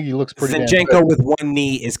is. I think he looks pretty damn good. Zinchenko with one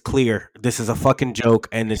knee is clear. This is a fucking joke,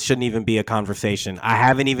 and it shouldn't even be a conversation. I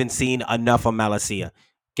haven't even seen enough of Malacia.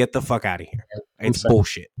 Get the fuck out of here. I'm It's saying.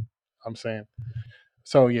 bullshit. I'm saying.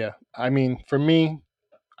 So yeah, I mean, for me,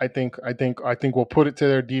 I think we'll put it to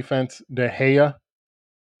their defense. De Gea,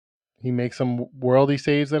 he makes some worldy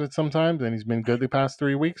saves at it sometimes, and he's been good the past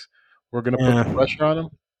 3 weeks. We're gonna put the Yeah. pressure on him.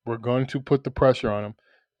 We're going to put the pressure on him.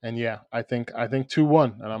 And yeah, I think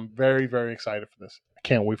 2-1, and I'm very very excited for this. I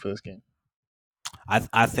can't wait for this game.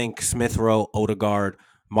 I think Smith Rowe, Odegaard,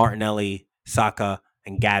 Martinelli, Saka,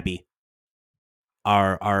 and Gabby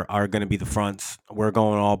are going to be the fronts. We're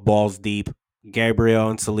going all balls deep. Gabriel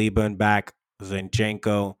and Saliba in back.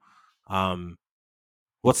 Zinchenko. Um,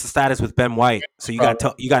 what's the status with Ben White? So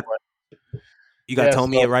Probably. you got Yeah,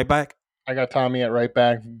 Tommy so at right back. I got Tommy at right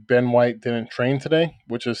back. Ben White didn't train today,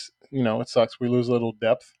 which is, it sucks. We lose a little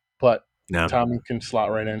depth, but No. Tommy can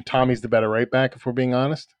slot right in. Tommy's the better right back, if we're being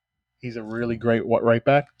honest. He's a really great right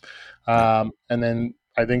back. Yeah. And then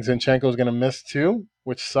I think Zinchenko is going to miss too,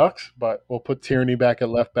 which sucks, but we'll put Tierney back at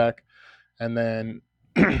left back. And then,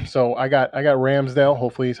 so I got Ramsdale.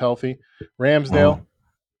 Hopefully he's healthy. Uh-huh. Ramsdale,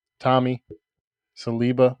 Tommy,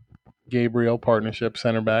 Saliba, Gabriel partnership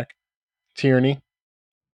center back, Tierney,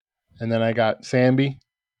 and then I got Sambi,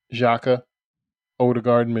 Xhaka,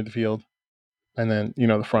 Odegaard midfield, and then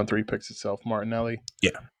the front three picks itself: Martinelli,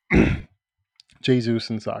 Yeah. Jesus,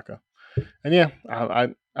 and Saka. And yeah,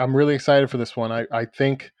 I'm really excited for this one. I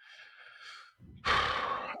think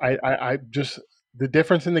I just the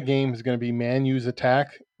difference in the game is going to be Man U's attack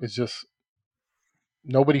is just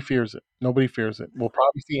nobody fears it. Nobody fears it. We'll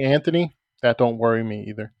probably see Anthony. That don't worry me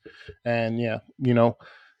either. And yeah,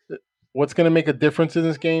 what's going to make a difference in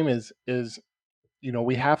this game is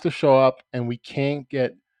we have to show up and we can't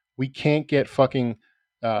get fucking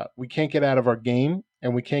we can't get out of our game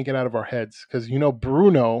and we can't get out of our heads because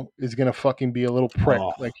Bruno is gonna fucking be a little prick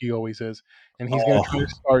Oh. like he always is, and he's gonna try to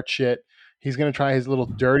Oh. start shit. He's gonna try his little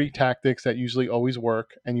dirty tactics that usually always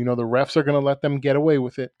work, and the refs are gonna let them get away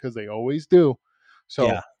with it because they always do. Yeah.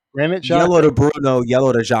 So Granit Yellow Xhaka to Bruno,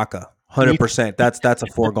 yellow to Xhaka. needs 100%. That's a to keep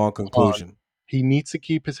his foregone head on. conclusion. He needs to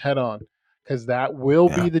keep his head on because that will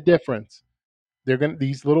Yeah. be the difference.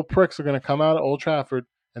 These little pricks are gonna come out of Old Trafford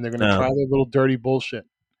and they're gonna Yeah. try their little dirty bullshit.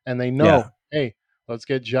 And they Yeah. know, hey, let's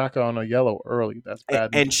get Xhaka on a yellow early. That's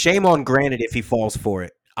bad news. And shame on Granite if he falls for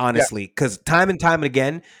it, Yes. honestly, because time and time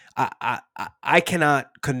again, I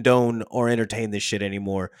cannot condone or entertain this shit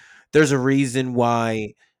anymore. There's a reason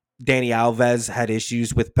why Danny Alves had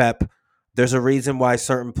issues with Pep. There's a reason why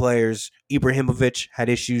certain players, Ibrahimovic, had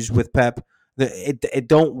issues with Pep. It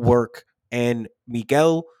don't work, and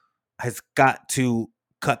Miguel has got to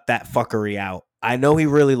cut that fuckery out. I know he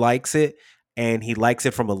really likes it, and he likes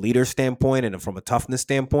it from a leader standpoint and from a toughness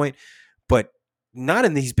standpoint, but not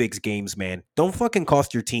in these big games, man. Don't fucking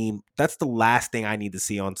cost your team. That's the last thing I need to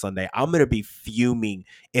see on Sunday. I'm gonna be fuming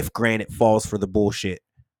if Granite falls for the bullshit.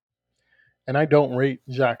 And I don't rate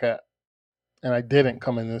Xhaka, and I didn't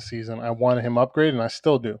come in this season. I wanted him upgraded, and I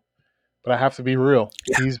still do. But I have to be real.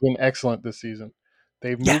 Yeah, He's been excellent this season.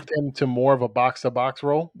 They've yeah, moved him to more of a box to box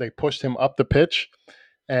role. They pushed him up the pitch,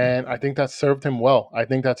 and I think that served him well. I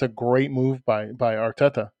think that's a great move by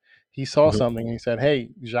Arteta. He saw mhm. something and he said, "Hey,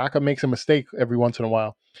 Xhaka makes a mistake every once in a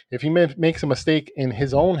while. If he makes a mistake in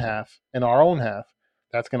his own half, in our own half,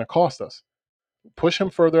 that's going to cost us. push him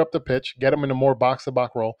further up the pitch, get him in a more box to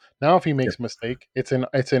box role. Now, if he Yep. makes a mistake, it's in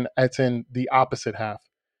the opposite half,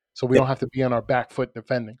 so we don't Yep. have to be on our back foot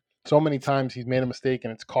defending. So many times he's made a mistake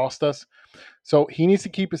and it's cost us. So he needs to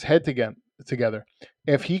keep his head together.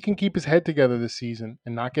 If he can keep his head together this season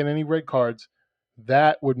and not get any red cards,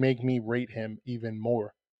 that would make me rate him even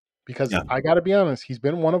more. Because Yeah. I got to be honest, he's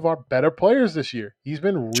been one of our better players this year. He's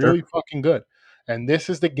been really Sure. fucking good. And this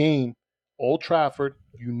is the game, Old Trafford.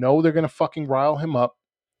 You know they're going to fucking rile him up.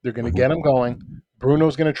 They're going to get him going.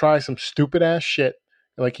 Bruno's going to try some stupid ass shit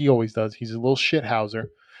like he always does. He's a little shithouser.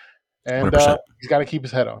 And 100%. he's got to keep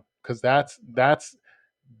his head on because that's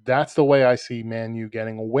the way I see Man U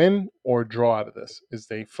getting a win or a draw out of this. Is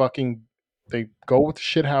they go with the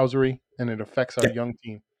shithousery and it affects our Yeah. young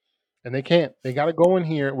team. And they can't. They got to go in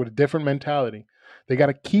here with a different mentality. They got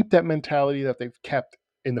to keep that mentality that they've kept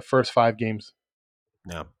in the first 5 games.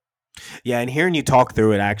 Yeah. Yeah. And hearing you talk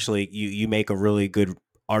through it, actually, you make a really good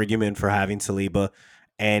argument for having Saliba,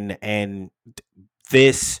 and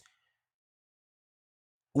this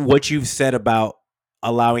what you've said about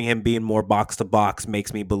allowing him being more box to box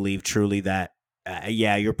makes me believe truly that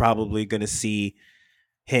yeah, you're probably going to see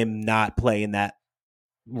him not play in that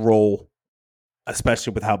role,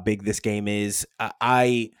 especially with how big this game is.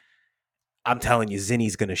 I'm telling you,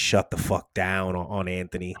 Zinni's going to shut the fuck down on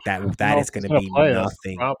Anthony. I don't That know is if going he's to going to be play. That's the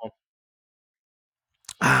nothing. problem.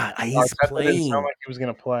 He's Arteta didn't sound playing. like he was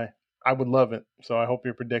going to play. I would love it. So I hope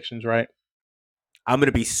your prediction's right. I'm going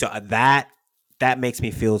to be so that makes me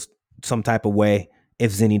feel some type of way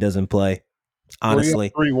if Zinni doesn't play. Well, you have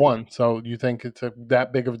Honestly. 3-1. So you think it's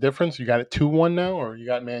that big of a difference? You got it 2-1 now, or you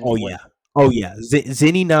got Man Oh U yeah. winning? Oh yeah.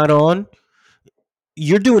 Zinni not on.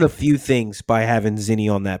 You're doing a few things by having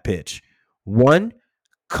Zinni on that pitch. One,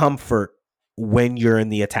 comfort when you're in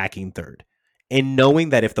the attacking third and knowing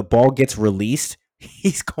that if the ball gets released,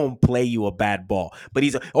 he's going to play you a bad ball,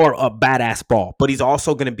 or a badass ball, but he's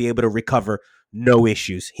also going to be able to recover no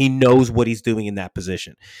issues. He knows what he's doing in that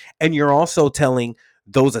position. And you're also telling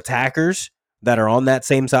those attackers that are on that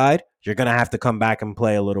same side, you're going to have to come back and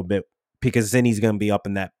play a little bit because then he's going to be up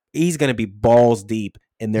in that. He's going to be balls deep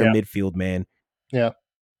in their Yeah. midfield, man. Yeah.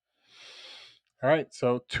 All right.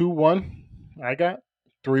 So 2-1 I got,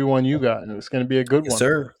 3-1 you got. And it's going to be a good Yes, one.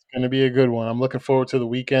 sir. It's going to be a good one. I'm looking forward to the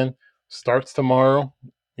weekend. Starts tomorrow.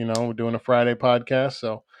 We're doing a Friday podcast.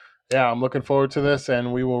 So, yeah, I'm looking forward to this,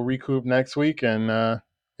 and we will recoup next week. And,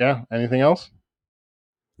 yeah, anything else?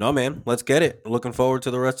 No, man, let's get it. Looking forward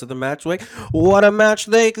to the rest of the match week. What a match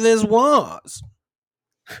day this was.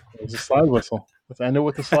 It was a slide whistle. Let's end it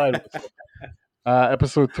with a slide whistle.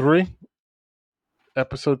 Episode 3.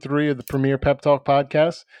 Episode 3 of the Premier Pep Talk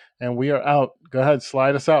podcast. And we are out. Go ahead,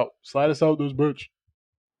 slide us out. Slide us out, those bitch.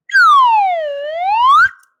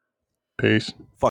 Peace.